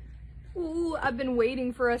 Ooh, I've been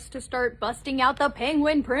waiting for us to start busting out the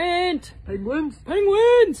penguin print. Penguins.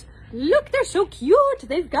 Penguins! Look, they're so cute.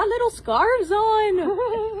 They've got little scarves on.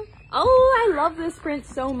 Oh, I love this print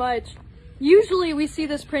so much. Usually we see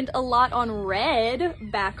this print a lot on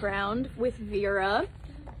red background with Vera.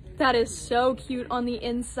 That is so cute on the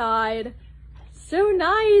inside. So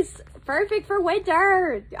nice. Perfect for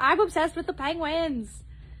winter. I'm obsessed with the penguins.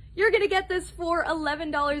 You're gonna get this for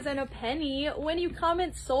 $11.01 when you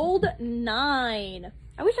comment sold 9.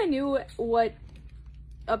 I wish I knew what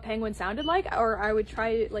a penguin sounded like, or I would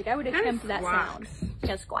try, like, I would attempt that sound.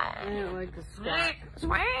 Yeah, squawk. I don't like the squawk.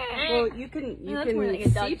 Squawk. Well, you can that's more like a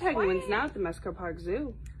see dog. penguins now at the Mesco Park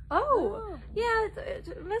Zoo. Oh, yeah,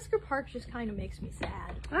 Mesker Park just kind of makes me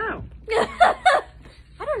sad. Oh.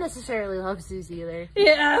 I don't necessarily love zoos either.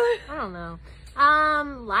 Yeah. I don't know.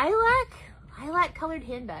 Lilac colored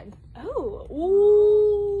handbag. Oh,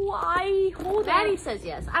 ooh, hold Daddy on. says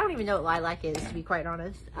yes. I don't even know what lilac is, to be quite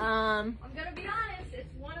honest. I'm gonna be honest,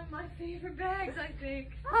 it's one of my favorite bags, I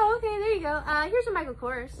think. Oh, okay, there you go. Here's a Michael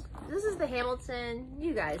Kors. This is the Hamilton.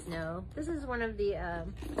 You guys know. This is one of the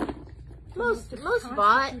most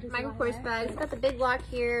bought Michael Kors bags. Got the big lock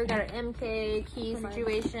here. Got our MK key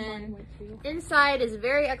situation. Inside is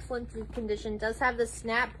very excellent condition. Does have the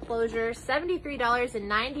snap closure.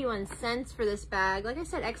 $73.91 for this bag. Like I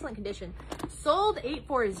said, excellent condition. Sold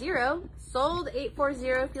 $840. Sold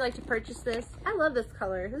 $840 if you like to purchase this. I love this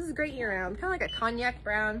color. This is great year round. Kind of like a cognac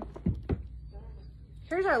brown.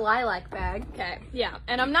 Here's our lilac bag. Okay, yeah,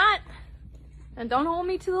 and don't hold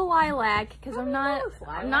me to the lilac, because I'm not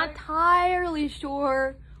entirely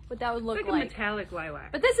sure what that would look It's like a metallic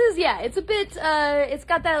lilac. But this is, yeah, it's a bit, it's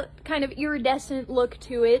got that kind of iridescent look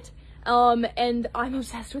to it. And I'm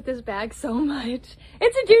obsessed with this bag so much.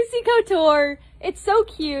 It's a Juicy Couture. It's so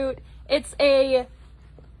cute. It's a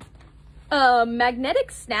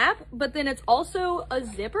magnetic snap, but then it's also a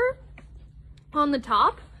zipper on the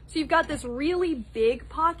top. So you've got this really big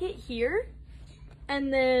pocket here,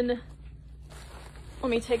 and then let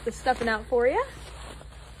me take the stuffing out for you.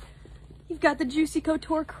 You've got the Juicy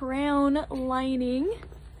Couture crown lining,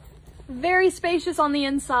 very spacious on the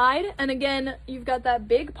inside, and again you've got that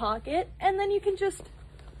big pocket, and then you can just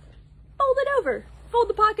fold it over, fold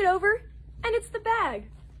the pocket over, and it's the bag.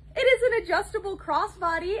 It is an adjustable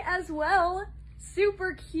crossbody as well.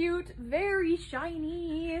 Super cute, very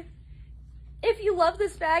shiny. If you love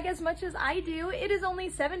this bag as much as I do, it is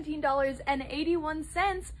only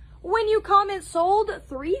 $17.81 when you comment sold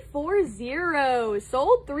 340.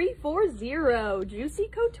 Sold 340. Juicy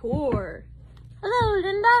Couture. Hello,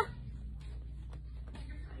 Linda.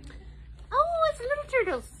 Oh, it's little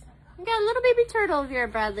turtles. We got a little baby turtle here,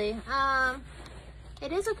 Bradley.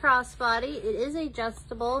 It is a crossbody. It is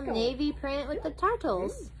adjustable, navy print with the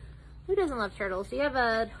turtles. Who doesn't love turtles? You have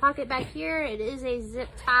a pocket back here. It is a zip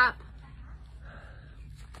top.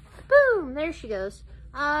 Boom! There she goes.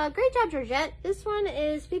 Great job, Georgette. This one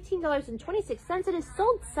is $15.26. It is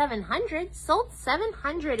sold $700. Sold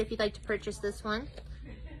 $700 if you'd like to purchase this one.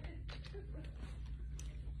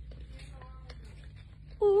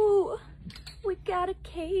 Ooh, we got a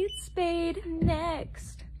Kate Spade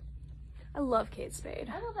next. I love Kate Spade.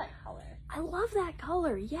 I love that color. I love that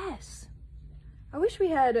color, yes. I wish we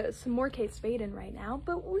had some more Kate Spade in right now,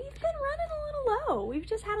 but we've been running a little low. We've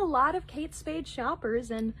just had a lot of Kate Spade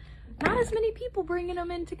shoppers and not as many people bringing them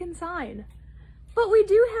in to consign. But we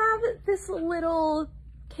do have this little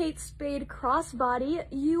Kate Spade crossbody.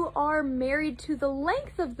 You are married to the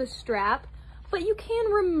length of the strap, but you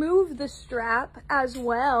can remove the strap as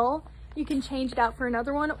well. You can change it out for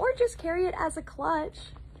another one or just carry it as a clutch.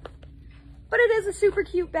 But it is a super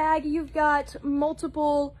cute bag. You've got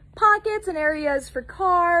multiple pockets and areas for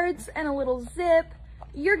cards and a little zip.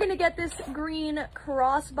 You're gonna get this green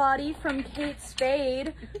crossbody from Kate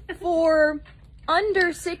Spade for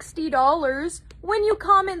under $60 when you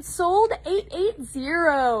comment sold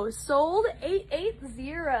 880. Sold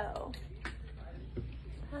 880.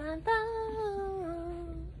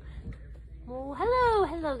 Oh,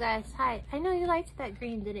 hello guys. Hi. I know you liked that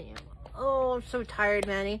green, didn't you? Oh, I'm so tired,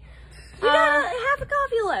 Manny. You got half a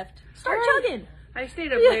coffee left. Start chugging. I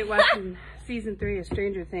stayed up late watching season 3 of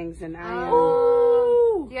Stranger Things, and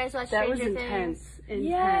Oh. You guys watch that Stranger was Things? intense.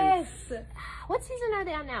 Yes. What season are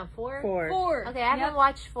they on now? 4? 4. Okay, I haven't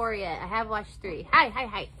watched 4 yet. I have watched 3. Hi.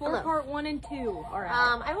 4 Hello. part 1 and 2 are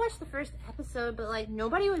out. I watched the first episode, but like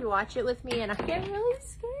nobody would watch it with me, and I get really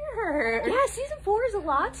scared. Yeah, season 4 is a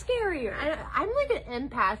lot scarier. I'm like an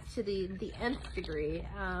empath to the nth degree.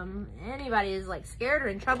 Anybody is like scared or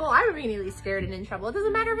in trouble, I'm immediately scared and in trouble. It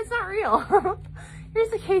doesn't matter if it's not real. Here's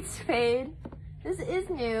the Kate Spade. This is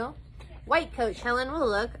new. White coach, Helen will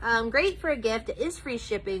look. Great for a gift. It is free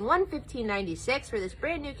shipping. $115.96 for this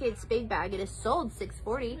brand new Kate Spade bag. It is sold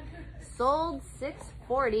 $640. Sold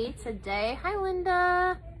 $640 today. Hi,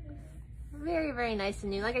 Linda. Very, very nice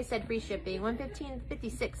and new. Like I said, free shipping.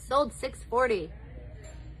 $115.56. Sold $640.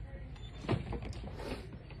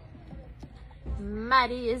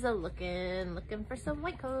 Maddie is looking for some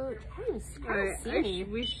white coat. I don't see any.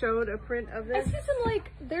 We showed a print of I this. see some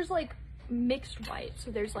like, there's like mixed white. So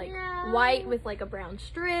there's like white with like a brown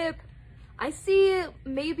strip. I see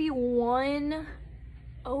maybe one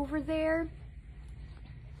over there.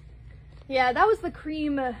 Yeah, that was the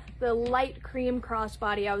cream, the light cream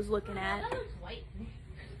crossbody I was looking at. That looks white.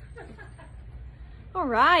 All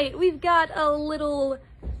right, we've got a little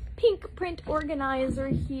pink print organizer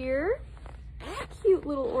here. Cute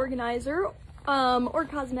little organizer or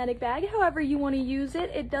cosmetic bag, however you want to use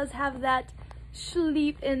it. It does have that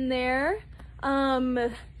sleeve in there.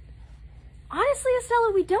 Honestly,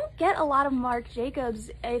 Estella, we don't get a lot of Marc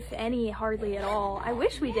Jacobs, if any, hardly at all. I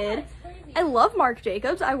wish we did. I love Marc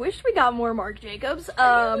Jacobs. I wish we got more Marc Jacobs.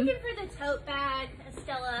 Are you looking for the tote bag,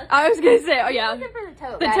 Estella? I was gonna say, oh yeah, I'm looking for the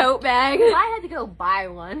tote the bag. tote bag. I had to go buy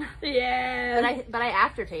one. Yeah. But I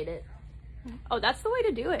afterpaid it. Oh, that's the way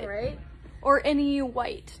to do it. Right? Or any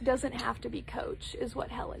white. Doesn't have to be Coach, is what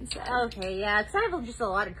Helen said. Okay, yeah, because I have just a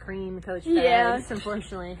lot of cream Coach bags, Yeah.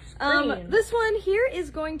 unfortunately. This one here is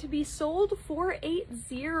going to be sold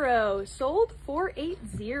 $480. Sold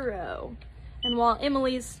 $480. And while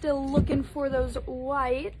Emily's still looking for those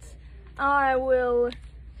white, I will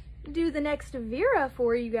do the next Vera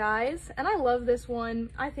for you guys. And I love this one.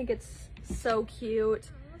 I think it's so cute.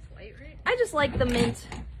 That's white, right? I just like the mint,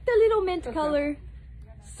 the little mint color.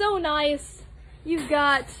 So nice. You've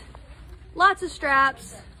got lots of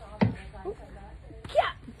straps.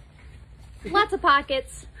 Yeah. Lots of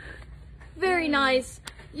pockets. Very nice.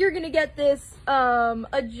 you're gonna get this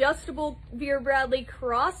adjustable Vera Bradley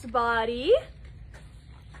crossbody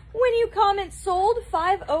when you comment sold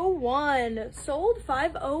 501. Sold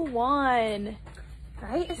 501.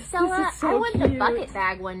 Right, Estella? This is so I want the cute. bucket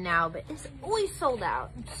bag one now, but it's always sold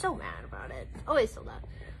out. I'm so mad about it. It's always sold out.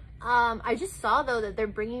 I just saw though that they're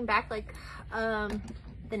bringing back like I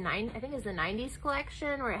think it's the 90s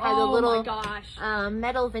collection where it has a little my gosh.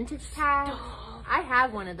 metal vintage tag. I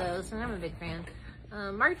have one of those and I'm a big fan.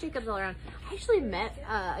 Marc Jacobs all around. I actually met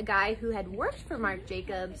a guy who had worked for Marc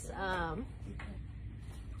Jacobs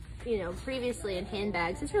you know, previously in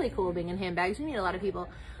handbags. It's really cool being in handbags. You meet a lot of people.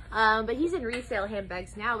 But he's in resale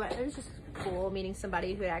handbags now, but it was just cool meeting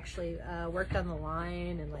somebody who had actually worked on the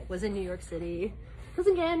line and like was in New York City. Because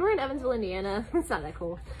again, we're in Evansville, Indiana. It's not that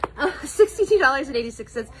cool.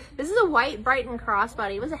 $62.86. This is a white Brighton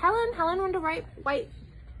crossbody. Was it Helen? Helen wanted to write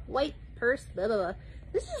white purse, blah, blah, blah.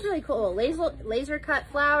 This is really cool. Laser cut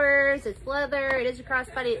flowers. It's leather. It is a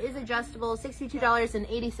crossbody. It is adjustable.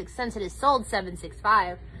 $62.86. It is sold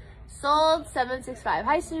 $765. Sold $765.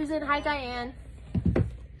 Hi, Susan. Hi, Diane.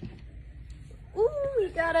 Ooh, we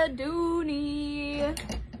got a doonie.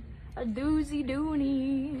 A doozy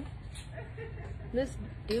doonie. This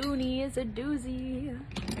doonie is a doozy.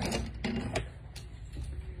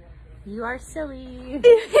 You are silly.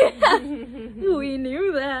 We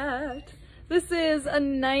knew that. This is a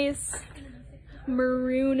nice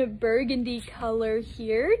maroon burgundy color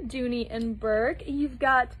here. Dooney and Burke. You've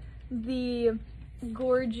got the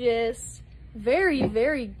gorgeous, very,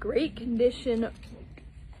 very great condition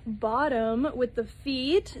bottom with the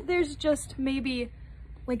feet. There's just maybe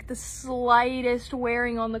like the slightest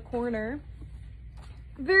wearing on the corner.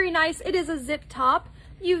 Very nice. It is a zip top.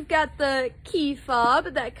 You've got the key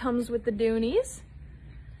fob that comes with the Doonies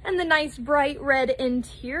and the nice bright red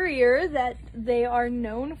interior that they are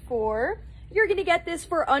known for. You're gonna get this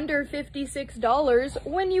for under $56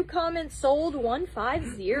 when you comment sold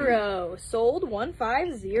 150. Sold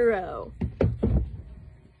 150.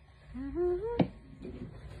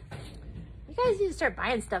 You guys need to start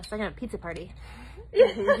buying stuff so I can have a pizza party.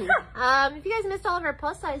 If you guys missed all of our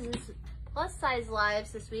plus size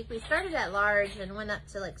lives this week, we started at large and went up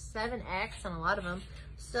to like 7X on a lot of them.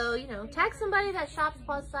 So, you know, tag somebody that shops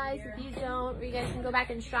plus size if you don't, or you guys can go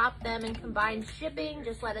back and shop them and combine shipping.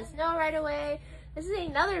 Just let us know right away. This is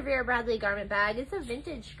another Vera Bradley garment bag. It's a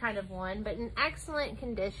vintage kind of one, but in excellent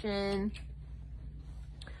condition.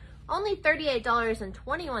 Only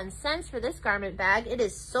 $38.21 for this garment bag. It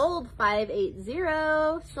is sold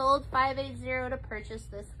 $580. Sold $580 to purchase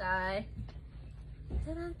this guy.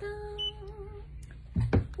 Da-da-da.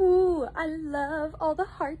 Ooh, I love all the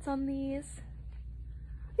hearts on these.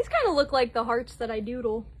 These kind of look like the hearts that I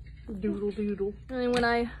doodle. Doodle doodle. And when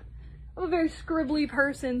I'm a very scribbly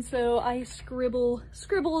person, so I scribble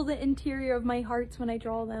the interior of my hearts when I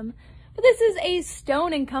draw them. But this is a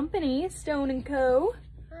Stone & Company, Stone & Co.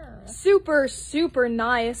 Super, super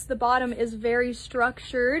nice. The bottom is very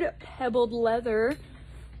structured, pebbled leather,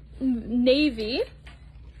 navy.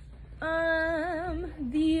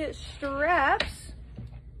 The straps,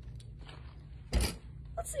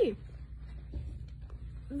 let's see.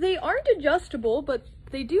 They aren't adjustable, but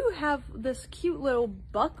they do have this cute little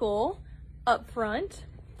buckle up front.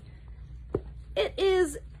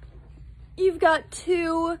 You've got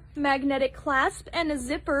two magnetic clasps and a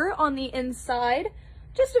zipper on the inside.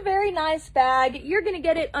 Just a very nice bag. You're gonna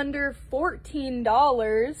get it under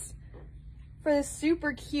 $14 for this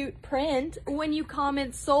super cute print when you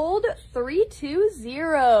comment sold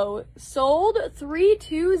 320. Sold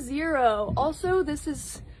 320. Also, this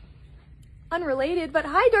is unrelated, but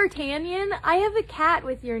hi D'Artagnan. I have a cat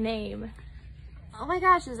with your name. Oh my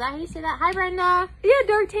gosh, is that how you say that? Hi Brenda. Yeah,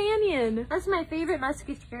 D'Artagnan. That's my favorite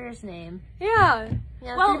musketeer's name. Yeah.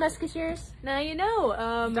 Yeah, Well, Three Musketeers. now you know.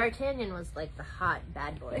 D'Artagnan was like the hot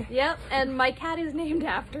bad boy. Yep, and my cat is named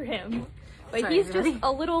after him. But Sorry, he's everybody. just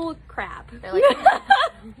a little crap. They're like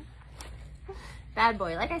bad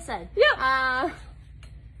boy, like I said. Yep. Oh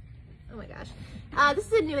my gosh. This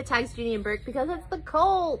is a new Tags Judy and Burke because it's the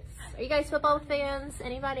Colts. Are you guys football fans?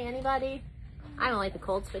 Anybody? I don't like the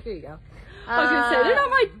Colts, but here you go. I was gonna say, they're not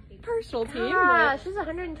my personal team. Gosh, But... this is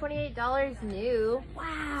 $128 new.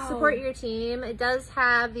 Wow. Support your team. It does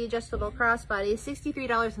have the adjustable crossbody.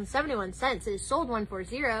 $63.71. It is sold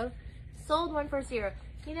 140. Sold 140.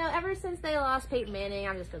 You know, ever since they lost Peyton Manning,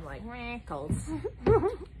 I've just been like, meh, Colts.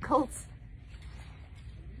 Colts.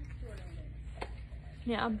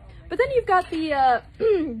 Yeah. But then you've got the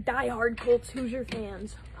diehard Colts Hoosier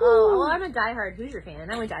fans. Oh, well, I'm a diehard Hoosier fan.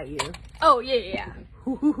 I would die you. Oh, yeah.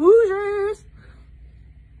 Hoosiers!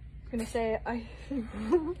 I'm gonna say,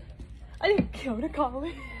 I didn't go to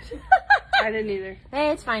college. I didn't either.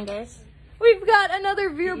 Hey, it's fine, guys. We've got another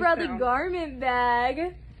Vera You Bradley found. garment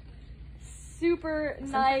bag. Super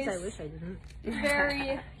nice. Sometimes I wish I didn't.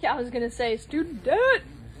 Very, yeah, I was gonna say student debt.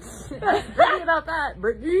 Brittany about that,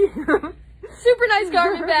 Brittany. Super nice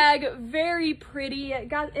garment bag, very pretty.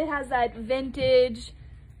 It has that vintage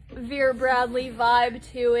Vera Bradley vibe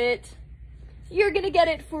to it. You're gonna get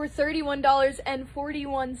it for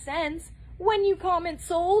 $31.41 when you comment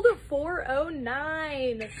sold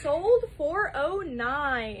 $409. Sold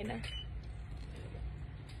 $409.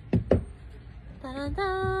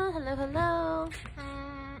 Da-da-da. Hello, hello.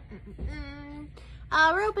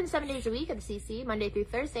 We're open 7 days a week at the CC, Monday through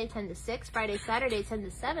Thursday, 10 to 6, Friday, Saturday, 10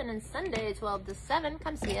 to 7, and Sunday, 12 to 7.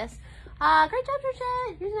 Come see us. Great job,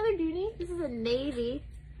 Georgette. Here's another Dooney. This is a navy.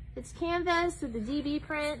 It's canvas with the DB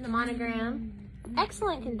print and the monogram.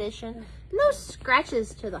 Excellent condition. No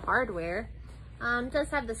scratches to the hardware. It does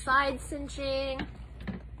have the side cinching.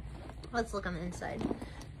 Let's look on the inside.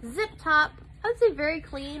 Zip top. I would say very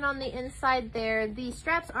clean on the inside there. The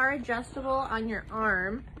straps are adjustable on your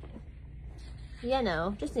arm. Yeah,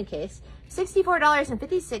 no, just in case.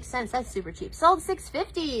 $64.56. That's super cheap. Sold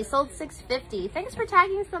 $6.50. Sold $6.50. Thanks for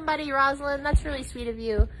tagging somebody, Rosalind. That's really sweet of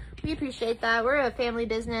you. We appreciate that. We're a family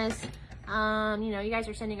business. You know, you guys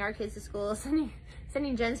are sending our kids to school, sending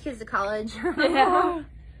Jen's kids to college. Yeah.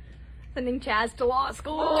 Sending Chaz to law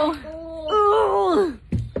school. Ooh.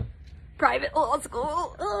 Private law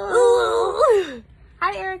school. Ooh.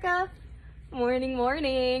 Hi, Erica. Morning,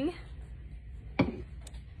 morning.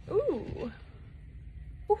 Ooh.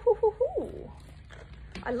 Ooh.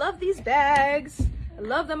 I love these bags. I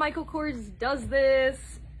love that Michael Kors does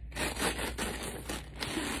this.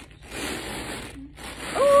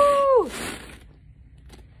 Ooh.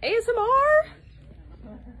 ASMR?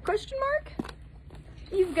 Question mark?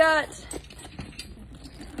 You've got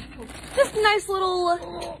just a nice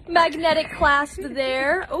little magnetic clasp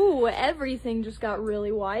there. Oh, everything just got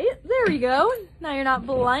really white. There we go. Now you're not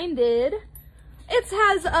blinded. It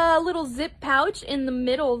has a little zip pouch in the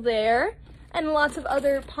middle there and lots of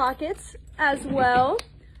other pockets as well.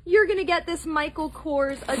 You're gonna get this Michael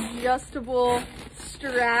Kors adjustable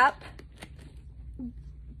strap.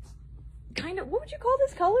 Kind of, what would you call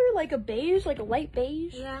this color? Like a beige, like a light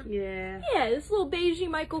beige? Yeah. Yeah. Yeah, this little beigey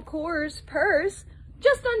Michael Kors purse.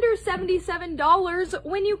 Just under $77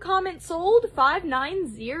 when you comment sold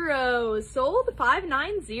 $590. Sold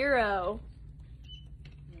 $590.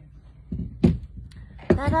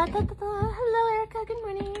 Hello, Erica. Good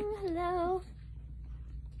morning. Hello.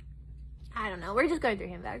 I don't know. We're just going through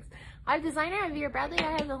handbags. I'm a designer. I'm Vera Bradley.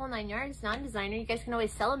 I have the whole 9 yards. Non-designer. You guys can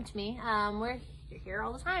always sell them to me. We're here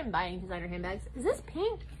all the time buying designer handbags. Is this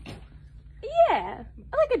pink? Yeah,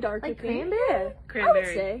 I like a darker Like pink. cranberry? Yeah, Cranberry. I would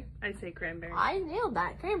say. I'd say cranberry. I nailed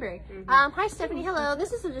that. Cranberry. Hi, Stephanie. Hello.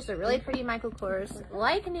 This is just a really pretty Michael Kors.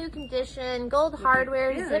 Like new condition. Gold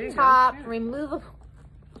hardware. Yeah, there zip you top. go. Yeah. Removable.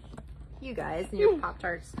 You guys and your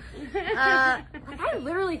Pop-Tarts. I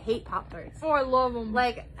literally hate Pop-Tarts. Oh, I love them.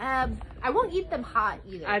 Like, I won't eat them hot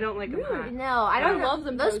either. I don't like them hot. No, I don't love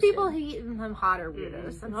them Those toasted. people who eat them hot are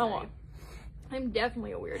weirdos. I'm sorry. I'm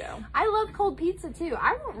definitely a weirdo. I love cold pizza too.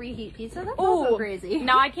 I won't reheat pizza. That's Oh, also crazy.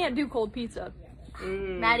 No, I can't do cold pizza.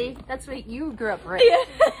 Maddie, that's what you grew up rich. Yeah.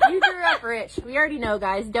 You grew up rich. We already know,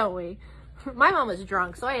 guys, don't we? My mom was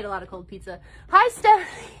drunk, so I ate a lot of cold pizza. Hi,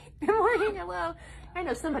 Stephanie. Good morning. Hello. I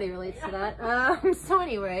know somebody relates to that. So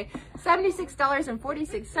anyway,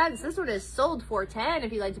 $76.46. This one is sold $410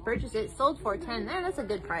 if you'd like to purchase it. Sold $410. Man, that's a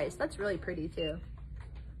good price. That's really pretty too.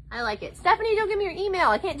 I like it. Stephanie, don't give me your email.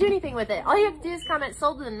 I can't do anything with it. All you have to do is comment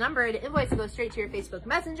sold with a number. The invoice will go straight to your Facebook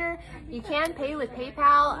Messenger. You can pay with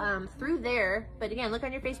PayPal through there. But again, look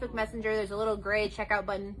on your Facebook Messenger. There's a little gray checkout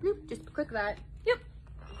button. Bloop, just click that. Yep.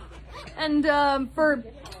 And for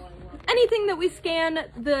anything that we scan,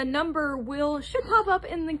 the number should pop up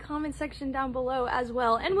in the comment section down below as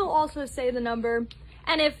well. And we'll also say the number.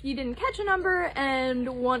 And if you didn't catch a number and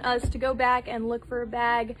want us to go back and look for a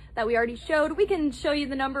bag that we already showed, we can show you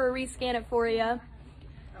the number or rescan it for you.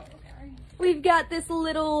 We've got this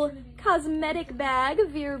little cosmetic bag,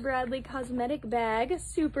 Vera Bradley cosmetic bag,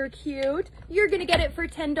 super cute. You're gonna get it for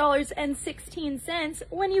 $10.16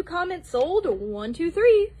 when you comment sold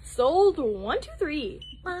 123. Sold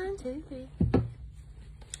 123. 1, 2, 3.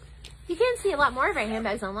 You can see a lot more of our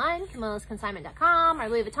handbags online, CamillasConsignment.com, or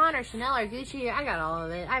Louis Vuitton, or Chanel, or Gucci. I got all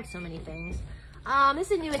of it. I have so many things.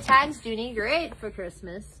 This is new at tags, Dooney. Great for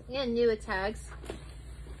Christmas. And new at tags.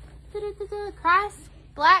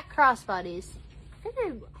 Black crossbodies. I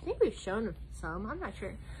think we've shown some. I'm not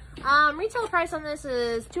sure. Retail price on this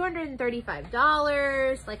is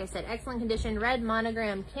 $235. Like I said, excellent condition, red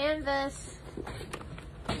monogram canvas.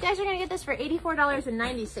 You guys are gonna get this for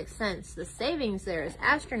 $84.96. The savings there is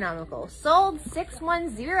astronomical. Sold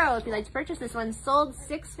 610 if you'd like to purchase this one. Sold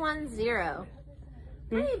 610.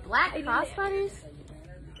 Any black crossbodies?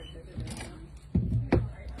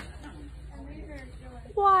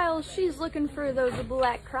 While she's looking for those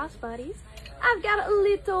black crossbodies, I've got a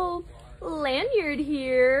little lanyard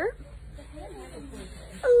here.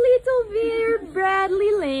 A little Vera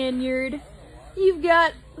Bradley lanyard. You've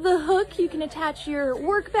got the hook you can attach your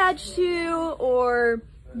work badge to, or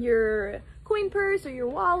your coin purse, or your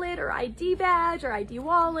wallet, or ID badge, or ID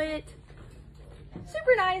wallet.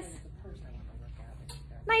 Super nice.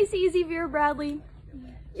 Nice, easy Vera Bradley.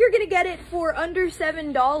 You're gonna get it for under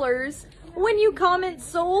 $7 when you comment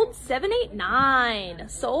sold 789.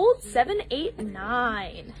 Sold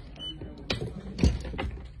 789.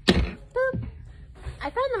 Boop. I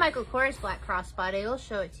found the Michael Kors black crossbody. We'll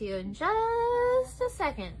show it to you in just a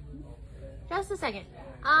second. Just a second.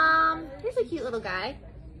 Here's a cute little guy.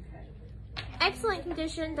 Excellent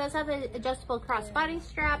condition. Does have an adjustable crossbody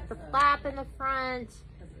strap, the flap in the front,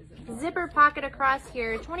 zipper pocket across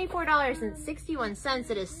here. $24.61.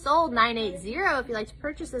 It is sold $980 if you'd like to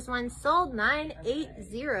purchase this one. Sold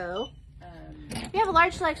 $980. We have a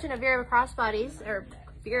large selection of Vera crossbodies, or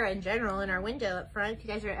Vera in general, in our window up front. If you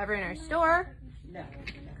guys are ever in our store,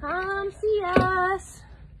 come see us.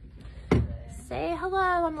 Say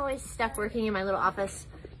hello. I'm always stuck working in my little office.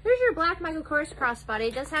 Here's your black Michael Kors crossbody.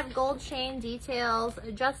 It does have gold chain details,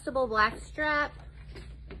 adjustable black strap.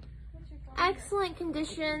 Excellent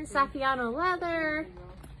condition, Saffiano leather.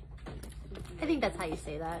 I think that's how you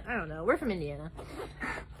say that. I don't know. We're from Indiana.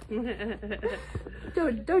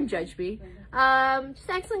 Don't judge me. Just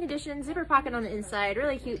excellent condition, zipper pocket on the inside,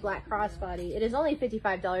 really cute black crossbody. It is only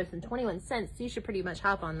 $55.21, so you should pretty much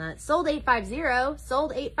hop on that. Sold $850.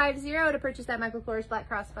 Sold $850 to purchase that Michael Kors black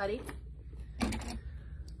crossbody.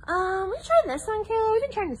 We tried this one, Kayla. We've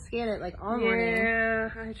been trying to scan it like all morning. Yeah,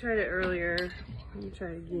 I tried it earlier. Let me try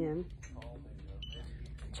it again.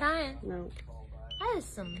 Trying. No. That is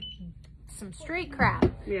some straight crap.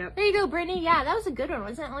 Yep. There you go, Brittany. Yeah, that was a good one.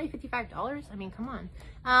 Wasn't it only $55? I mean, come on.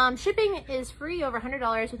 Shipping is free over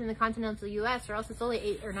 $100 within the continental U.S., or else it's only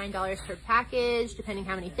 $8 or $9 per package, depending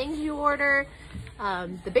how many things you order.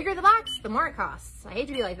 The bigger the box, the more it costs. I hate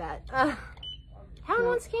to be like that. Haven't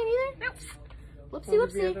one scan either? Nope. Whoopsie,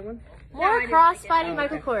 whoopsie. More crossbody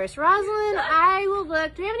Michael Kors. Rosalind, I will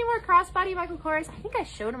look. Do we have any more crossbody Michael Kors? I think I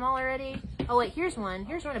showed them all already. Oh wait, here's one.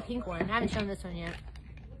 Here's one, a pink one. I haven't shown this one yet.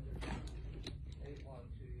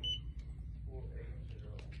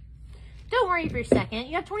 Don't worry for a second.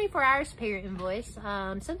 You have 24 hours to pay your invoice.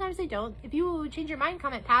 Sometimes they don't. If you change your mind,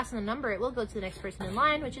 comment pass on the number, it will go to the next person in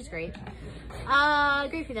line, which is great.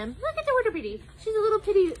 Great for them. Look at the Order Bitty. She's a little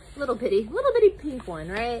bitty pink one,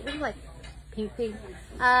 right? This is like pink.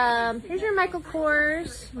 Here's your Michael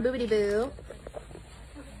Kors boobity boo.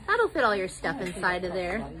 That'll fit all your stuff inside of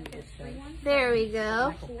there. There we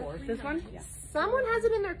go. This one? Someone has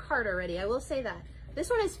it in their cart already, I will say that. This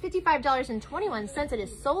one is $55.21. It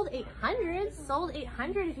is sold $800. Sold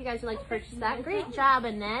 $800 if you guys would like to purchase that. Great job,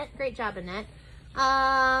 Annette. Great job, Annette.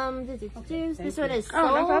 This one is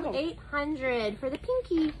sold $800 for the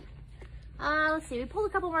pinky. Let's see. We pulled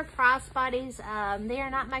a couple more crossbodies. They are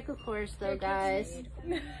not Michael Kors though, guys.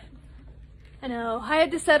 I know. I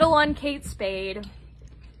had to settle on Kate Spade.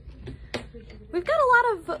 We've got a lot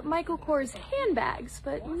of Michael Kors handbags,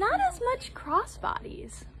 but not as much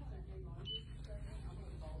crossbodies.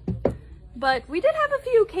 But we did have a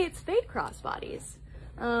few Kate Spade crossbodies.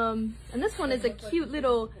 And this one is a cute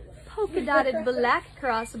little polka dotted black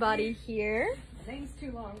crossbody here. Name's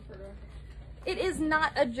too long for her. It is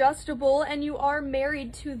not adjustable and you are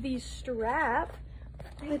married to the strap,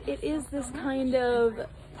 but it is this kind of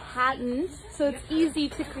patent, so it's easy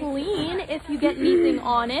to clean if you get anything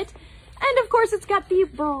on it. And of course it's got the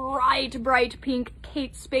bright pink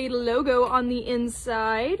Kate Spade logo on the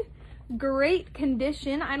inside. Great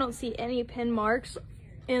condition. I don't see any pin marks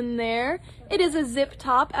in there. It is a zip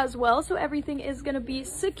top as well, so everything is going to be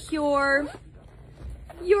secure.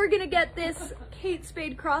 You're going to get this Kate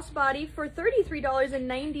Spade crossbody for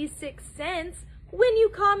 $33.96 when you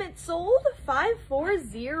comment sold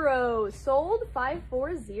 540. Sold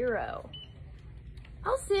 540.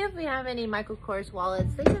 I'll see if we have any Michael Kors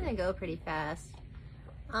wallets. They tend to go pretty fast.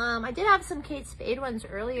 I did have some Kate Spade ones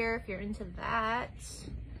earlier if you're into that.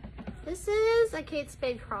 This is a Kate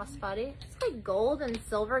Spade crossbody. It's like gold and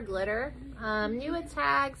silver glitter. New with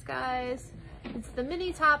tags, guys. It's the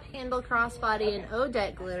mini top handle crossbody in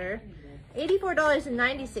Odette glitter.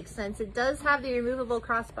 $84.96. It does have the removable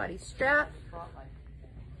crossbody strap.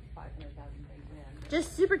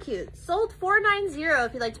 Just super cute. Sold $490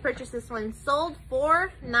 if you'd like to purchase this one. Sold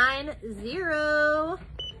 $490.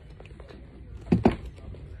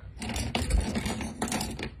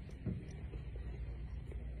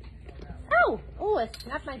 Oh, I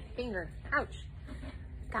snapped my finger. Ouch.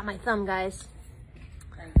 Got my thumb, guys.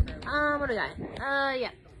 What do I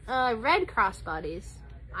got? Red crossbodies.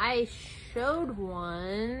 I showed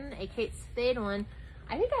one, a Kate Spade one.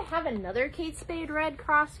 I think I have another Kate Spade red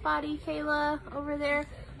crossbody, Kayla, over there.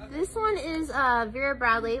 This one is Vera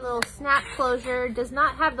Bradley, little snap closure. Does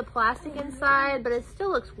not have the plastic inside, but it still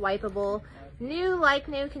looks wipeable. New, like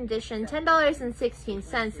new condition,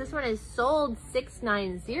 $10.16. This one is sold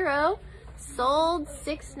 $690. Sold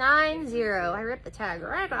 $690. I ripped the tag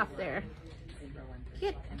right off there.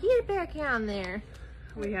 Get it back on there.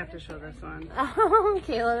 We have to show this one. Oh,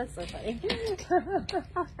 Kayla, that's so funny.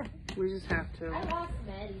 We just have to. I lost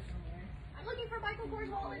Maddie somewhere. I'm looking for Michael Kors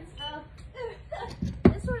wallets.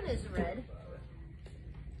 This one is red.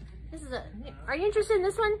 This is are you interested in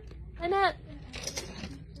this one, Annette?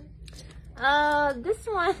 This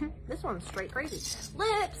one's straight crazy.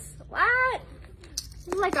 Lips, what? This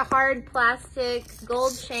is like a hard plastic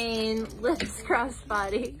gold chain lips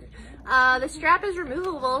crossbody. The strap is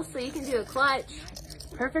removable, so you can do a clutch.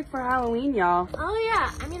 Perfect for Halloween, y'all. Oh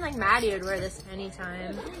yeah, I mean like Maddie would wear this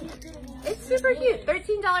anytime. It's super cute.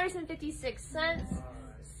 $13.56.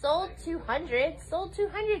 Sold $200. Sold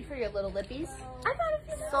 $200 for your little lippies. I thought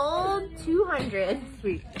it sold $200.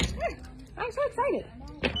 Sweet. I'm so excited.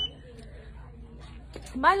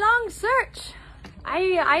 My long search.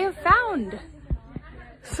 I have found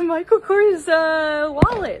some Michael Kors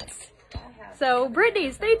wallets. So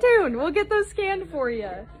Brittany, stay tuned. We'll get those scanned for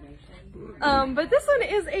you. But this one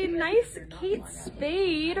is a nice Kate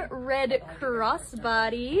Spade red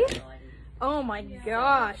crossbody. Oh my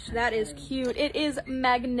gosh, that is cute. It is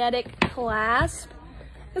magnetic clasp.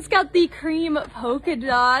 It's got the cream polka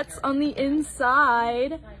dots on the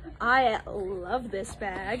inside. I love this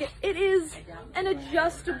bag. It is an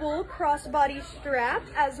adjustable crossbody strap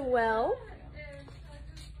as well.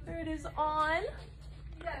 There it is on.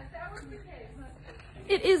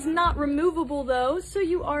 It is not removable though, so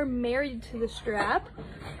you are married to the strap.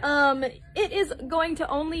 It is going to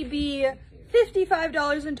only be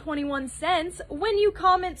 $55.21 when you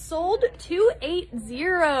comment sold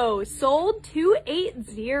 280. Sold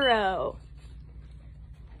 280.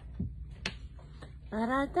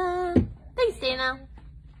 Da-da-da. Thanks, Dana.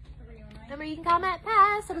 Remember, you can comment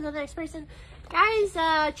pass. I'll go to the next person. Guys,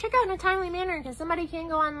 check out in a timely manner because somebody can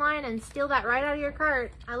go online and steal that right out of your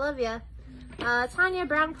cart. I love ya. Tanya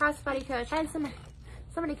Brown crossbody coach. I had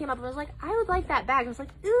somebody came up and was like, I would like that bag. I was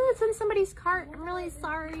like, ooh, it's in somebody's cart. I'm really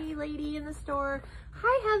sorry, lady in the store.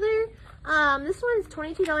 Hi, Heather. This one's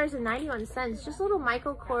 $22.91. Just a little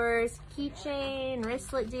Michael Kors keychain,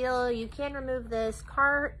 wristlet deal. You can remove this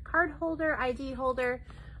card holder, ID holder.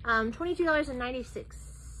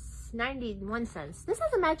 $22.91. This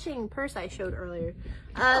has a matching purse I showed earlier.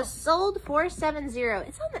 Sold $470.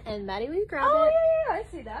 It's on the end, Maddie. Will you grab it? Yeah, I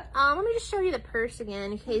see that. Let me just show you the purse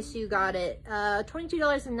again in case you got it.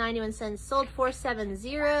 $22.91. Sold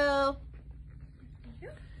 $470.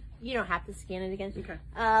 You don't have to scan it again. Okay.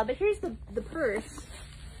 But here's the purse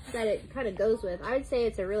that it kind of goes with. I would say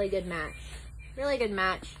it's a really good match. Really good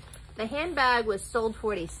match. The handbag was sold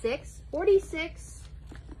 $470.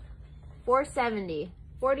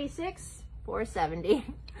 470.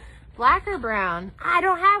 Black or brown? I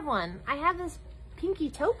don't have one. I have this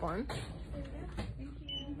pinky taupe one.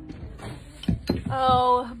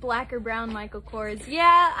 Oh, black or brown Michael Kors.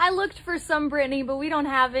 Yeah, I looked for some, Brittany, but we don't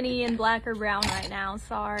have any in black or brown right now.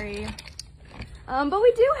 Sorry. But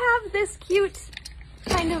we do have this cute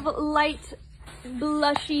kind of light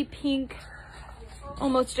blushy pink,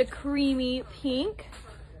 almost a creamy pink.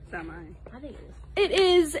 Semi. I think it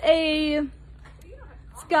is. It is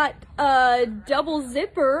it's got a double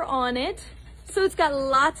zipper on it. So it's got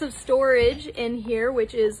lots of storage in here,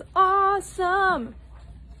 which is awesome.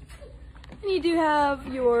 And you do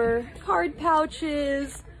have your card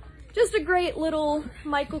pouches, just a great little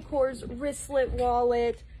Michael Kors wristlet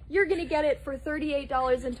wallet. You're gonna get it for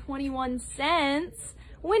 $38.21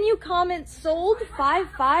 when you comment sold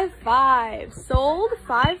 555. Sold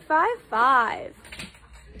 555.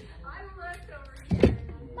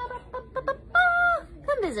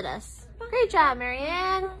 Come visit us. Great job,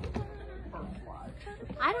 Marianne.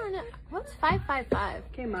 I don't know. What's 555?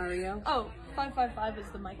 Okay, Mario. Oh, 555 is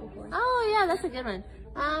the Michael Kors. Oh, yeah, that's a good one.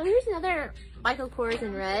 Here's another Michael Kors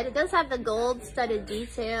in red. It does have the gold studded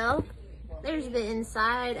detail. There's the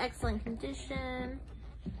inside, excellent condition.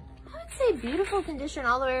 I would say beautiful condition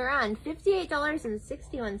all the way around.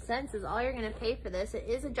 $58.61 is all you're gonna pay for this. It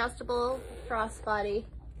is adjustable crossbody.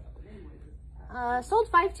 Sold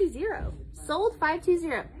 520. Sold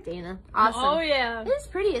 520. Dana, awesome. Oh yeah. It is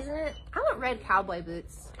pretty, isn't it? I want red cowboy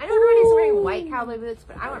boots. I know everybody's wearing white cowboy boots,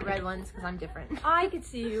 but I want red ones because I'm different. I could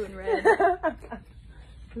see you in red.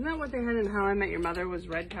 Isn't that what they had in How I Met Your Mother was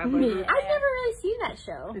red cowboy boots? I've never really seen that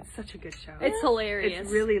show. It's such a good show. It's hilarious.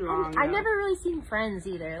 It's really long. I've though. never really seen Friends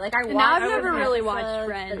either. Like I watched. Now I've I never would really episodes, watched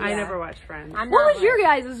Friends. but I yeah. never watched Friends. I'm What not was your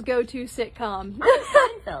like- guys' go-to sitcom?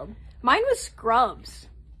 Seinfeld. Mine was Scrubs.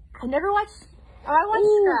 I never watched. Oh, I watched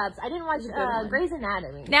Ooh. Scrubs. I didn't watch That's a good one. Grey's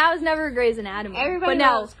Anatomy. Now I was never Grey's Anatomy. Everybody but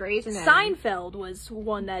now loves Grey's Anatomy. Seinfeld was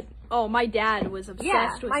one that, oh, my dad was obsessed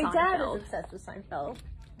Yeah, with my Seinfeld. dad is obsessed with Seinfeld.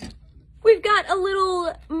 We've got a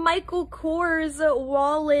little Michael Kors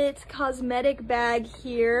wallet cosmetic bag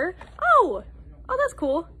here. Oh, that's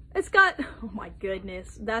cool. It's got, oh my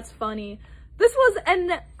goodness, that's funny. This was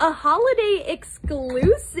a holiday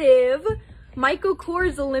exclusive Michael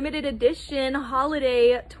Kors limited edition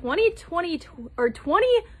holiday 2020 or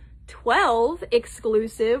 2012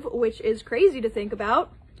 exclusive, which is crazy to think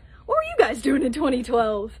about. What were you guys doing in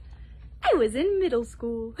 2012? I was in middle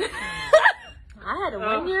school. I had a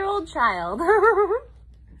 1-year-old child.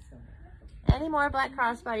 Any more black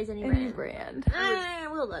crossbodies? Any brand? brand.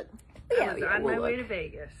 We'll look. I was on my way to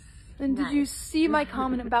Vegas. And did you see my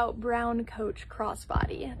comment about brown Coach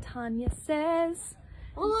crossbody? Tanya says,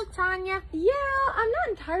 We'll look, Tanya. yeah, I'm not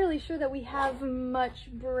entirely sure that we have much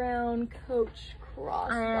brown Coach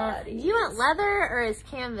crossbody. Do you want leather or is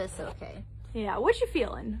canvas okay? Yeah, what you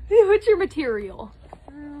feeling? What's your material?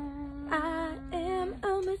 I am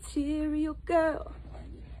a material girl.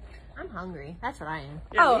 I'm hungry. That's what I am.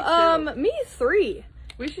 Yeah, me too. Me 3.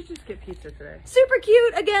 We should just get pizza today. Super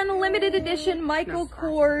cute. Again, limited edition Michael No.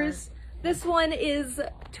 Kors. This one is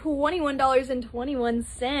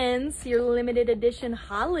 $21.21. Your limited edition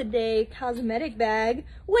holiday cosmetic bag.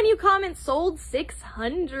 When you comment sold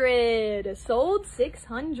 600. Sold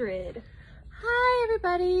 600. Hi,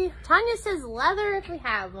 everybody. Tanya says leather if we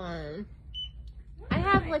have one. I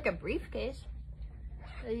have like a briefcase.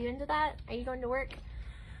 Are you into that? Are you going to work?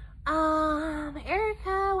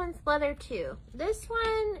 Erica wants leather too. This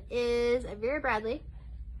one is a Vera Bradley.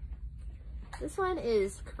 This one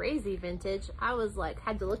is crazy vintage. I was like,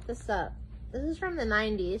 had to look this up. This is from the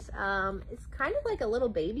 90s. It's kind of like a little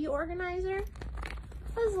baby organizer.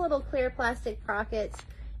 Has little clear plastic pockets.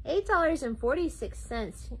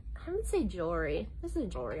 $8.46. I would say jewelry. This is a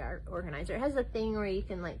jewelry organizer. It has a thing where you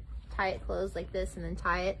can like tie it closed like this and then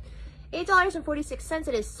tie it. $8.46.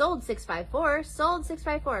 It is sold 654. Sold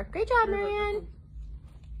 654. Great job, Marianne.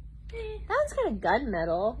 That one's kind of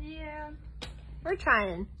gunmetal. Yeah. We're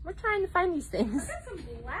trying to find these things. Got some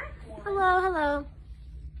black ones. Hello.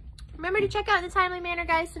 Remember to check out in a timely manner,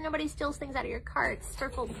 guys, so nobody steals things out of your carts for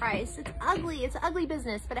full price. It's ugly. It's an ugly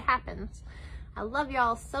business, but it happens. I love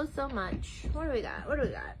y'all so much. What do we got?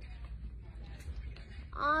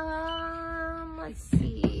 Let's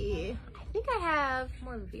see. I think I have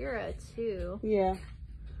more Vera too. Yeah.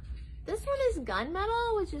 This one is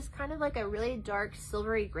gunmetal, which is kind of like a really dark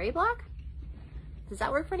silvery gray block. Does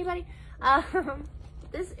that work for anybody?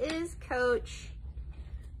 This is Coach.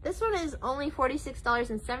 This one is only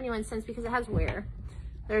 $46.71 because it has wear.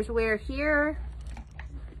 There's wear here.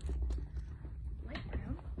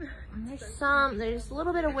 There's a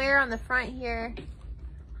little bit of wear on the front here.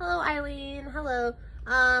 Hello, Eileen. Hello.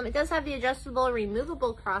 It does have the adjustable,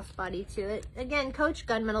 removable crossbody to it. Again, Coach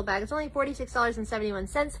gunmetal bag. It's only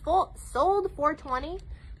 $46.71. Full sold $420.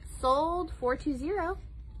 Sold $420.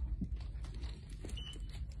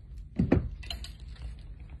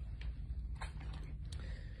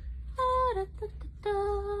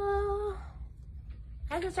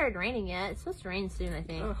 Hasn't started raining yet. It's supposed to rain soon, I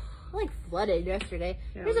think. Ugh. Like flooded yesterday.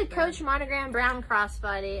 Yeah, Here's a bad. Coach monogram brown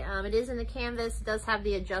crossbody. It is in the canvas. It does have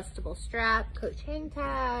the adjustable strap. Coach hang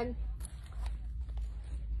tag.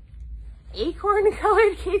 Acorn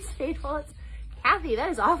colored Kate Spade wallets. Kathy, that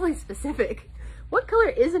is awfully specific. What color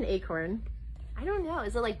is an acorn? I don't know.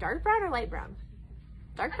 Is it like dark brown or light brown?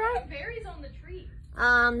 Dark brown? It varies on the tree.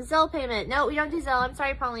 Zelle payment. No, we don't do Zelle. I'm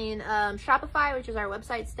sorry, Pauline. Shopify, which is our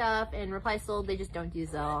website stuff, and Reply Sold, they just don't do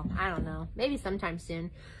Zelle. I don't know. Maybe sometime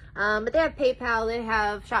soon. But they have PayPal, they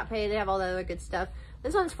have ShopPay, they have all the other good stuff.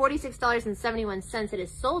 This one's $46.71. It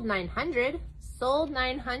is sold $900. Sold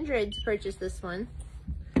 $900 to purchase this one.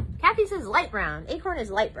 Kathy says light brown. Acorn is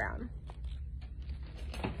light brown.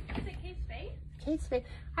 Is it Kate Spade? Kate Spade.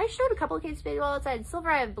 I showed a couple of Kate Spade wallets. I had silver,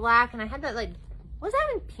 I had black, and I had that like, was that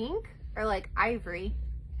in pink or like ivory?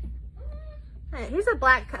 Alright, here's a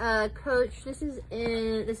black Coach. This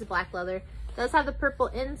is black leather. Does have the purple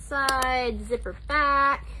inside, zipper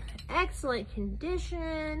back, excellent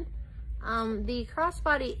condition. The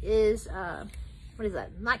crossbody is what is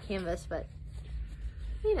that? Not canvas, but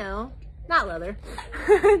you know, not leather.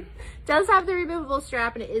 Does have the removable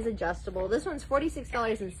strap and it is adjustable. This one's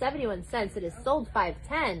 $46.71. It is sold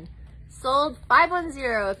 $510. Sold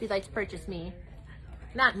 $510 if you'd like to purchase me.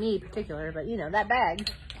 Not me in particular, but you know, that bag.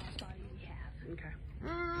 Okay.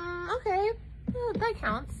 Okay. Yeah, that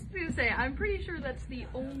counts. I was gonna say, I'm pretty sure that's the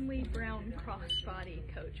only brown crossbody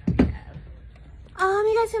Coach we have.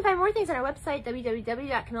 You guys can find more things on our website,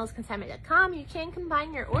 www.camillasconsignment.com. You can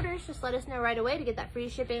combine your orders. Just let us know right away to get that free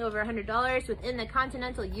shipping over $100 within the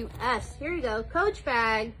continental U.S. Here you go. Coach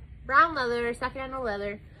bag, brown leather, second handle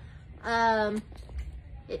leather.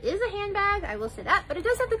 It is a handbag, I will say that, but it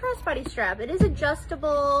does have the crossbody strap. It is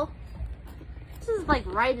adjustable. This is like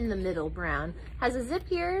right in the middle brown. Has a zip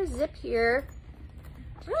here,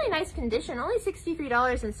 Really nice condition, only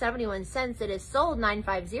 $63.71. It is sold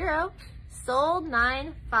 $950. Sold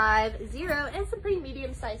 $950. And it's a pretty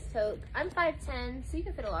medium sized tote. I'm 5'10", so you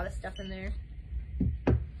can fit a lot of stuff in there.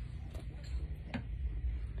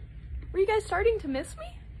 Were you guys starting to miss me?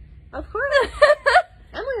 Of course.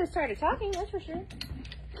 Emily started talking, that's for sure.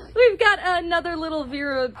 We've got another little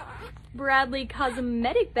Vera Bradley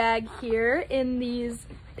cosmetic bag here in these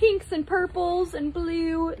pinks and purples and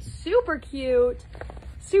blue. Super cute.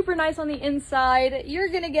 Super nice on the inside. You're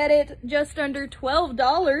gonna get it just under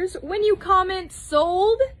 $12 when you comment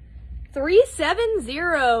sold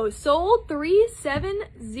 370. Sold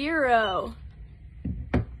 370.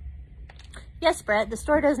 Yes, Brett, the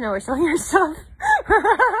store does know we're selling your stuff.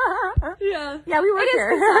 Yeah. Yeah, we work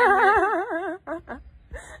here.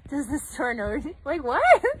 Does the store know? Like, what?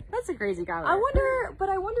 That's a crazy comment. I wonder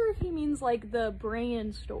if he means like the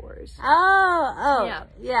brand stores. Oh.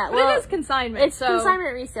 Yeah. But Well, it is consignment. it's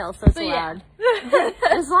consignment resale, so it's allowed. Yeah.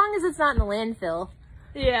 As long as it's not in the landfill.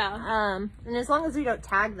 Yeah. And as long as we don't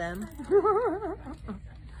tag them.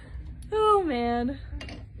 Oh man.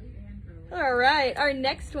 All right, our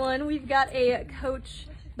next one, we've got a Coach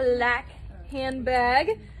black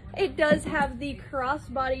handbag. It does have the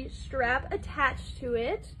crossbody strap attached to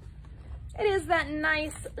it. It is that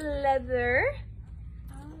nice leather.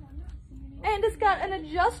 And it's got an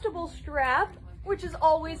adjustable strap, which is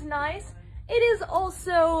always nice. It is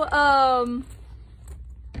also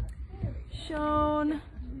shown,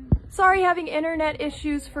 sorry, having internet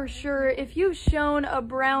issues for sure. If you've shown a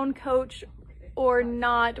brown Coach or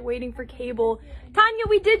not, waiting for cable. Tanya,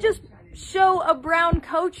 we did just show a brown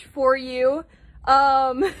Coach for you.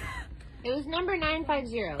 It was number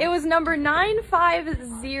 950. It was number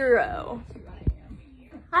 950.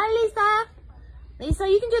 Hi, Lisa. Lisa,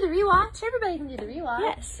 you can do the rewatch. Everybody can do the rewatch.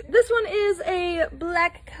 Yes. This one is a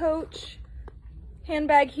black Coach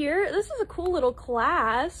handbag here. This is a cool little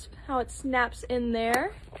clasp, how it snaps in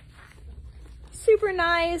there. Super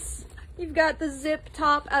nice. You've got the zip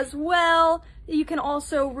top as well. You can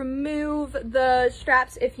also remove the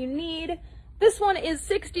straps if you need. This one is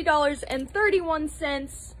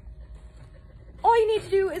 $60.31. All you need to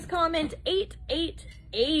do is comment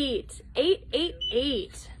 888.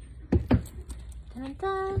 888. Dun,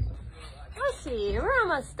 dun. Let's see, we're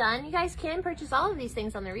almost done. You guys can purchase all of these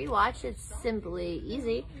things on the rewatch. It's simply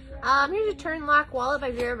easy. Here's a turn lock wallet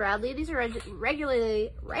by Vera Bradley. These are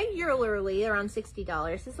regularly around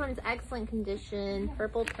 $60. This one's excellent condition,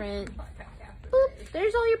 purple print. Boop,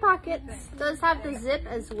 there's all your pockets. Does have the zip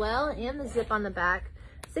as well and the zip on the back.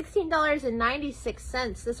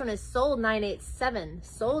 $16.96. This one is sold $987.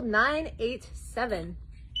 Sold $987.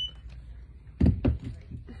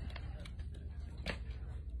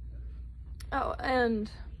 Oh, and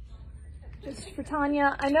just for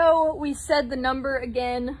Tanya, I know we said the number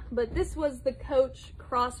again, but this was the Coach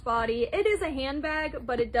crossbody. It is a handbag,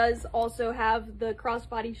 but it does also have the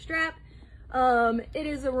crossbody strap. It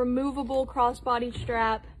is a removable crossbody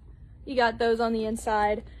strap. You got those on the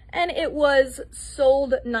inside, and it was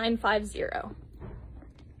sold $950.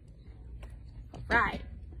 Right.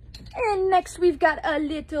 And next we've got a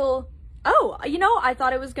little, oh, you know, I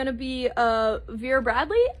thought it was gonna be Vera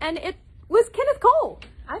Bradley, and it was Kenneth Cole.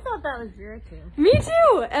 I thought that was Vera too. Me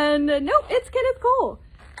too. And nope, it's Kenneth Cole.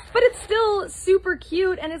 But it's still super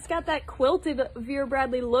cute, and it's got that quilted Vera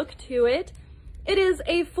Bradley look to it. It is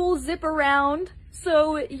a full zip around,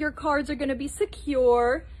 so your cards are going to be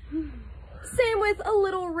secure. Same with a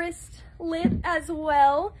little wristlet as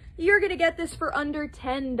well. You're going to get this for under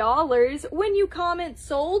 $10 when you comment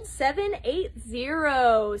sold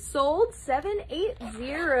 780. Sold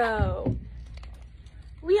 780.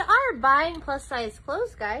 We are buying plus size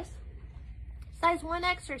clothes, guys. Size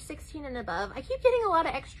 1X or 16 and above. I keep getting a lot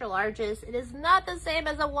of extra larges. It is not the same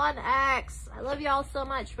as a 1X. I love y'all so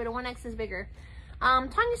much, but a 1X is bigger.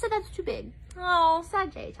 Tanya said that's too big. Oh,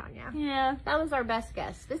 sad day, Tanya. Yeah. That was our best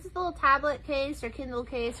guess. This is the little tablet case or Kindle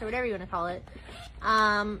case or whatever you want to call it.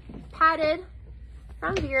 Padded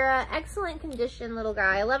from Vera. Excellent condition, little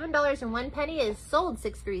guy. $11.01 is sold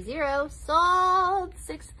 630. Sold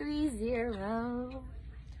 630.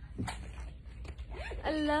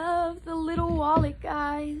 I love the little wallet,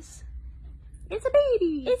 guys. It's a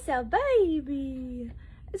baby. It's a baby.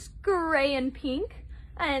 It's gray and pink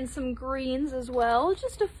and some greens as well.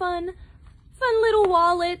 Just a fun little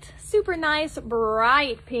wallet. Super nice,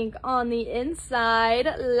 bright pink on the inside.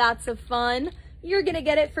 Lots of fun. You're gonna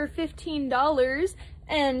get it for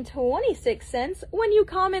 $15.26 when you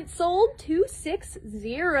comment sold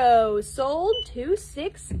 260. Sold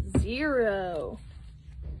 260.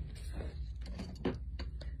 I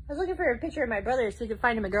was looking for a picture of my brother so we could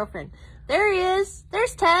find him a girlfriend. There he is.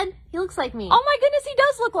 There's Ted. He looks like me. Oh my goodness, he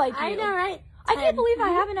does look like you. I know, right? I can't believe I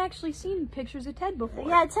haven't actually seen pictures of Ted before.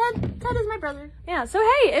 Yeah, Ted is my brother. Yeah, so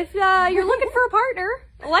hey, if you're looking for a partner,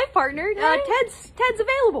 a life partner, Ted's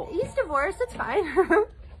available. He's divorced. It's fine. You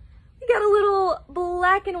got a little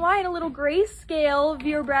black and white, a little grayscale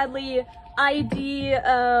Vera Bradley ID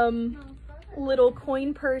little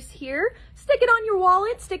coin purse here. Stick it on your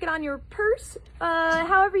wallet, stick it on your purse,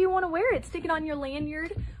 however you want to wear it. Stick it on your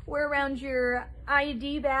lanyard, wear around your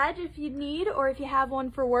ID badge if you need, or if you have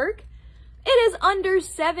one for work. It is under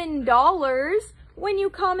 $7 when you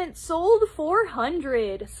comment sold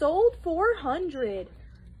 400. Sold 400.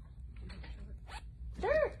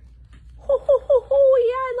 Sure. Ho, ho, ho, ho.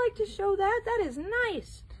 Yeah, I'd like to show that. That is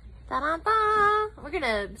nice. Da-da-da. We're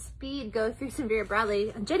gonna speed go through some Vera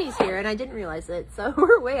Bradley. Jenny's here and I didn't realize it, so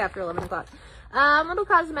we're way after 11 o'clock. Little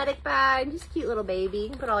cosmetic bag, just cute little baby. You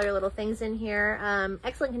can put all your little things in here.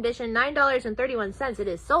 Excellent condition, $9.31. It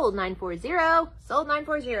is sold 940. Sold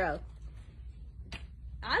 940.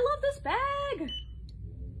 I love this bag.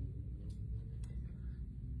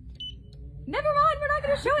 Never mind, we're not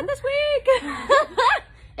going to show it this week.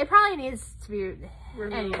 It probably needs to be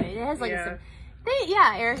anyway. It has like some.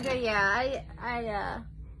 Yeah, Erica. Yeah, I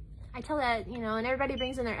tell that, you know, and everybody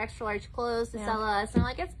brings in their extra large clothes to sell us, and I'm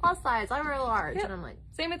like, it's plus size. I'm real large, and I'm like,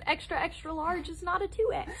 same with extra large. It's not a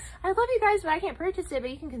 2X. I love you guys, but I can't purchase it.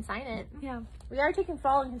 But you can consign it. Yeah, we are taking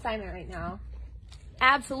fall and consignment right now.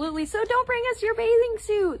 Absolutely. So don't bring us your bathing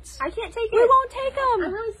suits. I can't take it. We won't take them.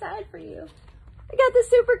 I'm really sad for you. I got this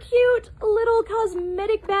super cute little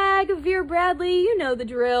cosmetic bag of Vera Bradley. You know the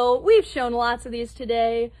drill. We've shown lots of these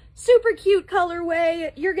today. Super cute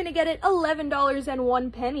colorway. You're going to get it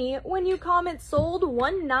 $11.01 when you comment sold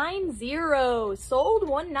 190. Sold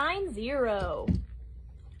 190.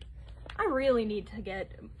 I really need to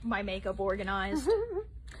get my makeup organized.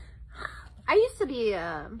 I used to be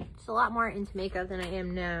just a lot more into makeup than I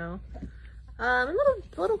am now. A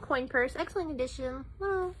little coin purse, excellent condition,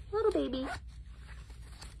 little baby.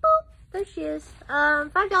 Boop, there she is.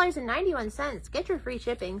 $5.91. Get your free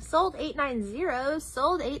shipping. Sold 890.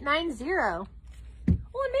 Sold 890. Well,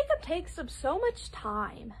 makeup takes up so much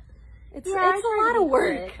time. It's a lot of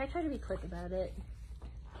work. I try to be quick about it.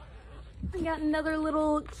 I got another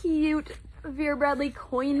little cute Vera Bradley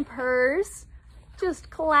coin purse. Just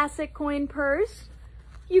classic coin purse.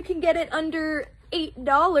 You can get it under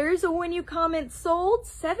 $8 when you comment sold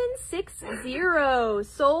 760.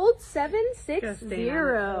 Sold 760.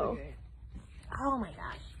 Oh my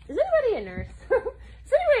gosh. Is anybody a nurse?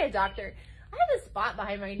 Is anybody a doctor? I have a spot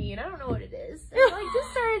behind my knee and I don't know what it is. It like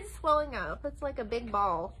just started swelling up. It's like a big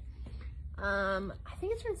ball. I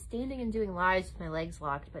think it's from standing and doing lives with my legs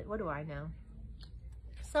locked, but what do I know?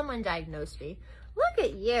 Someone diagnosed me. Look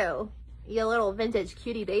at you. You little vintage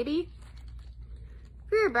cutie baby.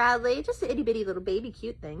 Vera Bradley, just an itty bitty little baby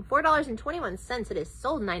cute thing. $4.21. It is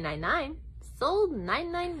sold $9.99. Sold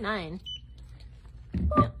 $9.99.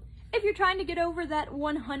 Well, if you're trying to get over that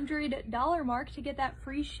 $100 mark to get that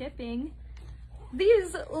free shipping,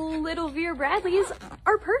 these little Vera Bradleys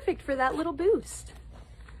are perfect for that little boost.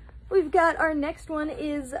 We've got our next one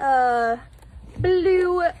is a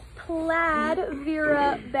blue plaid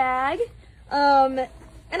Vera bag.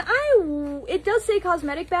 And it does say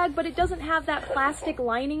cosmetic bag, but it doesn't have that plastic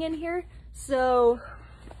lining in here. So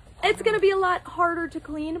it's going to be a lot harder to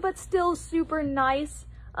clean, but still super nice.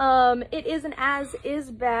 It is an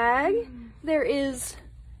as-is bag. There is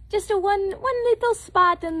just a one little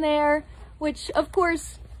spot in there, which of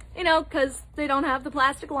course, you know, because they don't have the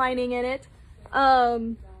plastic lining in it.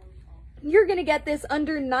 You're gonna get this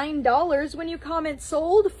under $9 when you comment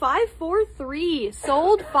sold 543.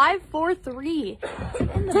 Sold 543.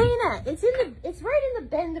 Dana, it's right in the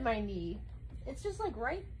bend of my knee. It's just like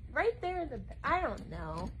right there in the, I don't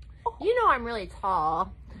know. You know I'm really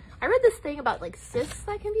tall. I read this thing about like cysts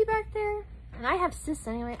that can be back there. And I have cysts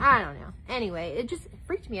anyway. I don't know. Anyway, it just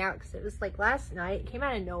freaked me out because it was like last night. It came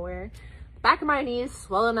out of nowhere. Back of my knees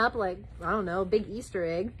swelling up like, I don't know, big Easter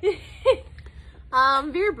egg.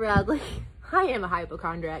 Vera Bradley. I am a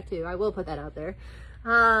hypochondriac too. I will put that out there.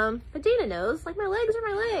 But Dana knows, like, my legs are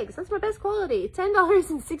my legs. That's my best quality.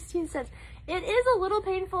 $10.16. It is a little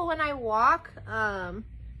painful when I walk,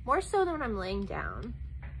 more so than when I'm laying down.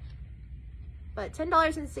 But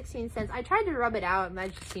 $10.16. I tried to rub it out and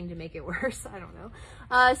that just seemed to make it worse. I don't know.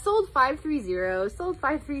 Sold 530. Sold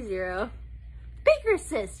 530. Baker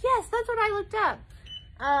cyst. Yes, that's what I looked up.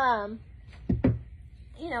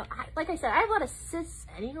 You know, like I said, I have a lot of cysts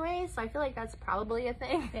anyway, so I feel like that's probably a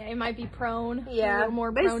thing. Yeah, it might be prone. Yeah. A little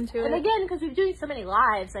more prone to it. And again, because we're doing so many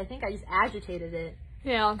lives, I think I just agitated it.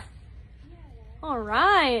 Yeah. All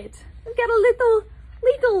right. We've got a little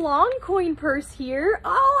long coin purse here.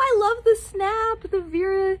 Oh, I love the snap. The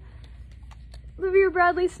Vera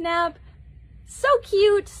Bradley snap. So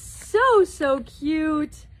cute. So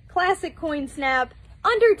cute. Classic coin snap.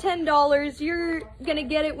 Under $10, you're gonna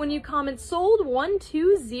get it when you comment sold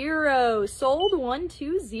 120. Sold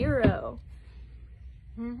 120. I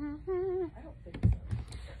don't think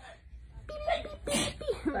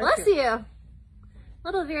so. Bless you.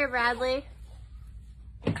 Little Vera Bradley.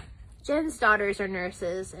 Jen's daughters are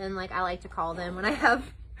nurses, and like I like to call them when I have,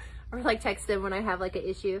 or like text them when I have like an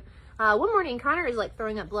issue. One morning, Connor is like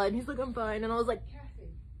throwing up blood, and he's like, I'm fine. And I was like,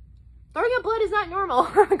 throwing up blood is not normal,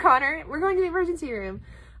 Connor. We're going to the emergency room.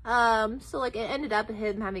 So like it ended up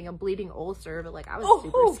him having a bleeding ulcer, but like I was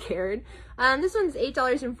super scared. This one's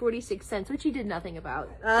 $8.46, which he did nothing about.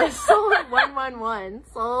 Sold 111.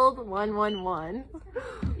 Sold 111.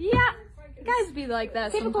 Yeah, guys be like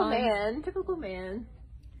that Typical sometimes. man. Typical man.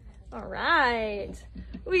 All right.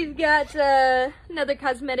 We've got another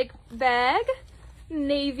cosmetic bag.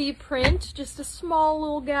 Navy print, just a small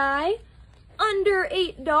little guy. Under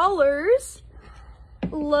 $8.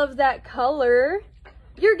 Love that color.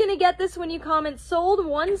 You're gonna get this when you comment sold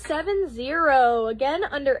 170. Again,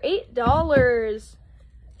 under $8.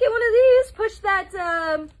 Get one of these, push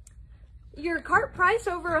that your cart price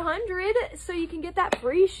over 100 so you can get that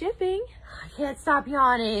free shipping. I can't stop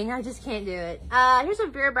yawning. I just can't do it. Here's a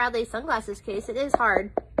Vera Bradley sunglasses case. It is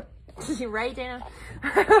hard. Right, Dana?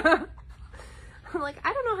 I'm like,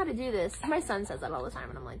 I don't know how to do this. My son says that all the time,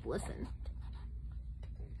 and I'm like, listen.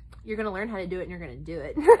 You're going to learn how to do it, and you're going to do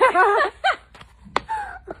it.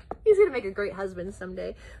 He's going to make a great husband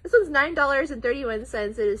someday. This one's $9.31.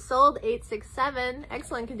 It is sold 867.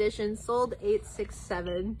 Excellent condition. Sold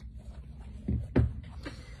 867.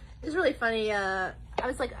 It's really funny. I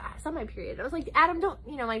was like, I was on my period. I was like, Adam, don't,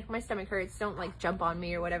 you know, my stomach hurts. Don't, like, jump on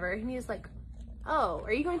me or whatever. And he was like, oh,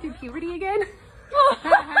 are you going through puberty again?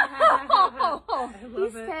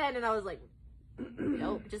 He's 10, and I was like,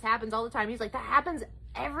 nope, it just happens all the time. He's like, that happens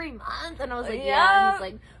every month, and I was like, yeah. And he's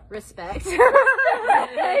like, respect. Respect.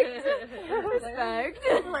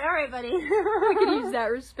 I'm like, all right, buddy. We could use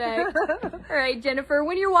that respect. All right, Jennifer,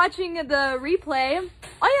 when you're watching the replay,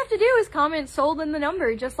 all you have to do is comment sold in the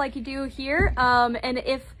number, just like you do here. And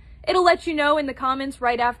if it'll let you know in the comments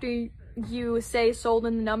right after you say sold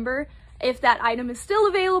in the number, if that item is still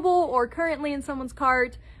available or currently in someone's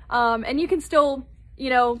cart. And you can still, you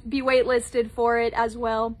know, be waitlisted for it as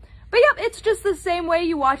well. But yep, it's just the same way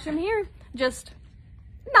you watch them here, just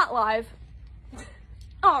not live.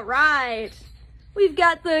 All right, we've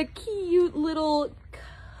got the cute little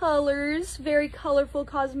colors, very colorful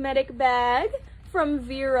cosmetic bag from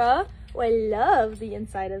Vera. Oh, I love the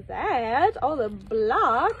inside of that, all the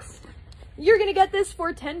blocks. You're gonna get this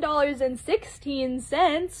for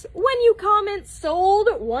 $10.16 when you comment sold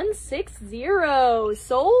 160.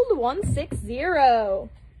 Sold 160.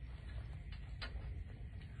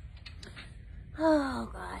 Oh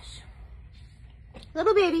gosh.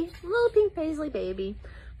 Little baby, little pink paisley baby.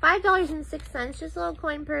 $5.06, just a little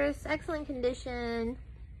coin purse, excellent condition.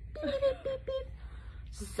 Beep, beep, beep, beep.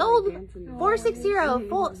 Sold 460.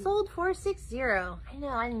 Sold 460. I know,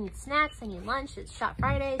 I need snacks, I need lunch, it's Shop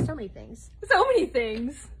Friday, so many things. So many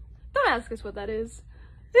things. Don't ask us what that is.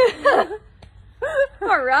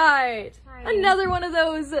 All right. Another one of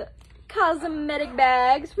those cosmetic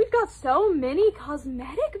bags. We've got so many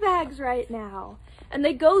cosmetic bags right now. And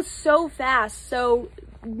they go so fast. So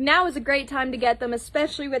now is a great time to get them,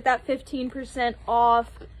 especially with that 15%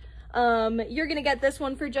 off. You're gonna get this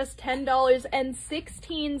one for just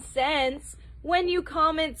 $10.16 when you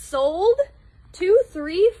comment sold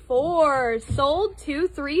 234. Sold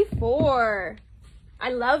 234. I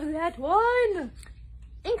love that one.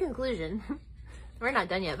 In conclusion, we're not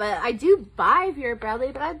done yet, but I do buy Vera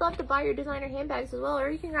Bradley, but I'd love to buy your designer handbags as well, or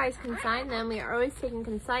you can guys consign them. We are always taking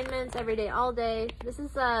consignments every day, all day. This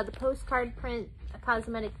is the postcard print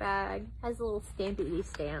cosmetic bag. Has a little stampy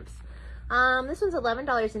stamps. This one's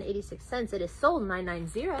 $11.86. It is sold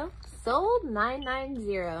 $9.90. Sold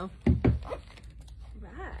 $9.90.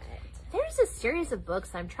 There's a series of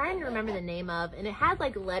books I'm trying to remember the name of, and it had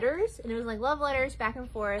like letters, and it was like love letters back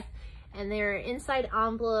and forth, and they're inside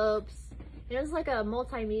envelopes. It was like a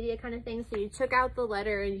multimedia kind of thing, so you took out the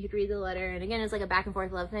letter and you could read the letter, and again, it's like a back and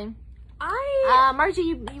forth love thing. Margie,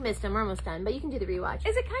 you missed them. We're almost done, but you can do the rewatch.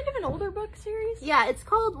 Is it kind of an older book series? Yeah, it's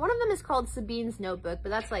called, one of them is called Sabine's Notebook, but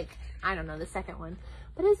that's like, I don't know, the second one.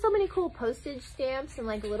 But it has so many cool postage stamps and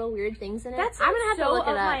like little weird things in it. That's I'm gonna have to look it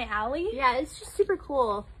up. my alley. Yeah, it's just super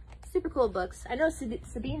cool. Super cool books. I know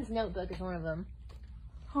Sabine's Notebook is one of them.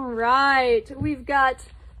 All right, we've got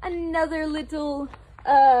another little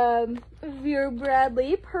Vera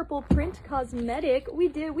Bradley purple print cosmetic. We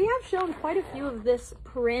have shown quite a few of this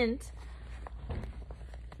print.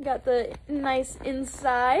 Got the nice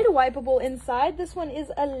inside, wipeable inside. This one is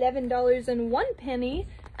 $11.01.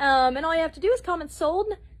 And all you have to do is comment sold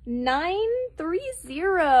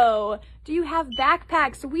 930. Do you have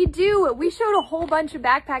backpacks? We do. We showed a whole bunch of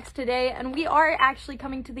backpacks today, and we are actually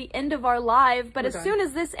coming to the end of our live. But as soon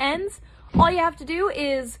as this ends, all you have to do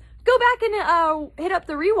is go back and hit up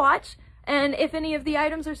the rewatch. And if any of the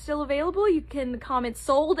items are still available, you can comment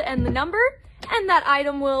sold and the number, and that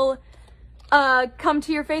item will come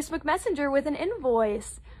to your Facebook Messenger with an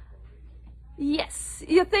invoice. Yes.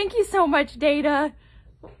 Yeah, thank you so much, Data.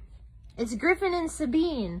 It's Griffin and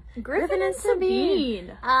Sabine. Griffin and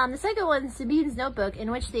Sabine. The second one, Sabine's Notebook,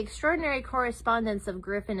 in which the extraordinary correspondence of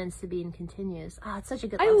Griffin and Sabine continues. Oh, it's such a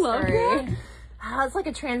good love story. That. Oh, it's like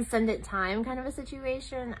a transcendent time kind of a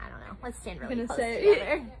situation. I don't know. Let's stand really close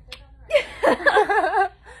together.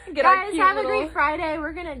 Guys, have a great Friday.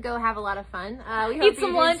 We're gonna go have a lot of fun. We hope Eat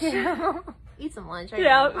some lunch. Eat some lunch.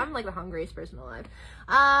 Yeah. I'm like the hungriest person alive.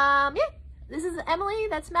 Yeah. This is Emily.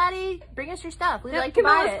 That's Maddie. Bring us your stuff. We'd like to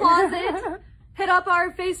buy it. Closet. Hit up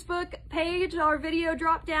our Facebook page, our video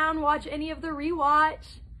drop down, watch any of the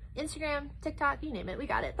rewatch. Instagram, TikTok, you name it. We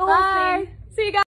got it. The whole thing. See you guys.